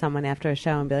up to someone after a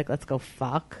show and be like, let's go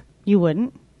fuck. You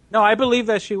wouldn't? No, I believe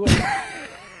that she would.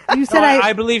 You said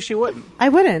I believe she wouldn't. I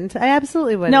wouldn't. I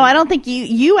absolutely wouldn't. No, I don't think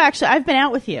you actually, I've been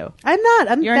out with you. I'm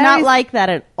not. You're not like that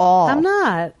at all. I'm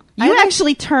not. You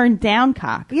actually turned down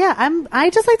cock. Yeah, I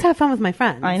just like to have fun with my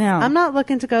friends. I know. I'm not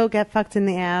looking to go get fucked in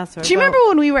the ass. Or Do you remember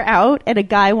when we were out and a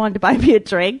guy wanted to buy me a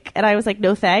drink and I was like,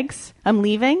 no thanks, I'm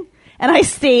leaving? And I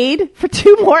stayed for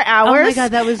 2 more hours. Oh my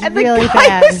God, that was and really the guy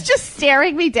bad. was just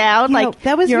staring me down You know, like,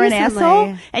 that was you're recently. an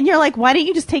asshole. And you're like, why don't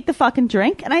you just take the fucking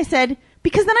drink? And I said,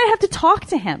 because then I'd have to talk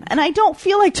to him. And I don't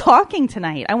feel like talking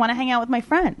tonight. I want to hang out with my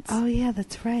friends. Oh yeah,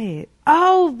 that's right.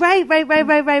 Oh right.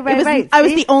 I was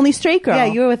See? the only straight girl. Yeah,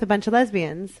 you were with a bunch of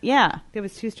lesbians. Yeah. There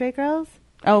was 2 straight girls.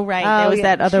 Oh, right. There was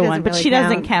yeah. that other She one. doesn't But really she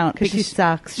doesn't count. because she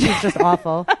sucks. She's just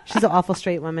awful. She's an awful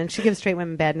straight woman. She gives straight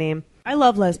women a bad name. I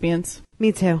love lesbians.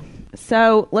 Me too.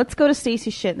 So let's go to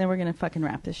Stacy's shit, and then we're going to fucking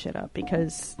wrap this shit up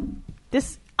because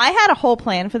I had a whole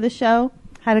plan for this show.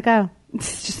 How'd it go?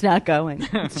 It's just not going.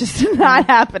 It's just not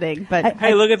happening. But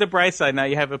Hey, look at the bright side. Now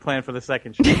you have a plan for the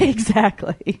second show.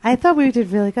 exactly. I thought we did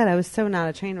really good. I was so not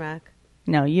a train wreck.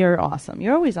 No, you're awesome.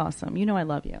 You're always awesome. You know I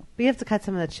love you. We have to cut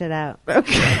some of that shit out.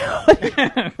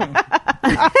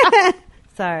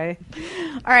 Sorry.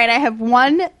 All right, I have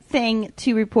one thing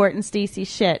to report in Stacy's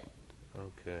shit.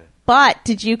 Okay. But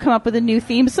did you come up with a new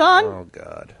theme song? Oh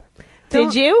God.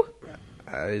 Did you?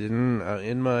 I didn't.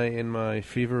 In my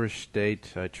feverish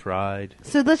state, I tried.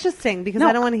 So let's just sing because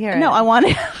I don't want to hear it. No, I want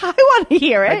to. I want to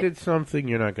hear I it. did something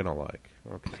you're not gonna like.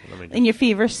 Okay. Let me. In your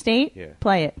feverish state? Yeah.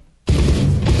 Play it.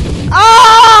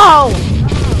 Oh!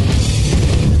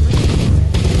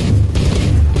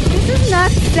 This is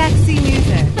not sexy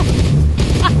music.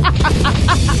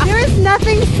 There is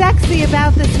nothing sexy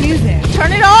about this music.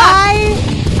 Turn it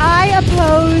off! I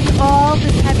oppose all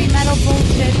this heavy metal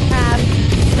bullshit crap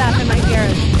stuff in my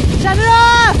ears. Shut it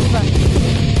off!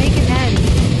 Make it end.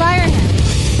 Fire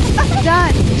him.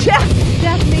 Done.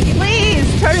 Jeff, Make it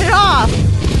please turn it off.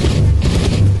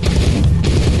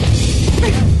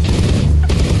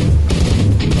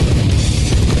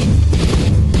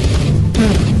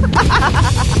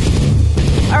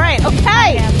 All right,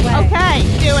 okay. Halfway. Okay,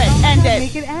 do it. End it.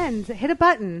 Make it end. Hit a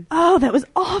button. Oh, that was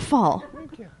awful.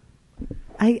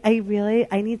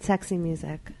 I need sexy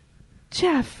music.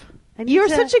 Jeff, I need you're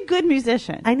to- such a good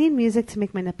musician. I need music to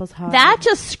make my nipples hard. That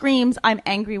just screams, I'm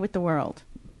angry with the world.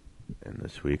 And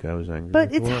this week I was angry. But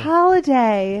with it's the world.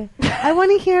 holiday. I want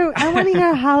to hear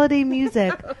holiday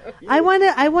music. I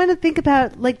want to think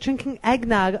about like drinking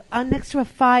eggnog next to a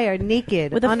fire,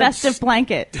 naked With a on festive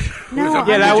blanket. No,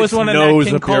 Yeah, that was one of Nat Nose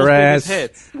King up Cole's your biggest ass.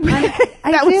 hits.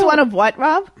 That was one of what,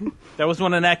 Rob? That was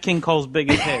one of Nat King Cole's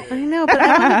biggest hits. I know, but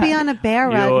I want to be on a bear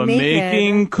rug You're naked.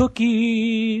 making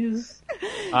cookies.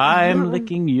 I'm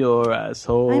licking your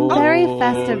asshole. I'm very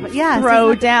festive. Yeah,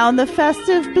 Throw down the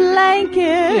festive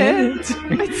blanket.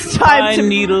 It's time My to.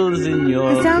 needles in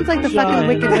your. it sounds like the fucking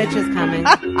Wicked Witch is coming.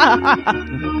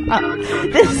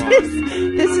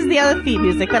 This is the other theme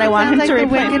music that I want Sounds him like to the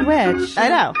replay. Wicked Witch. I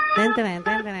know. Dun, dun,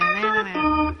 dun, dun, dun, dun,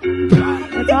 dun, dun.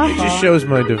 That's awful. It just shows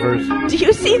my diversity. Do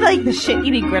you see like the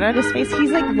shit-eating grin on his face?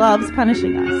 He's like loves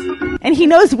punishing us, and he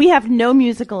knows we have no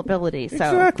musical ability. So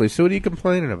Exactly. So what are you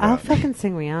complaining about? I'll fucking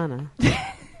sing Rihanna.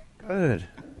 Good.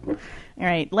 all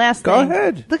right, last Go thing.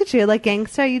 ahead. Look at you, like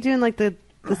gangster. Are you doing like the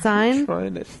sign?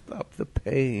 Trying to stop the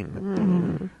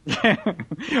pain.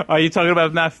 Are you talking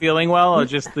about not feeling well or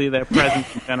just their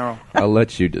presence in general? I'll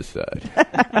let you decide.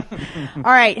 All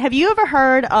right, have you ever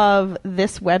heard of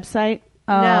this website?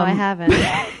 No, I haven't.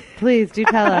 Please do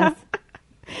tell us.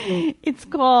 It's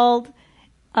called,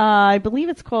 I believe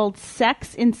it's called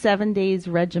Sex in 7 Days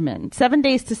Regimen. 7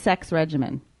 Days to Sex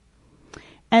Regimen.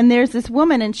 And there's this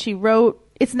woman, and she wrote,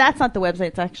 that's not the website,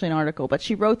 it's actually an article, but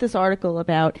she wrote this article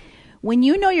about when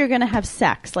you know you're going to have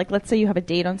sex, like let's say you have a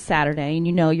date on Saturday and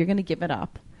you know you're going to give it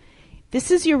up. This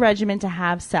is your regimen to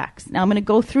have sex. Now I'm going to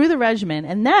go through the regimen,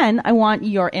 and then I want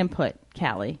your input,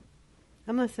 Callie.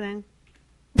 I'm listening.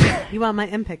 You want my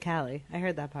input, Callie. I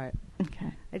heard that part.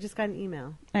 Okay. I just got an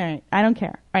email. All right. I don't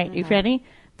care. All right. You ready?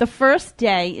 The first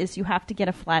day is you have to get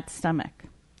a flat stomach.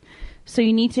 So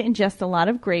you need to ingest a lot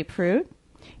of grapefruit.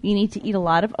 You need to eat a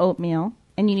lot of oatmeal.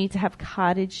 And you need to have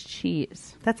cottage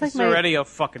cheese. That's like It's already a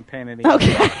fucking pain in the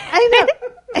Okay. I know.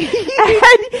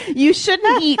 And you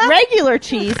shouldn't eat regular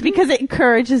cheese because it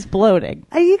encourages bloating.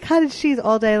 I eat cottage cheese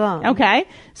all day long. Okay?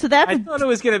 So that's... I thought it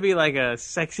was going to be like a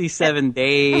sexy 7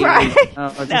 days. Right.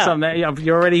 Or just something.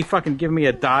 You're already fucking giving me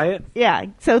a diet? Yeah.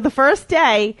 So the first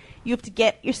day, you have to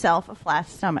get yourself a flat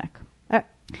stomach.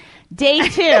 Day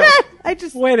 2.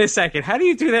 Wait a second. How do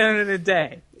you do that in a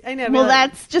day? I know. Well,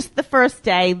 that's just the first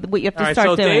day, what you have to All right, start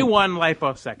so doing. day 1,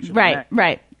 liposuction. Right, Next.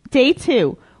 right. Day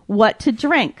 2, what to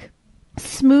drink.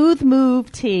 Smooth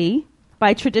Move tea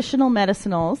by Traditional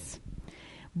Medicinals.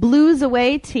 Blues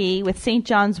Away tea with St.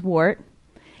 John's wort.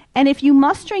 And if you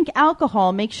must drink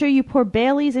alcohol, make sure you pour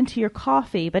Bailey's into your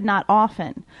coffee, but not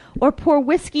often. Or pour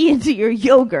whiskey into your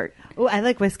yogurt. Oh, I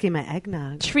like whiskey in my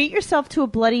eggnog. Treat yourself to a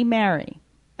Bloody Mary.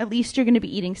 At least you're going to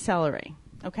be eating celery.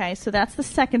 Okay, so that's the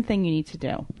second thing you need to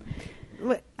do.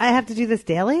 Wait, I have to do this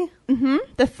daily? Mm-hmm.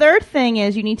 The third thing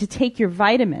is you need to take your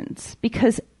vitamins,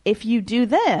 because if you do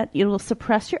that, it will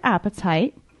suppress your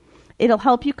appetite, it'll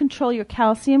help you control your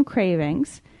calcium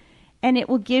cravings, and it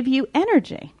will give you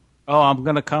energy. Oh, I'm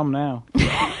going to come now.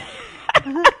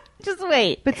 Just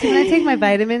wait. But see, when I take my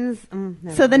vitamins...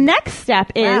 So the next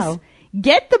step is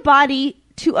get the body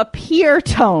to appear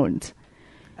toned.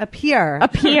 Appear.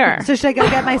 So should I go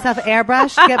get myself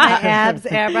airbrushed? Get my abs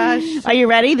airbrushed? Are you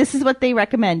ready? This is what they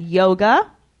recommend.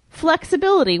 Yoga,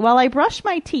 flexibility. While I brush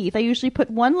my teeth, I usually put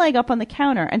one leg up on the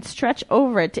counter and stretch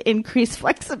over it to increase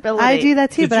flexibility. I do that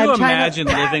too, Could but you I'm trying imagine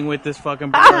to... living with this fucking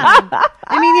bird? I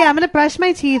mean, yeah, I'm going to brush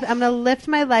my teeth. I'm going to lift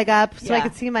my leg up so I Yeah.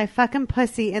 can see my fucking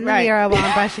pussy in the Right. mirror while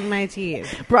I'm brushing my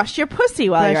teeth. Brush your pussy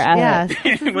while you're at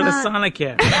it. With a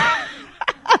Sonicare.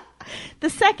 The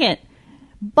second,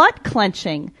 butt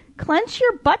clenching. Clench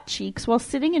your butt cheeks while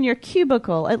sitting in your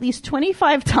cubicle at least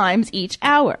 25 times each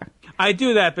hour. I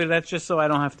do that, but that's just so I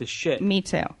don't have to shit. Me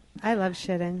too. I love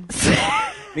shitting.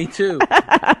 Me too.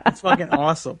 It's fucking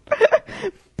awesome.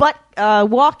 Butt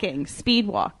walking, speed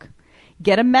walk.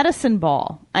 Get a medicine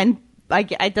ball. And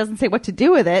it doesn't say what to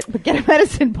do with it, but get a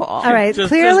medicine ball. All right, Just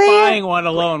clearly... buying one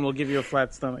alone will give you a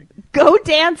flat stomach. Go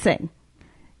dancing.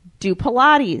 Do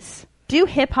Pilates. Do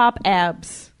hip-hop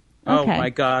abs. Oh Okay. my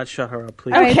God, shut her up,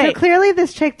 please. All right, Okay. so clearly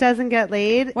this chick doesn't get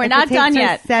laid. We're if not it takes done her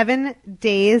yet. 7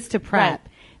 days to prep. Right.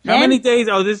 How Then- many days?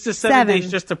 Oh, this is just 7 7. days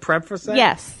just to prep for sex?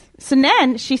 Yes. So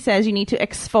then she says you need to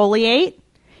exfoliate.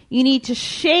 You need to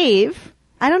shave.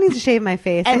 I don't need to shave my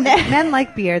face. And then- Men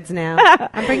like beards now.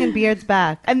 I'm bringing beards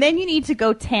back. And then you need to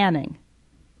go tanning.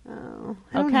 Oh,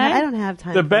 Okay. I don't have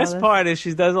time The for best all this. part is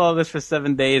she does all this for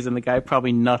 7 days, and the guy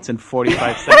probably nuts in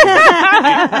 45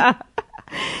 seconds.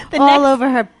 all over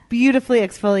her beautifully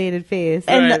exfoliated face.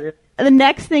 And Right. the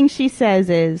next thing she says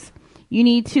is you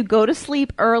need to go to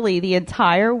sleep early the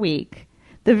entire week,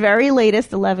 the very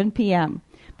latest 11 p.m.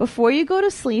 Before you go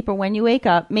to sleep or when you wake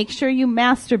up, make sure you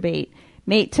masturbate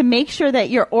to make sure that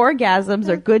your orgasms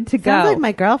are good to go. Sounds like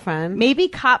my girlfriend. Maybe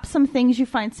cop some things you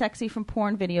find sexy from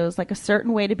porn videos, like a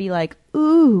certain way to be like,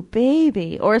 ooh,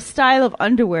 baby, or a style of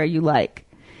underwear you like.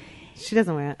 She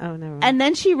doesn't wear it. Oh, never mind. And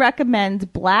then she recommends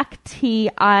black tea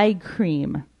eye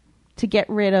cream to get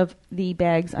rid of the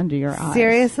bags under your eyes.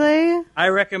 Seriously? I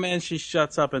recommend she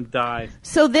shuts up and dies.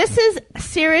 So this is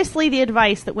seriously the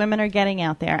advice that women are getting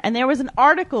out there. And there was an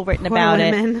article written Poor about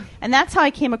women. it. And that's how I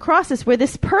came across this, where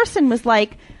this person was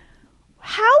like,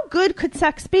 how good could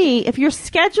sex be if you're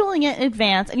scheduling it in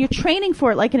advance and you're training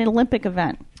for it like an Olympic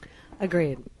event?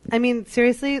 Agreed. I mean,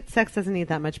 seriously, sex doesn't need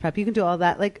that much prep. You can do all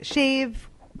that. Like, shave,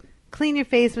 clean your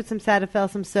face with some Cetaphil,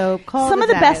 some soap. Call Some it of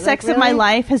the a best day. sex Like, of my really?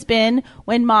 life has been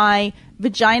when my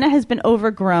vagina has been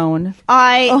overgrown.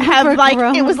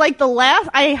 It was like the last,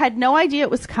 I had no idea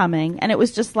it was coming, and it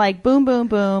was just like boom, boom,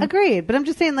 boom. Agreed, but I'm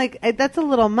just saying, like, that's a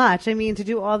little much. I mean, to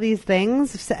do all these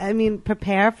things, I mean,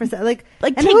 prepare for, like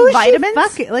and take who is she vitamins?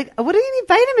 fucking? Like, what do you need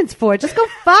vitamins for? Just go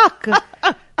fuck.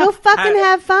 Go fucking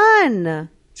have fun.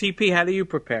 TP, how do you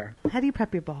prepare? How do you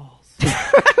prep your balls?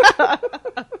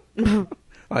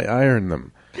 I iron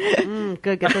them.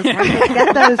 Good, get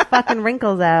those fucking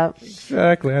wrinkles out.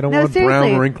 Exactly. I don't want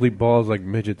brown, wrinkly balls like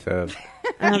midgets have.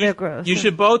 Oh, they're gross. You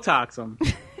should Botox them.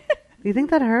 Do you think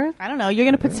that hurts? I don't know. You're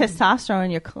going to put testosterone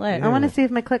in your clit. I want to see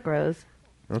if my clit grows.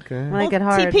 Okay. When I get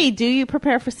hard. TP, do you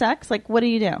prepare for sex? Like, what do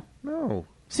you do? No.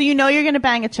 So you know you're going to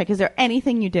bang a chick. Is there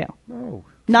anything you do? No.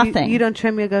 Nothing. You don't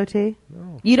trim your goatee?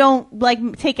 No. You don't,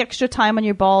 like, take extra time on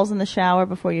your balls in the shower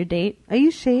before your date? Are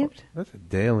you shaved? That's a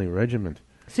daily regiment.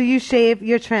 So you shave,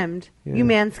 you're trimmed. Yeah. You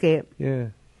manscape. Yeah.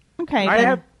 Okay.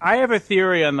 I have a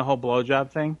theory on the whole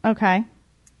blowjob thing. Okay.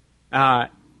 And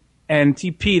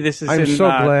TP, this is I'm in, so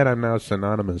glad I'm now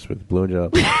synonymous with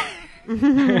blowjob.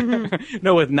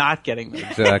 No, with not getting them.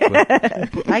 Exactly.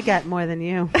 I got more than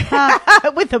you.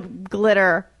 With a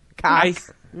glitter cock.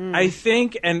 I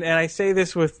think, and I say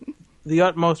this with the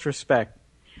utmost respect,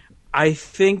 I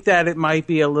think that it might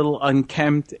be a little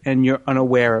unkempt and you're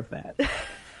unaware of that.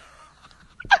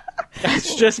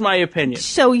 That's just my opinion.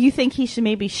 So you think he should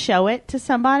maybe show it to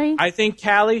somebody? I think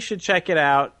Callie should check it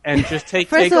out and just take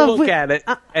First a of all, look at it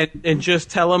and just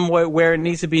tell him where it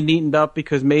needs to be neatened up,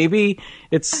 because maybe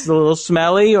it's a little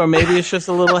smelly or maybe it's just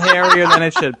a little hairier than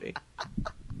it should be.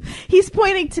 He's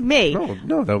pointing to me.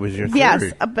 No, that was your theory.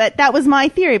 Yes, but that was my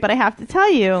theory. But I have to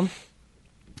tell you,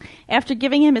 after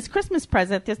giving him his Christmas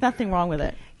present, there's nothing wrong with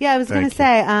it. Yeah, I was going to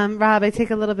say, Rob, I take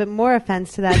a little bit more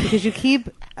offense to that because you keep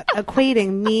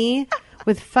equating me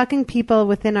with fucking people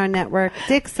within our network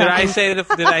dick Did sucking. I say to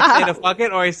fuck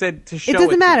it, or I said to show it? It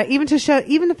doesn't matter. Even to show,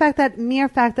 even the mere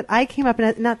fact that I came up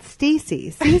and not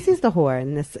Stacy. Stacy's the whore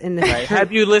in this. Right.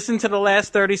 Have you listened to the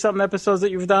last 30-something episodes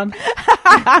that you've done?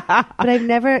 But I've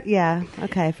never. Yeah.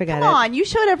 Okay. Forget it. Come on, you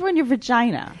showed everyone your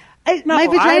vagina. No, my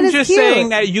vagina's I'm just cute. saying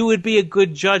that you would be a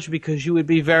good judge because you would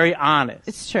be very honest.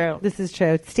 It's true. This is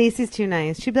true. Stacy's too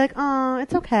nice. She'd be like, "Oh,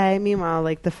 it's okay." Meanwhile,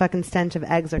 like the fucking stench of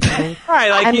eggs are coming. Right,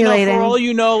 like emulating. for all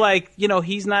you know, like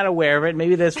he's not aware of it.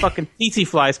 Maybe there's fucking tsetse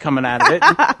flies coming out of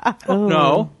it.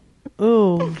 No.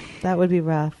 Ooh, that would be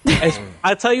rough.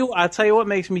 I'll tell you what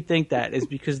makes me think that is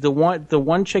because the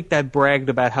one chick that bragged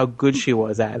about how good she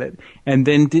was at it and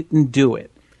then didn't do it.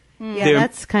 Yeah,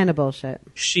 that's kind of bullshit.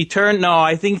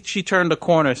 I think she turned a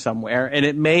corner somewhere, and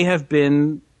it may have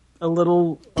been a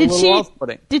little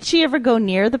off-putting. Did she ever go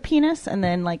near the penis and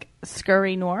then like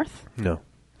scurry north? No.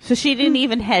 So she didn't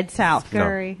even head south.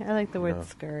 Scurry. I like the word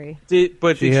scurry.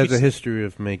 But she has a history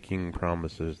of making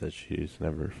promises that she's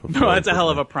never fulfilled. No, that's a hell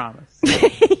of a promise.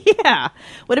 Yeah.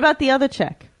 What about the other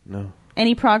chick? No.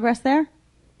 Any progress there?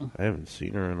 I haven't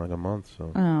seen her in like a month.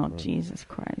 So. Oh, Jesus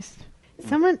Christ.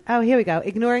 Here we go.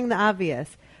 Ignoring the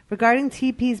obvious. Regarding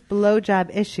TP's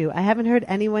blowjob issue, I haven't heard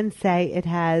anyone say it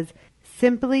has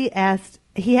simply asked.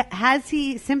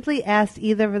 He simply asked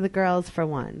either of the girls for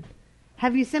one.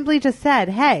 Have you simply just said,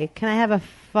 "Hey, can I have a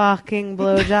fucking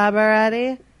blowjob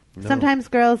already?" No. Sometimes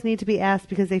girls need to be asked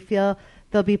because they feel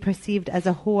they'll be perceived as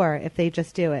a whore if they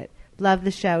just do it. Love the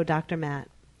show, Dr. Matt.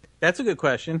 That's a good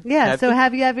question. Yeah.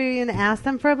 Have you ever even asked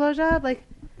them for a blowjob? Like,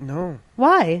 no.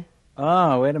 Why?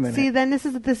 Oh, wait a minute. See, then this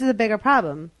is a bigger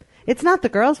problem. It's not the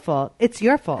girl's fault. It's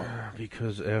your fault.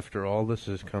 Because after all this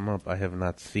has come up, I have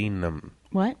not seen them.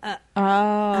 What? That's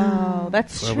Are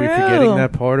true. we forgetting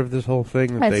that part of this whole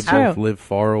thing? That That's they true. both live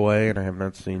far away and I have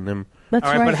not seen them? That's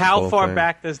all right, right. but how Whole far thing.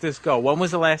 back does this go? When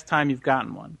was the last time you've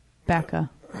gotten one? Becca.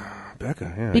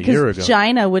 Becca, yeah, Because a year ago.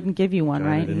 Gina wouldn't give you one,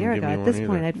 Gina right? didn't A year give ago, me at one this either.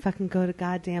 point, I'd fucking go to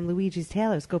goddamn Luigi's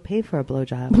Taylor's, go pay for a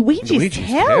blowjob. Luigi's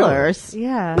Taylor's?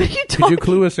 Yeah. What are you Could talking you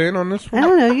clue us in on this I one?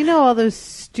 don't know. You know all those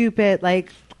stupid,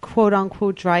 like,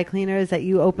 quote-unquote dry cleaners that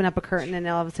you open up a curtain and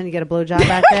all of a sudden you get a blowjob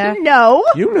back there? No.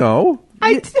 You know.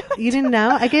 You didn't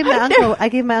know? I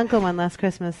gave my uncle one last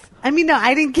Christmas. I mean, no,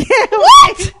 I didn't get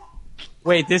What?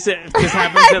 Wait, this happens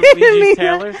at Luigi's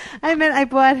Taylor's? I meant I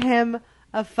bought him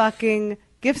a fucking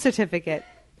gift certificate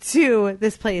to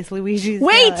this place, Luigi's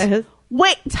Taylor's.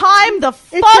 Wait, time the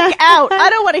fuck out. I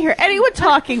don't want to hear anyone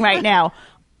talking right now.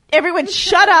 Everyone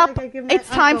shut up. like I give my It's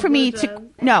time uncle for me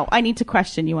blowjobs. to... No, I need to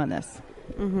question you on this.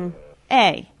 Mm-hmm.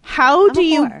 A, how I'm do a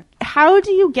you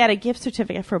whore. get a gift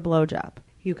certificate for a blowjob?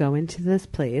 You go into this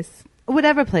place,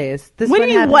 whatever place. This What do one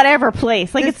you mean, happens- whatever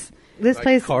place? Like this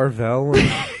place. Carvel.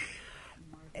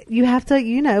 And you have to,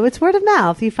 it's word of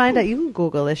mouth. You find out. You can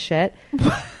Google this shit.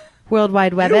 World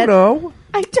Wide Web. I don't know.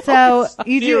 I don't. So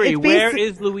you Siri, do. where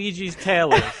is Luigi's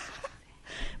Taylor's?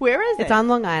 Where is it? It's on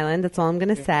Long Island. That's all I'm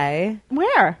going to say.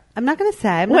 Where? I'm not going to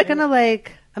say. I'm not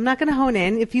going to hone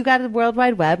in. If you got a World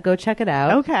Wide Web, go check it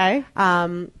out. Okay.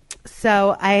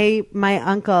 So my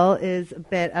uncle is a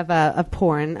bit of a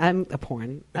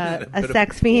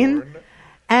sex fiend.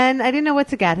 And I didn't know what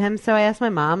to get him, so I asked my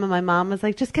mom, and my mom was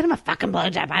like, just get him a fucking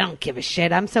blowjob. I don't give a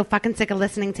shit. I'm so fucking sick of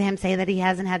listening to him say that he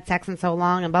hasn't had sex in so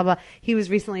long and blah, blah. He was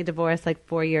recently divorced like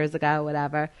 4 years ago,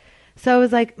 whatever. So I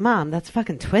was like, Mom, that's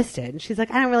fucking twisted. And she's like,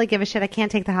 I don't really give a shit. I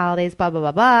can't take the holidays, blah, blah,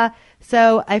 blah, blah.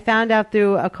 So I found out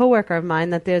through a coworker of mine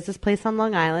that there's this place on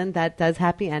Long Island that does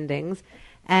happy endings.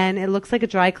 And it looks like a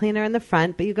dry cleaner in the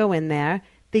front, but you go in there.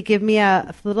 They give me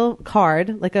a little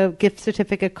card, like a gift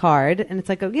certificate card. And it's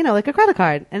like like a credit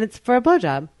card. And it's for a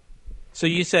blowjob. So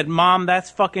you said, Mom, that's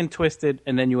fucking twisted,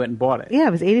 and then you went and bought it. Yeah,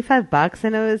 it was $85,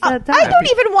 and it was I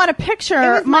don't even want to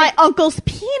picture my uncle's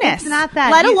penis. It's not that.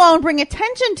 Let alone bring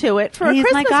attention to it for a He's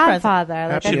Christmas my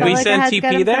godfather. present. Should we send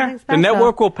TP there? The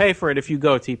network will pay for it if you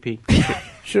go, TP.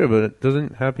 Sure, but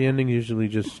doesn't happy ending usually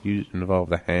just involve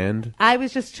the hand? I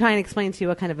was just trying to explain to you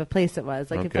what kind of a place it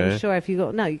was. Like, if I'm sure if you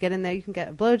go, no, you get in there, you can get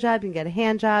a blowjob, you can get a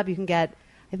hand job, you can get,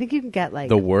 I think you can get like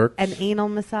the works? An anal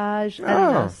massage. I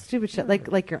don't know, stupid shit,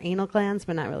 like your anal glands,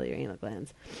 but not really your anal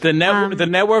glands. The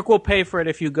network will pay for it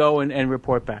if you go and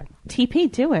report back. TP,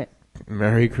 do it.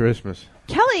 Merry Christmas.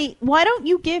 Kelly, why don't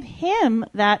you give him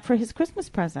that for his Christmas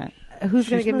present? Who's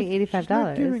going to give me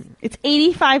 $85? It's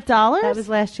 $85? That was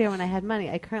last year when I had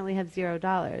money. I currently have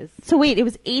 $0. So wait, it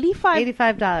was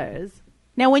 $85.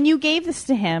 Now, when you gave this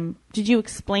to him, did you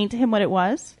explain to him what it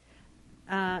was?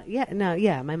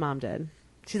 Yeah, my mom did.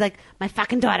 She's like, my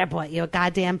fucking daughter bought you a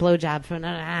goddamn blowjob for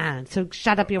so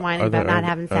shut up your whining about not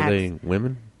having sex. Are they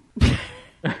women?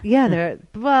 Yeah, they're.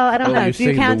 Well, I don't know. Do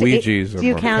you count Luigi's? Do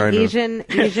you count Asians?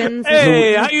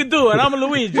 Hey, how you doing? I'm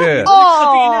Luigi. Yeah.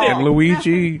 Oh, And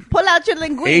Luigi, pull out your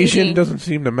linguine. Asian doesn't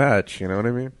seem to match. You know what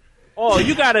I mean? Oh,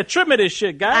 you got to trim of this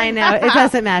shit, guys. I know it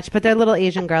doesn't match, but there are little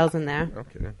Asian girls in there.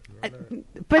 Okay.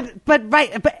 But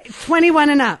 21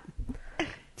 and up.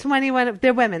 21.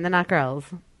 They're women. They're not girls.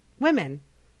 Women,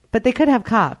 but they could have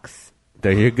cocks.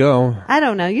 There you go. I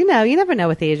don't know. You never know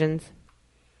with Asians.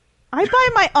 I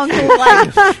bought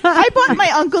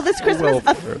my uncle this Christmas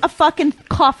a fucking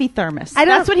coffee thermos.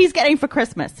 That's what he's getting for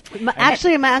Christmas.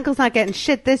 Actually, my uncle's not getting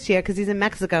shit this year because he's in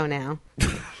Mexico now.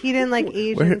 He didn't like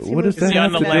Asians. What does that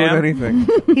have to do with anything?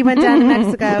 He went down to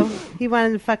Mexico. He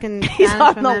wanted fucking. He's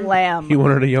on the lam. He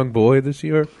wanted a young boy this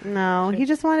year? No, he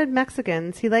just wanted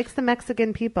Mexicans. He likes the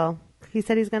Mexican people. He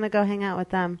said he's going to go hang out with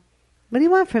them. What do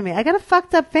you want from me? I got a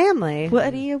fucked up family.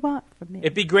 What do you want from me?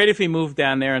 It'd be great if he moved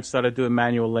down there and started doing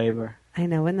manual labor. I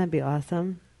know. Wouldn't that be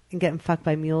awesome? And getting fucked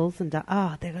by mules and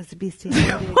there goes the beastie.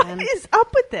 What is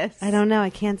up with this? I don't know. I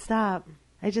can't stop.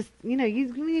 I just,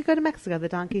 you go to Mexico, the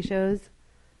donkey shows.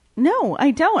 No,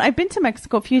 I don't. I've been to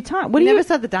Mexico a few times. You never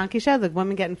saw the donkey show? The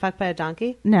woman getting fucked by a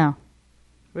donkey? No.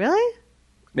 Really?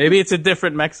 Maybe it's a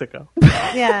different Mexico.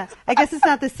 Yeah. I guess it's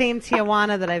not the same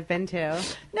Tijuana that I've been to.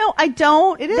 No, I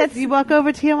don't. It is. You walk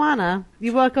over Tijuana.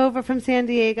 You walk over from San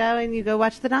Diego and you go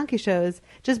watch the donkey shows.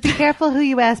 Just be careful who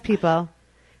you ask people.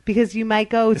 Because you might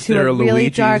go to a really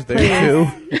dark place.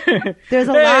 There's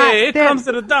a lot. Hey, it comes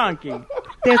to the donkey.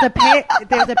 There's a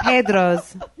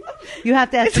Pedro's. You have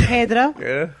to ask for Pedro.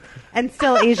 Yeah. And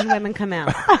still Asian women come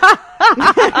out.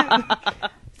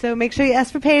 So make sure you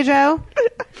ask for Pedro.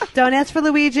 Don't ask for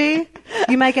Luigi.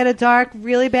 You might get a dark,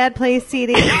 really bad place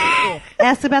seating.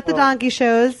 Ask about the donkey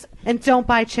shows. And don't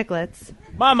buy chiclets.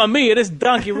 Mamma mia, this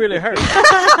donkey really hurts.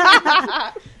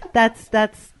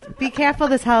 That's. Be careful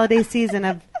this holiday season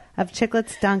of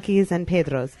chiclets, donkeys, and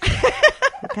Pedros.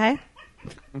 Okay?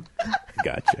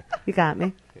 Gotcha. You got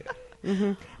me.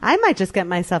 Mm-hmm. I might just get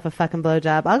myself a fucking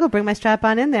blowjob. I'll go bring my strap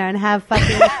on in there and have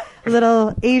fucking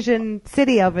little Asian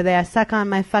city over there suck on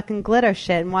my fucking glitter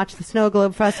shit and watch the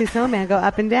Snowglobe Frosty Snowman go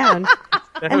up and down.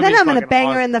 And then I'm going to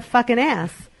bang her in the fucking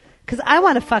ass. Because I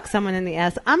want to fuck someone in the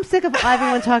ass. I'm sick of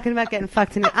everyone talking about getting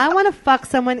fucked in the ass. I want to fuck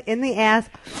someone in the ass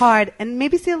hard and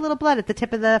maybe see a little blood at the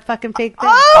tip of the fucking fake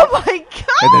thing. Oh, my God.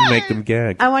 And then make them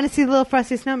gag. I want to see the little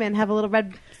Frosty Snowman have a little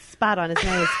red spot on his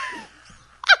nose.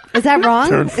 Is that wrong?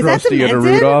 Turn Is that Frosty into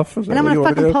demented? Rudolph? And I'm going to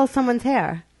fucking pull someone's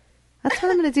hair. That's what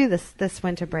I'm going to do this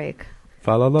winter break.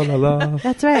 Fa la la la la.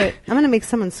 That's right. I'm going to make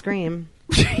someone scream.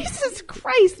 Jesus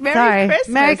Christ. Merry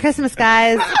Christmas. Merry Christmas,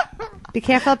 guys. Be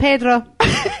careful, Pedro.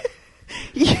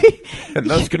 And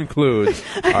thus concludes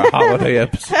our holiday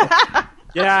episode.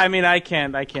 Yeah, I mean, I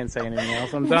can't say anything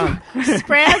else. I'm done.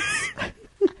 Sprance.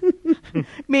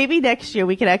 Maybe next year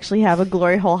we could actually have a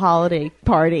glory hole holiday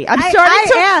party. I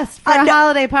asked for a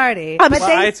holiday party.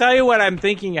 I tell you what I'm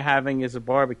thinking of having is a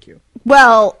barbecue.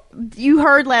 Well, you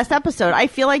heard last episode. I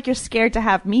feel like you're scared to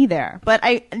have me there, but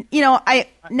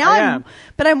I'm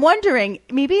wondering,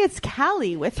 maybe it's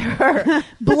Callie with her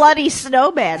bloody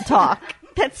snowman talk.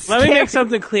 That's Let me make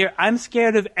something clear. I'm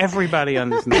scared of everybody on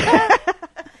this network.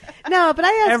 No, but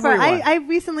I asked Everyone. I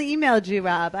recently emailed you,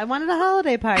 Rob. I wanted a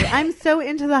holiday party. I'm so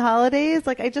into the holidays.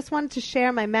 Like, I just wanted to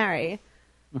share my Mary.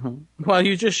 Mm-hmm. Well,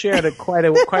 you just shared it quite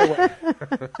well.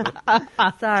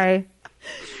 Sorry.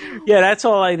 Yeah, that's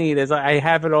all I need is I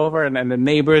have it over, and the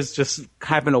neighbors just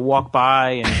happen to walk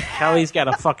by, and Kelly's got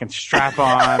a fucking strap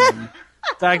on, and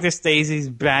Dr. Stacy's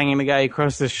banging the guy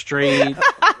across the street.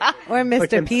 Or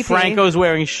Mr. Pee-Pee. Franco's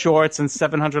wearing shorts and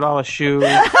 $700 shoes.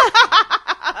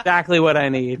 Exactly what I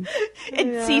need.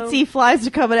 And tsetse flies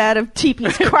are coming out of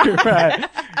Teepee's crotch. Right.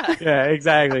 Yeah,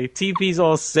 exactly. TP's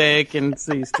all sick, and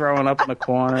he's throwing up in the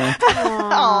corner.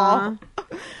 Aww.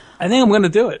 I think I'm going to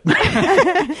do it.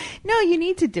 No, you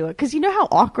need to do it, because you know how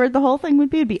awkward the whole thing would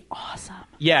be? It'd be awesome.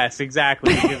 Yes,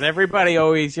 exactly. Because everybody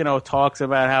always, talks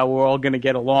about how we're all going to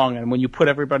get along, and when you put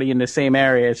everybody in the same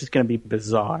area, it's just going to be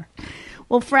bizarre.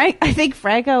 Well, I think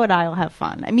Franco and I will have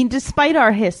fun. I mean, despite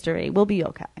our history, we'll be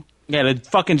okay. Yeah, the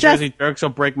fucking Jersey jerks will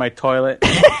break my toilet.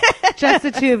 Just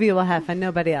the two of you will have fun.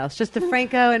 Nobody else. Just the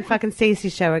Franco and fucking Stacey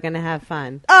show are going to have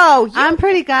fun. Oh, I'm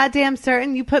pretty goddamn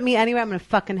certain you put me anywhere, I'm going to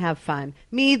fucking have fun.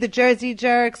 Me, the Jersey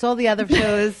jerks, all the other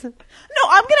shows. No,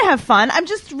 I'm going to have fun. I'm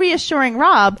just reassuring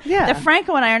Rob that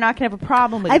Franco and I are not going to have a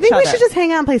problem with each other. I think we should just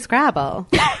hang out and play Scrabble.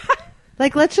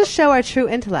 Let's just show our true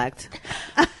intellect.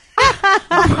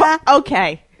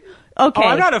 Okay. Oh,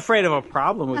 I'm not afraid of a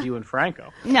problem with you and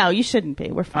Franco. No, you shouldn't be.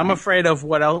 We're fine. I'm afraid of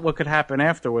what could happen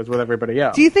afterwards with everybody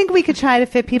else. Do you think we could try to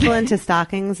fit people into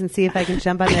stockings and see if I can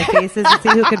jump on their faces and see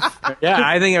who could... Yeah,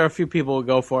 I think there are a few people who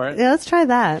go for it. Yeah, let's try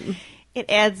that.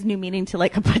 It adds new meaning to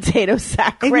like a potato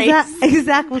sack race.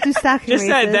 Exactly. We'll do stocking Just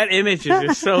races. that image is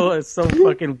just so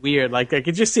fucking weird. Like, I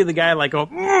could just see the guy like go...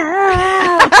 trying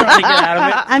to get out of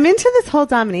it. I'm into this whole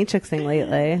dominatrix thing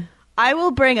lately. I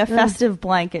will bring a festive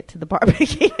blanket to the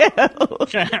barbecue.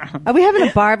 Are we having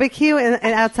a barbecue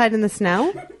outside in the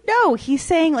snow? No, he's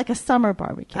saying like a summer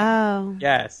barbecue. Oh.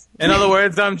 Yes. In other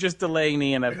words, I'm just delaying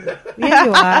the inevitable. Yeah,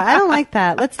 you are. I don't like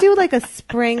that. Let's do like a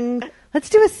spring sex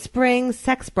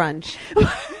brunch.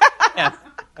 Yeah,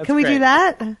 Can we do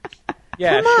that?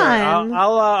 Yeah, Come sure. on.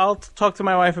 I'll talk to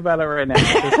my wife about it right now.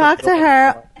 Talk to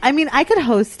her. I mean, I could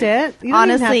host it. You don't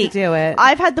Honestly, even have to do it.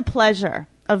 I've had the pleasure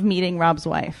of meeting Rob's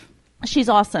wife. She's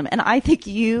awesome, and I think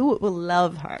you will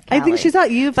love her, Callie. I think she's all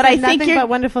you've said nothing but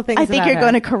wonderful things. I think about you're her.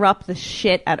 going to corrupt the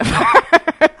shit out of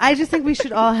her. I just think we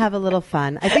should all have a little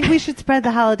fun. I think we should spread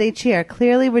the holiday cheer.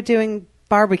 Clearly, we're doing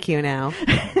barbecue now.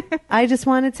 I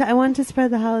wanted to spread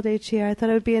the holiday cheer. I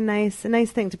thought it would be a nice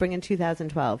thing to bring in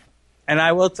 2012. And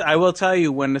I will tell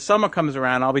you, when the summer comes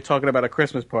around, I'll be talking about a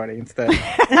Christmas party instead.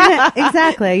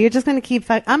 Exactly. You're just going to keep...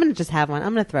 I'm going to just have one.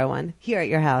 I'm going to throw one here at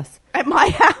your house. At my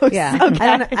house? Yeah.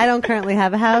 Okay. I don't currently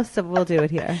have a house, so we'll do it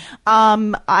here.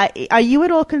 Are you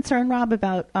at all concerned, Rob,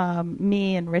 about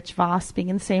me and Rich Voss being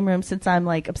in the same room since I'm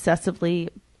like obsessively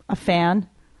a fan?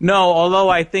 No, although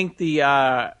I think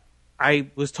I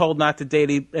was told not to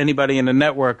date anybody in the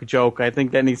network joke. I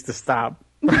think that needs to stop.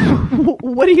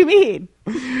 What do you mean?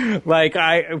 Like,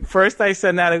 I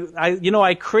send out,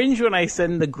 I cringe when I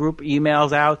send the group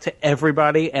emails out to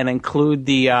everybody and include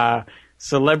the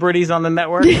celebrities on the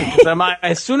network. Because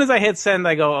as soon as I hit send,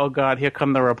 I go, oh God, here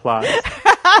come the replies.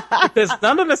 Because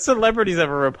none of the celebrities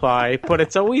ever reply, but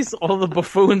it's always all the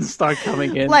buffoons start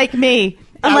coming in. Like me.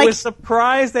 I was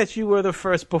surprised that you were the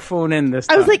first buffoon in this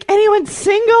time. I was like, anyone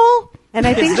single? And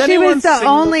I think she was the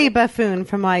only buffoon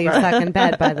from Why You Suck in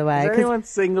Bed, by the way. Is anyone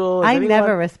single? I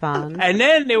never respond. And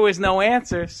then there was no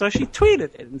answer, so she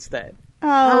tweeted it instead.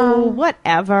 Oh,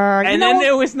 whatever. And then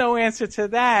there was no answer to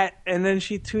that, and then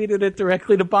she tweeted it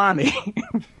directly to Bonnie.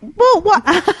 Well, why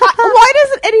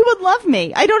doesn't anyone love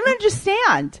me? I don't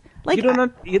understand. Like,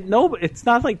 no, it's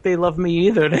not like they love me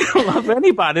either. They don't love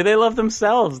anybody. They love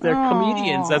themselves. They're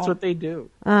comedians. That's what they do.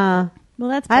 Well,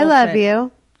 that's bullshit. I love you.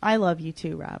 I love you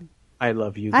too, Rob. I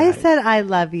love you guys. I said I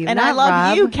love you, and not I love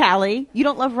Rob. you, Callie. You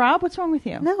don't love Rob? What's wrong with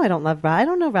you? No, I don't love Rob. I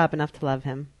don't know Rob enough to love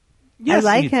him. Yes,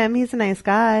 I like him. He's a nice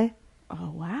guy. Oh,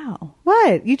 wow.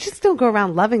 What? You just don't go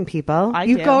around loving people.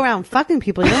 You do. go around fucking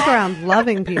people. You don't go around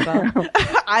loving people.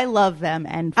 I love them.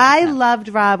 And I loved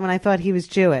Rob when I thought he was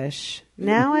Jewish.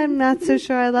 Now I'm not so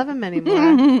sure I love him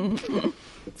anymore.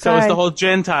 So it's the whole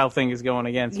Gentile thing is going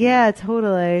against me. Yeah,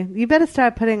 totally. You better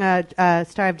start putting a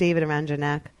Star of David around your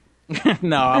neck.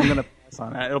 No, I'm going to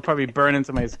on that. It'll probably burn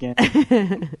into my skin.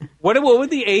 What would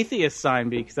the atheist sign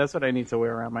be? Because that's what I need to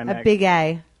wear around my neck. A big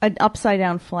A. An upside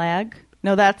down flag.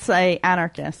 No, that's a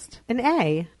anarchist. An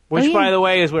A. Which, by the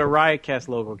way, is where RiotCast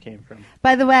logo came from.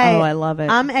 By the way, I love it.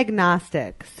 I'm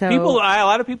agnostic. So a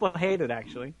lot of people hate it,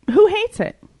 actually. Who hates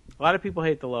it? A lot of people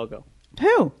hate the logo.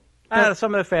 Who?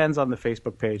 Some of the fans on the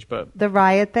Facebook page, but the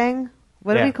riot thing.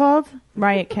 What are we called?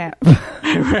 RiotCast.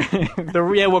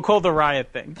 We're called the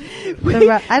Riot thing.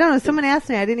 I don't know. Someone asked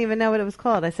me. I didn't even know what it was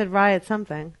called. I said Riot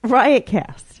something.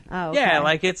 RiotCast. Oh, okay.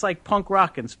 Yeah, it's like punk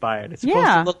rock inspired. It's supposed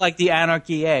to look like the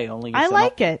Anarchy A. Only I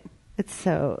like it. It's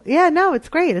so no, it's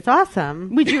great. It's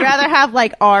awesome. Would you rather have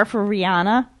like R for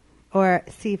Rihanna or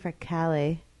C for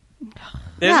Callie?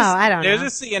 I don't know. There's a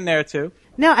C in there too.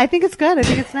 No, I think it's good. I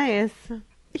think it's nice.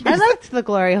 I liked the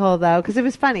Glory Hole, though, because it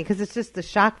was funny, because it's just the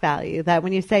shock value that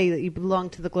when you say that you belong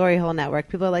to the Glory Hole Network,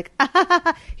 people are like,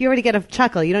 you already get a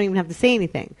chuckle. You don't even have to say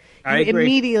anything. I you agree.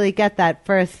 Immediately get that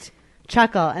first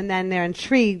chuckle, and then they're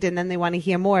intrigued, and then they want to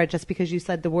hear more just because you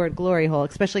said the word Glory Hole,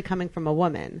 especially coming from a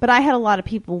woman. But I had a lot of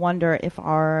people wonder if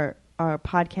our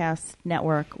podcast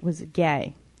network was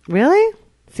gay. Really?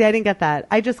 See, I didn't get that.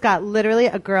 I just got literally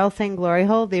a girl saying Glory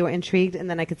Hole. They were intrigued, and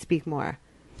then I could speak more.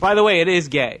 By the way, it is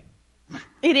gay.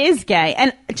 It is gay.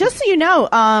 And just so you know,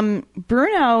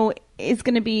 Bruno is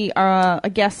going to be a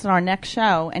guest on our next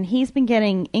show, and he's been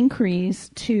getting inquiries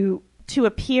to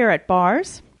appear at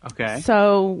bars. Okay.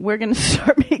 So we're going to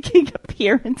start making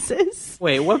appearances.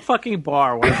 Wait, what fucking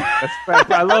bar?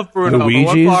 I love Bruno, Luigi's?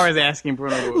 but what bar is asking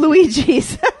Bruno to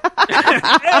Luigi's.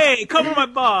 Hey, come to my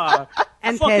bar.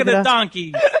 And fucking Pedro. a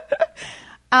donkey.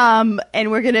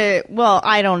 And we're going to,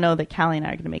 I don't know that Callie and I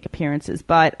are going to make appearances,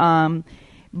 but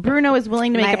Bruno is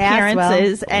willing to make My ass will.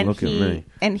 appearances, Look at me.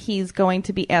 and he's going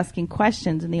to be asking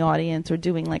questions in the audience or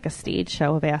doing like a stage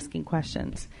show of asking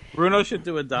questions. Bruno should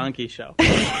do a donkey show.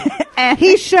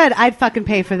 He should. I'd fucking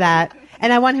pay for that.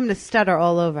 And I want him to stutter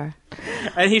all over.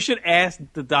 And he should ask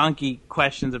the donkey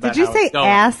questions about Did you how say it's going.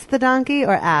 ask the donkey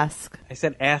or ask? I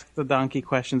said ask the donkey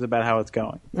questions about how it's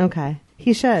going. Okay.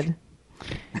 He should.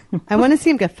 I want to see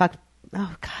him get fucked.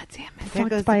 Oh, God damn it. There Fucked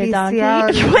goes by the a donkey.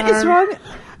 bestiality. What is wrong?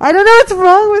 I don't know what's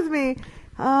wrong with me.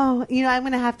 Oh, I'm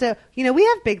going to have to, we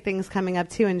have big things coming up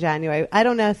too in January. I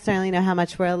don't necessarily know how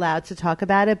much we're allowed to talk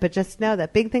about it, but just know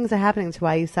that big things are happening to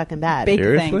Why You Suck in Bad. Big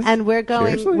Seriously? things. And we're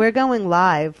going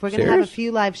live. We're going to have a Serious?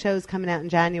 few live shows coming out in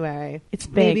January. It's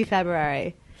big. Maybe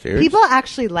February. Serious? People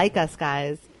actually like us,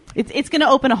 guys. It's going to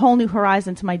open a whole new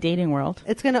horizon to my dating world.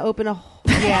 It's going to open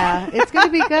it's going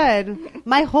to be good.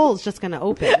 My hole's just going to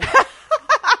open.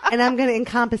 And I'm going to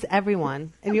encompass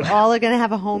everyone. And you all are going to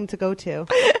have a home to go to.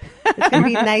 It's going to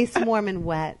be nice, warm, and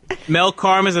wet. Mel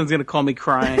Karmazin's going to call me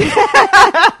crying.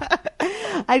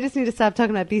 I just need to stop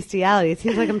talking about bestiality. It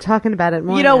seems like I'm talking about it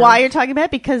more. You know now. why you're talking about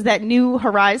it? Because that new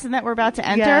horizon that we're about to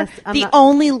enter, Yes, the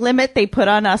only limit they put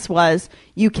on us was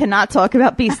you cannot talk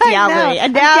about bestiality.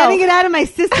 And now I'm getting it out of my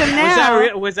system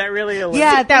now. Was that really a limit?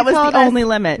 Yeah, that was told the us only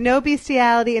limit. No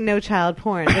bestiality and no child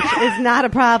porn, which is not a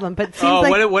problem. But it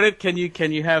seems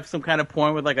Can you have some kind of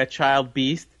porn with like a child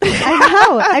beast? I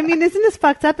know. I mean, isn't this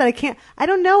fucked up that I can't? I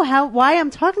don't know why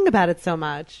I'm talking about it so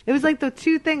much. It was like the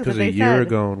two things that Because they a year said.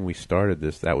 ago when we started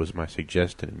this, that was my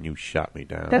suggestion, and you shot me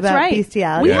down. That's About right.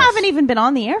 bestiality. We Yes. haven't even been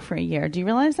on the air for a year. Do you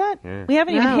realize that? Yeah. We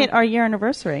haven't No. even hit our year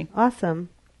anniversary. Awesome.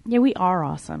 Yeah, we are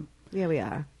awesome. Yeah, we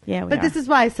are. Yeah, we But are. this is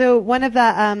why. So one of the,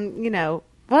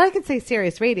 well, I can say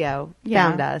Sirius Radio Yeah.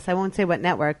 found us. I won't say what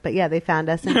network, but yeah, they found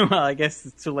us. And Well, I guess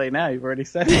it's too late now. You've already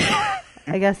said it.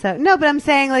 I guess so. No, but I'm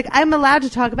saying like I'm allowed to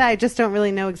talk about it. I just don't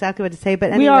really know exactly what to say. But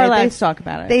anyway, We are allowed to talk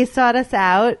about it. They sought us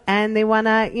out and they want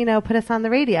to, put us on the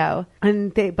radio.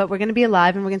 But we're going to be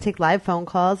live and we're going to take live phone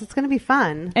calls. It's going to be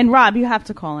fun. And Rob, you have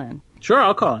to call in. Sure,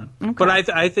 I'll call in. Okay. But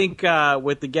I think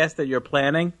with the guest that you're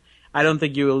planning, I don't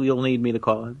think you'll need me to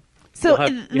call in. So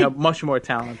You'll have much more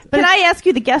talent. can I ask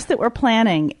you, the guest that we're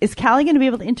planning, is Callie going to be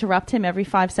able to interrupt him every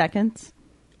 5 seconds?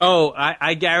 Oh,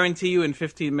 I guarantee you in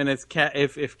 15 minutes,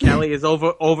 if Callie is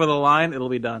over the line, it'll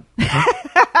be done.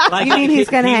 Like, You mean he's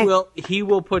gonna hang- he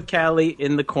will put Callie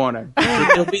in the corner.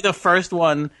 He'll be the first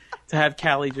one to have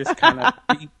Callie just kind of.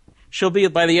 She'll be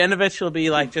by the end of it. She'll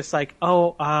be like,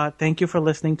 thank you for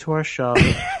listening to our show.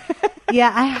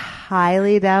 Yeah, I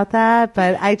highly doubt that,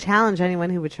 but I challenge anyone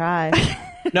who would try.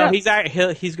 No, he's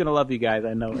gonna love you guys.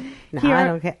 I know it. No, Here- I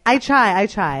don't care. I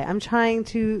try. I'm trying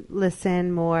to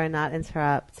listen more and not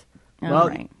interrupt. All Well,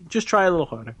 right. just try a little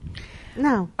harder.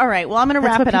 No. All right. Well, I'm going to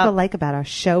That's wrap what it people up. like about our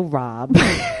show, Rob.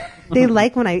 They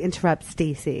like when I interrupt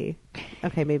Stacy.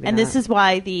 Okay, maybe And not. this is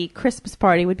why the Christmas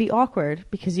party would be awkward,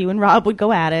 because you and Rob would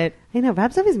go at it. I know,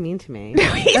 Rob's always mean to me.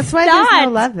 He's That's why not. there's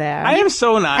no love there. I am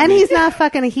so not. And mean. he's not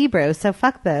fucking a Hebrew, so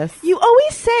fuck this. You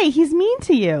always say he's mean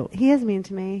to you. He is mean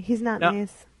to me. He's not No.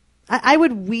 nice. I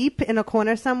would weep in a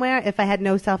corner somewhere if I had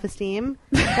no self-esteem,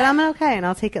 but I'm okay, and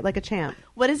I'll take it like a champ.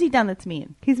 What has he done that's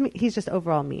mean? He's just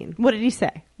overall mean. What did he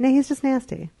say? No, he's just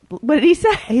nasty. What did he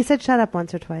say? He said shut up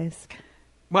once or twice.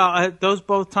 Well, those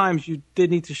both times you did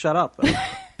need to shut up. Though.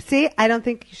 See, I don't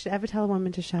think you should ever tell a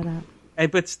woman to shut up. Hey,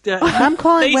 but I'm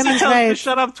calling Stacey women's tells me to rights.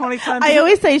 shut up 20 times. I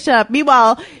always say shut up.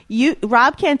 Meanwhile,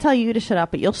 Rob can't tell you to shut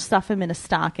up, but you'll stuff him in a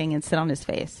stocking and sit on his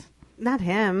face. Not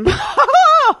him.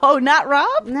 Oh, not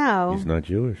Rob? No. He's not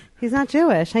Jewish. He's not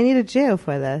Jewish. I need a Jew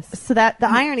for this. So that The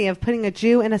irony of putting a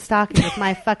Jew in a stocking with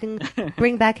my fucking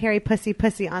bring back hairy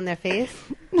pussy on their face.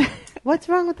 What's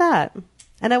wrong with that?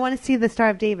 And I want to see the Star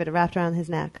of David wrapped around his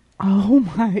neck. Oh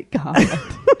my God.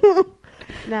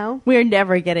 No? We're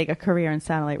never getting a career in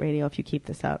satellite radio if you keep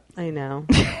this up. I know.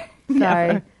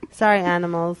 Sorry. Sorry,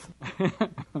 animals. All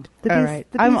right.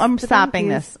 I'm stopping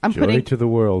this. I'm Joy putting. to the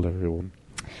world, everyone.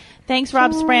 Thanks,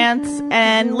 Rob Sprance,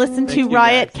 and listen to Thank you,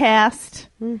 guys. RiotCast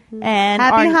and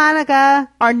Happy Hanukkah.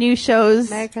 our new shows,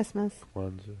 Merry Christmas.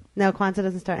 Kwanzaa. No, Kwanzaa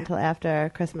doesn't start until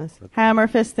after Christmas Hammer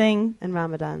Fisting, and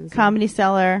Ramadan. Comedy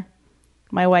Cellar,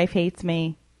 My Wife Hates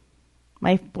Me,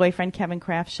 My Boyfriend Kevin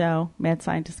Kraft Show, Mad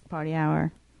Scientist Party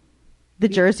Hour, The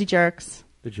Jersey Jerks.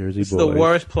 The Jersey It's Boys. the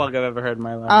worst plug I've ever heard in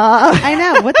my life. I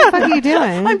know. What the fuck are you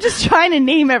doing? I'm just trying to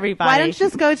name everybody. Why don't you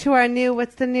just go to our new,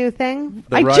 what's the new thing?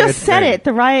 The I Riot just said thing. it, the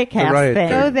RiotCast The Riot thing.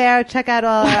 Go there, check out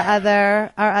all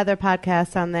our other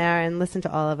podcasts on there and listen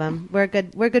to all of them. We're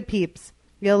good peeps.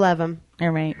 You'll love them. All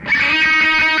right.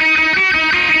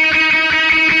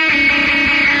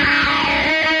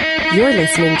 You're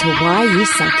listening to Why You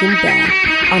Suck in Bed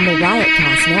on the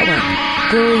RiotCast network.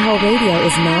 Glory Hole Radio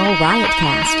is now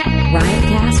RiotCast.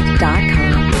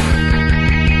 RiotCast.com.